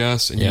 if I had to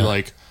guess, and you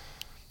like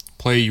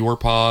play your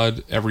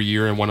pod every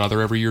year and one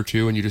other every year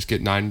too, and you just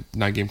get 9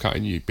 game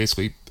and you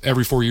basically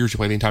every 4 years you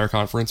play the entire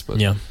conference. But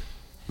yeah.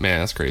 Man,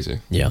 that's crazy.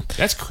 Yeah,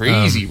 that's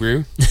crazy,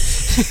 bro.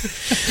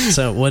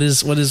 So what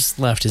is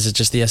left? Is it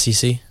just the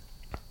SEC?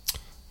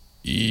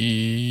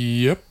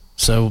 Yep.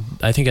 So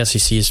I think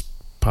SEC is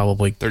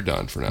probably they're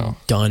done for now.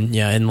 Done,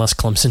 yeah, unless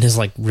Clemson is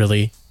like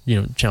really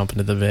chomping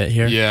at the bit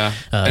here. Yeah,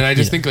 and I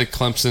just think like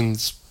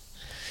Clemson's.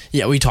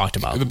 Yeah, we talked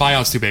about the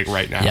buyout's too big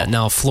right now. Yeah,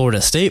 now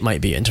Florida State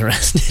might be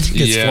interested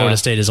because Florida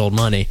State is old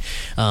money.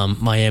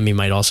 Miami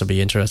might also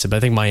be interested, but I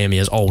think Miami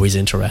is always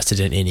interested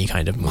in any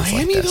kind of move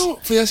Miami, like this. though,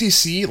 for the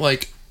SEC,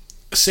 like,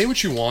 say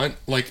what you want,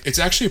 like, it's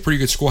actually a pretty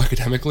good school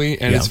academically,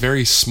 and it's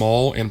very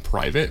small and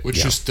private, which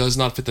just does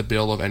not fit the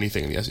bill of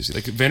anything in the SEC.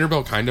 Like,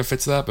 Vanderbilt kind of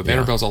fits that, but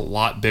Vanderbilt's a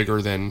lot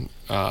bigger than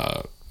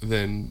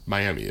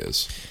Miami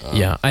is.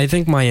 I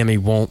think Miami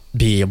won't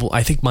be able.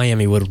 I think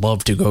Miami would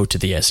love to go to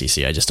the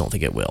SEC. I just don't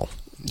think it will.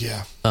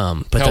 Yeah.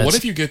 But now, what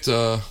if you get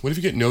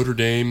Notre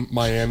Dame,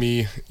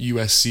 Miami,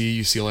 USC,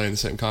 UCLA in the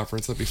same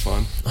conference? That'd be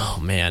fun. Oh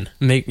man,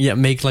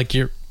 make like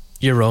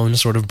your own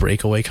sort of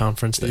breakaway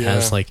conference that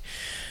has like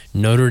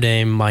Notre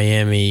Dame,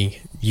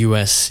 Miami,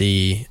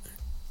 USC,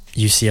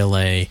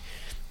 UCLA.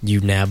 You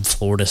nab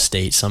Florida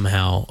State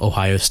somehow,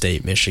 Ohio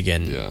State,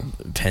 Michigan,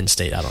 Penn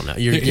State. I don't know.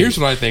 Here's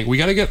what I think: we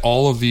got to get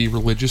all of the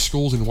religious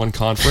schools in one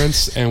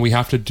conference, and we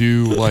have to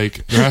do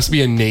like there has to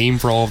be a name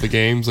for all of the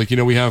games. Like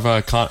we have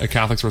a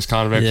Catholics versus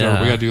convicts, or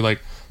we got to do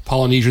like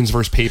Polynesians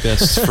versus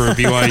Papists for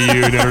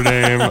BYU, Notre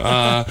Dame.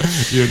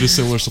 Just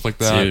similar stuff like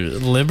that.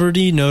 Dude,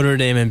 Liberty, Notre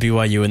Dame, and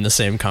BYU in the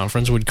same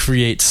conference would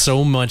create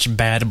so much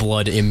bad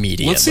blood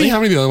immediately. Let's see how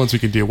many of the other ones we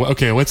can do.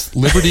 Okay, let's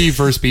Liberty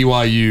versus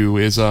BYU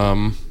is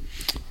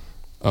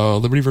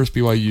Liberty versus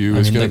BYU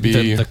is going to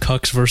be the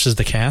Cucks versus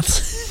the Caths,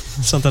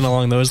 something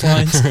along those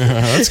lines.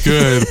 That's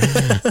good.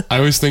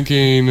 I'm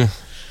thinking.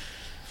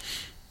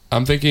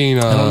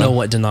 I don't know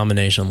what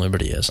denomination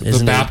Liberty is.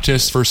 The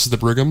Baptists versus the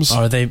Brighams.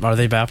 Are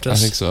they Baptists? I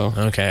think so.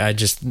 Okay, I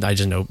just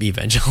know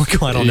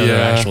evangelical. I don't know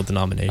their actual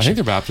denomination. I think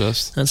they're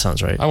Baptist. That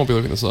sounds right. I won't be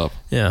looking this up.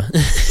 Yeah.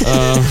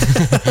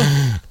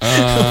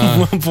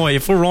 Boy,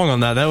 if we're wrong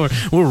on that,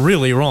 we're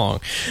really wrong.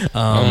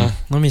 Let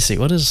me see.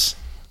 What is?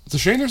 It's a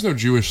shame there's no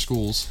Jewish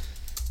schools.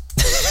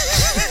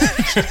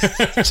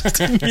 Just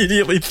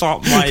immediately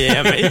thought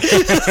Miami.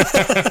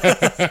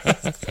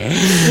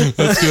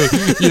 That's good.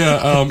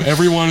 Yeah,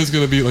 everyone is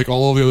going to be like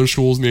all of the other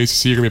schools in the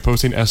ACC are going to be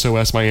posting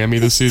SOS Miami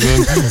this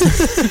season.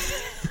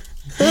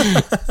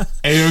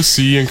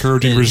 AOC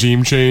encouraging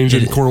regime change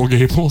in Coral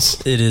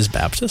Gables. It is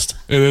Baptist.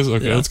 It is?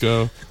 Okay, let's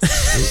go.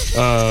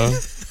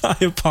 I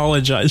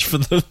apologize for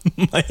the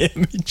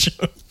Miami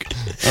joke.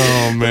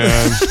 Oh,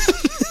 man.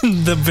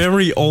 The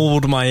very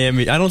old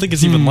Miami. I don't think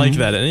it's even like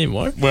that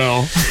anymore.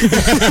 Well.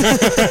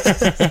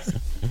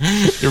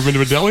 You ever been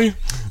to a deli?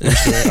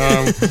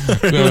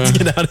 Let's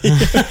get out of here.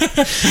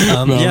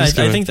 I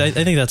think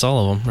that's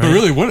all of them. Right? But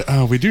really,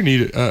 what we do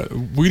need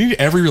we need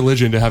every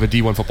religion to have a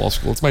D1 football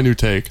school. It's my new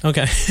take.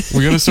 Okay.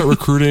 We got to start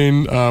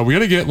recruiting. We got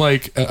to get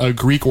like a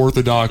Greek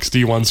Orthodox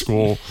D1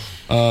 school.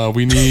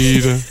 We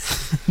need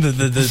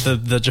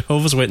the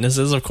Jehovah's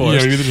Witnesses, of course.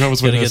 Yeah, we need the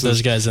Jehovah's Witnesses. Get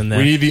those guys in there.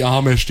 We need the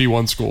Amish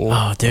D1 school.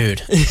 Oh,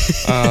 dude.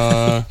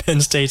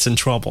 Penn State's in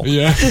trouble.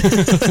 Yeah.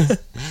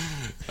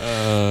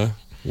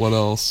 What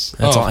else?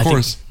 That's all, of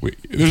course.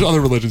 There's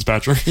other religions,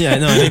 Patrick. Yeah,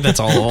 no, I think that's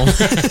all of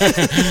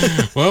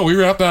them. Well, we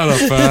wrap that up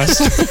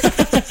fast.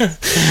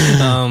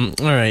 All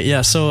right,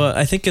 yeah. So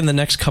I think in the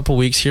next couple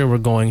weeks here, we're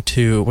going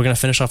to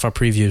finish off our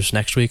previews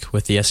next week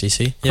with the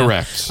SEC. Yeah?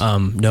 Correct.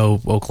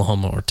 No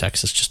Oklahoma or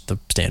Texas, just the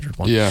standard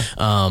one. Yeah.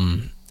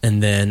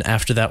 And then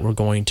after that, we're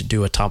going to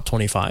do a top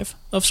 25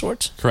 of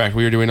sorts. Correct.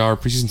 We are doing our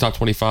preseason top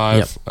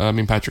 25. Yep. Me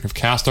and Patrick have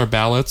cast our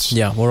ballots.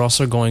 Yeah, we're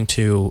also going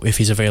to, if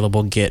he's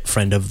available, get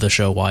friend of the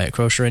show Wyatt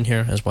Crosher in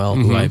here as well,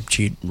 who I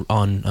cheat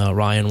on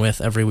Ryan with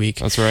every week.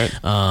 That's right.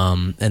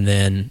 And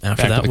then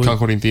after Back that, with the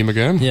conquering theme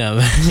again. Yeah,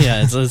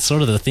 yeah, it's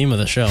sort of the theme of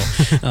the show.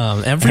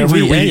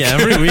 Every week. Yeah,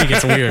 every week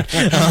it's weird.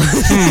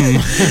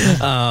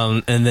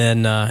 And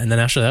then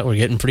after that, we're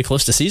getting pretty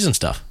close to season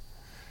stuff.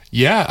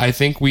 Yeah, I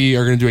think we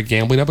are going to do a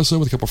gambling episode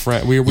with a couple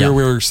friends.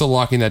 We're still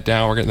locking that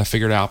down. We're getting that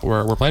figured out. But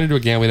we're planning to do a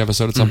gambling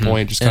episode at some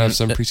point, just kind of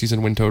some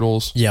preseason win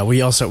totals. Yeah,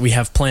 we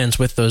have plans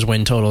with those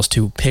win totals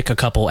to pick a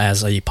couple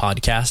as a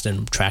podcast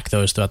and track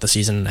those throughout the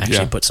season and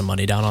actually put some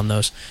money down on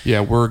those.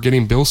 Yeah, we're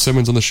getting Bill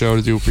Simmons on the show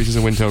to do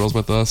preseason win totals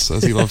with us,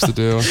 as he loves to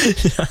do.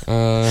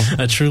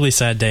 A truly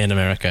sad day in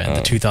America and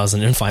the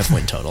 2005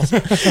 win totals.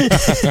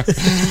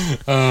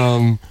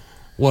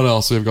 What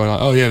else do we have going on?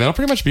 Oh yeah, that'll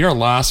pretty much be our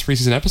last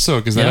preseason episode,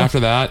 because then after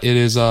that it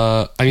is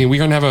we're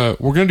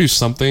gonna do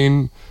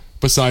something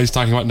besides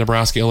talking about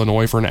Nebraska,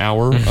 Illinois for an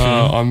hour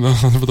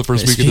for the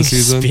first week of the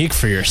season. Speak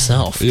for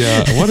yourself.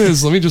 Yeah.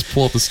 Let me just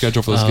pull up the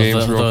schedule for those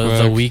games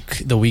real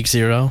quick. The week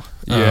 0.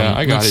 Yeah,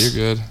 I got it.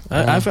 You're good.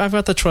 I've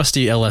got the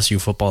trusty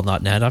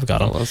LSUfootball.net. I've got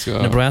them. Let's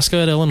go. Nebraska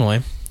at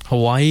Illinois,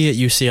 Hawaii at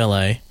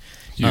UCLA.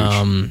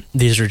 Huge.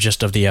 These are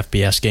just of the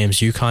FBS games.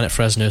 UConn at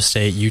Fresno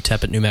State,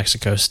 UTEP at New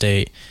Mexico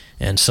State,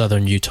 and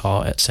Southern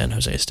Utah at San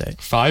Jose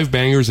State. 5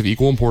 bangers of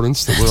equal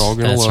importance that we're all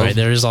going to love. That's right.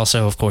 There is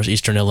also, of course,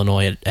 Eastern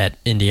Illinois at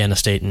Indiana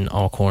State and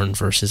Alcorn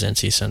versus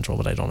NC Central,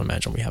 but I don't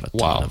imagine we have a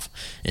ton of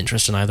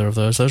interest in either of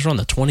those. Those are on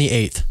the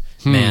 28th.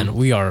 Man,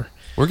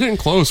 we're getting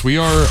close. We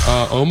are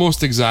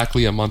almost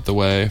exactly a month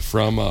away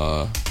from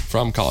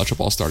college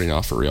football starting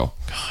off for real.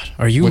 God,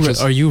 are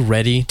you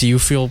ready? Do you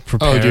feel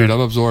prepared? Oh, dude, I'm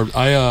absorbed.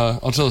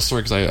 I'll tell a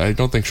story because I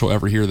don't think she'll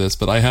ever hear this,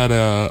 but I had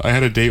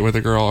a date with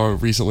a girl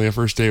recently, a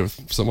first date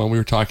with someone. We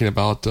were talking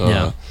about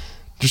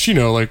just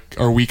like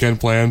our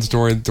weekend plans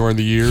during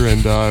the year,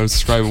 and I was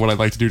describing what I'd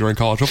like to do during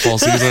college football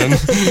season,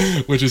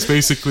 which is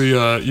basically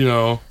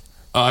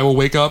I will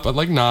wake up at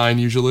like 9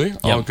 usually.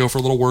 I'll go for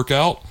a little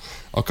workout.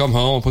 I'll come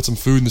home, I'll put some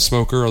food in the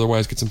smoker,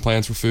 otherwise get some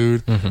plans for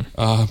food,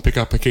 pick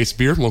up a case of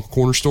beer from the local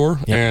corner store,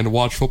 and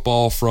watch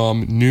football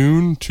from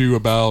noon to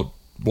about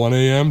 1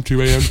 a.m.,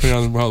 2 a.m.,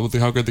 depending on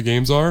how good the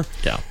games are.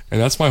 Yeah.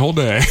 And that's my whole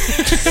day.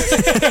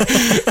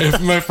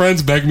 If my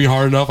friends beg me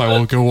hard enough, I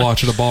will go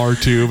watch at a bar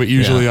too, but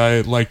usually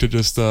I like to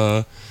just...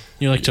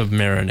 You like to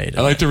marinate.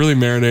 I like to really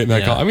marinate in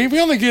that. I mean, we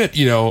only get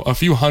a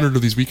few hundred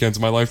of these weekends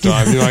in my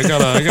lifetime. I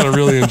gotta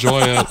really enjoy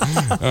it.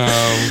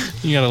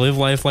 You gotta live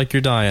life like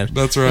you're dying.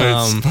 That's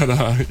right. But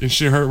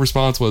her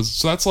response was,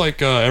 "So that's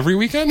like every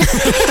weekend,"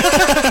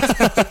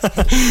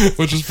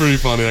 which is pretty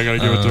funny. I gotta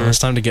give it to her. It's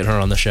time to get her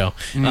on the show.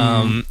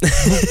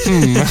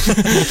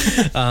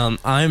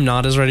 I'm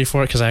not as ready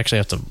for it because I actually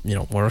have to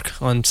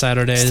work on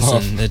Saturdays,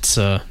 and it's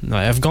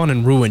I've gone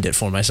and ruined it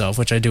for myself,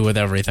 which I do with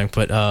everything.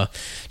 But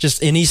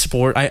just any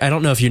sport, I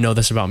don't know if you know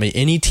this about me.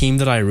 Any team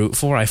that I root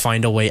for, I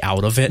find a way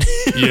out of it.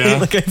 Yeah.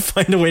 Like I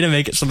find a way to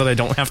make it so that I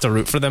don't have to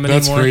root for them anymore.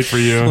 That's great for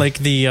you. Like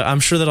I'm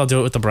sure that I'll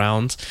do it with the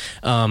Browns.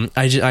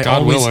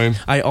 Willing.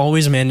 I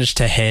always manage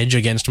to hedge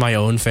against my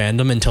own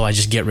fandom until I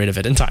just get rid of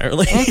it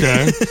entirely.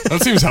 Okay. That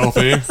seems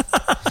healthy.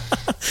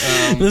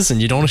 Listen,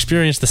 you don't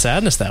experience the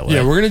sadness that way.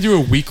 Yeah, we're going to do a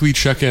weekly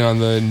check-in on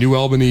the New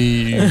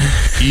Albany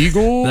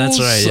Eagles. That's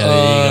right, yeah,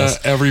 the Eagles.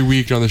 Every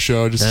week on the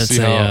show, just to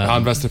see how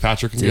invested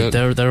Patrick can get.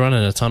 They're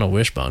running a ton of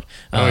Wishbone.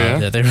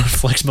 They run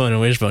Flexbone and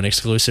Wishbone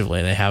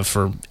exclusively. They have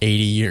for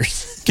 80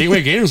 years.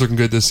 Gateway Gators looking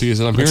good this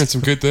season. I'm hearing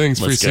some good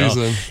things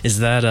pre-season. Is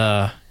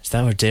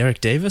that where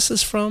Derek Davis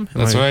is from?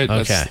 That's right.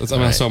 Okay.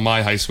 That's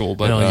my high school.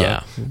 But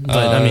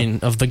but I mean,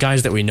 of the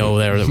guys that we know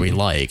there that we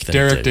like,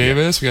 Derek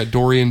Davis. We got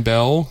Dorian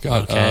Bell.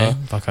 Got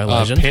Buckeye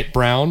legend. Pitt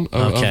Brown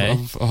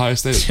of Ohio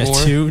State.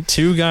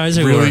 Two guys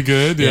who really were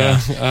good. Yeah.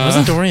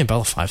 Wasn't Dorian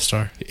Bell a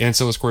 5-star? And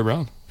so was Corey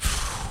Brown.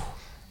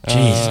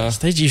 Jesus,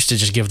 they used to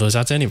just give those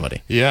out to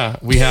anybody. Yeah,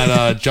 we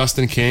had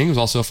Justin King, who's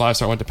also a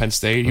 5-star, went to Penn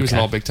State. He was an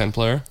all Big Ten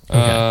player.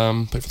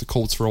 Played for the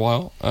Colts for a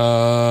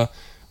while.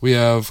 We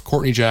have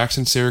Courtney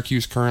Jackson,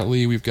 Syracuse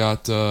currently. We've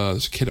got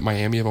there's a kid at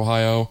Miami of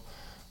Ohio.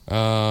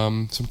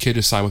 Some kid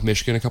just signed with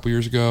Michigan a couple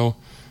years ago.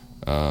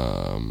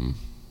 A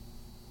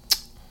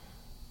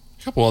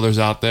couple others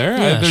out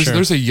there.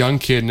 There's a young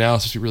kid now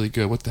supposed to be really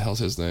good. What the hell's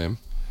his name?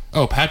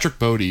 Oh, Patrick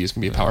Bodie is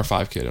going to be a Power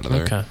 5 kid out of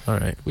there. Okay, all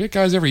right. We get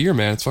guys every year,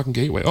 man. It's fucking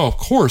Gateway. Oh, of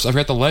course. I've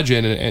got the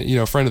legend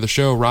and friend of the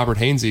show, Robert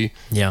Hainsey,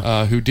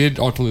 who did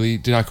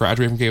not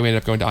graduate from Gateway,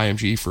 ended up going to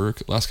IMG for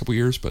the last couple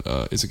years, but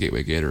is a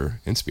Gateway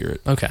Gator in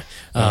spirit. Okay.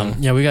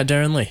 We got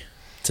Darren Lee.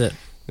 That's it.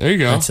 There you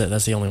go. That's it.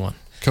 That's the only one.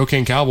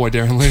 Cocaine Cowboy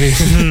Darren Lee.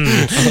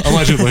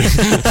 Allegedly.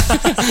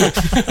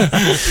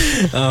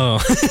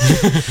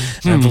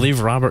 I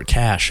believe Robert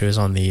Cash, who's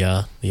on the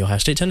Ohio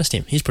State tennis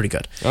team. He's pretty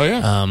good. Oh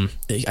yeah.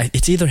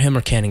 It's either him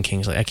or Cannon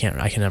Kingsley. I can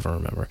never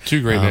remember.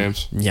 Two great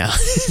names. Yeah,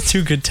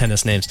 two good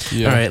tennis names.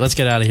 Yeah. All right, let's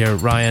get out of here,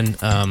 Ryan.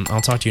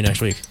 I'll talk to you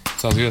next week.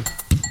 Sounds good.